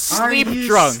 He's Sleep sleep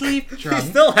drunk. Sleep He drunk.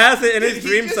 still has it in his Did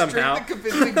dream he just somehow. drink the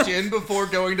convincing gin before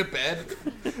going to bed?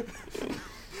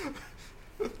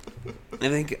 I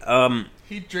think,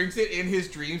 He drinks it in his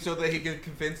dream so that he can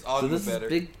convince so Ogma this better. is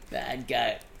big bad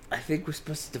guy. I think we're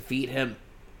supposed to defeat him.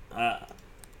 I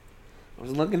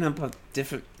was looking up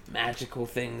different magical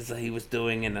things that he was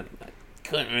doing, and I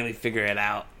couldn't really figure it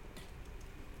out.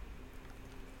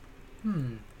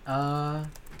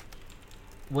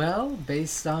 Well,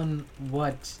 based on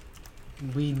what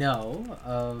we know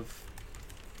of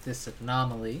this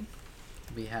anomaly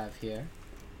we have here,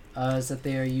 is that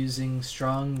they are using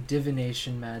strong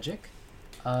divination magic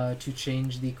to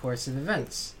change the course of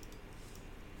events.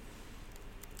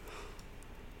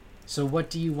 So what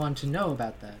do you want to know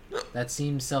about that? That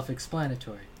seems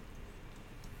self-explanatory.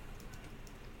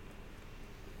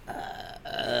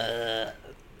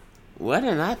 Why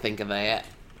didn't I think of that?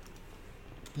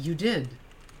 You did.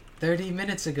 30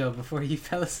 minutes ago before you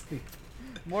fell asleep.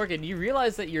 Morgan, you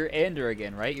realize that you're Ander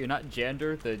again, right? You're not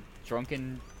Jander, the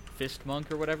drunken fist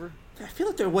monk or whatever? I feel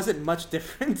like there wasn't much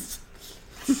difference.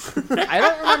 I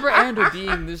don't remember Andrew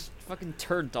being this fucking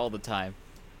turd all the time.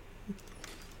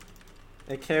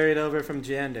 It carried over from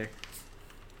gender.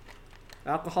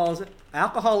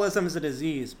 Alcoholism is a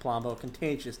disease, Plombo,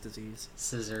 contagious disease.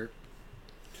 Scissor.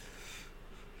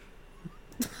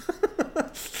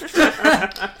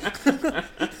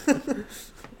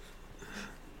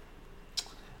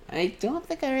 I don't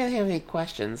think I really have any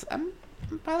questions. I'm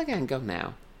probably gonna go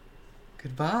now.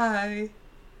 Goodbye.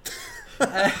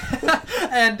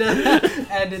 and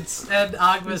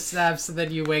Agma snaps, and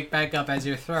then you wake back up as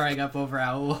you're throwing up over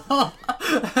Owl.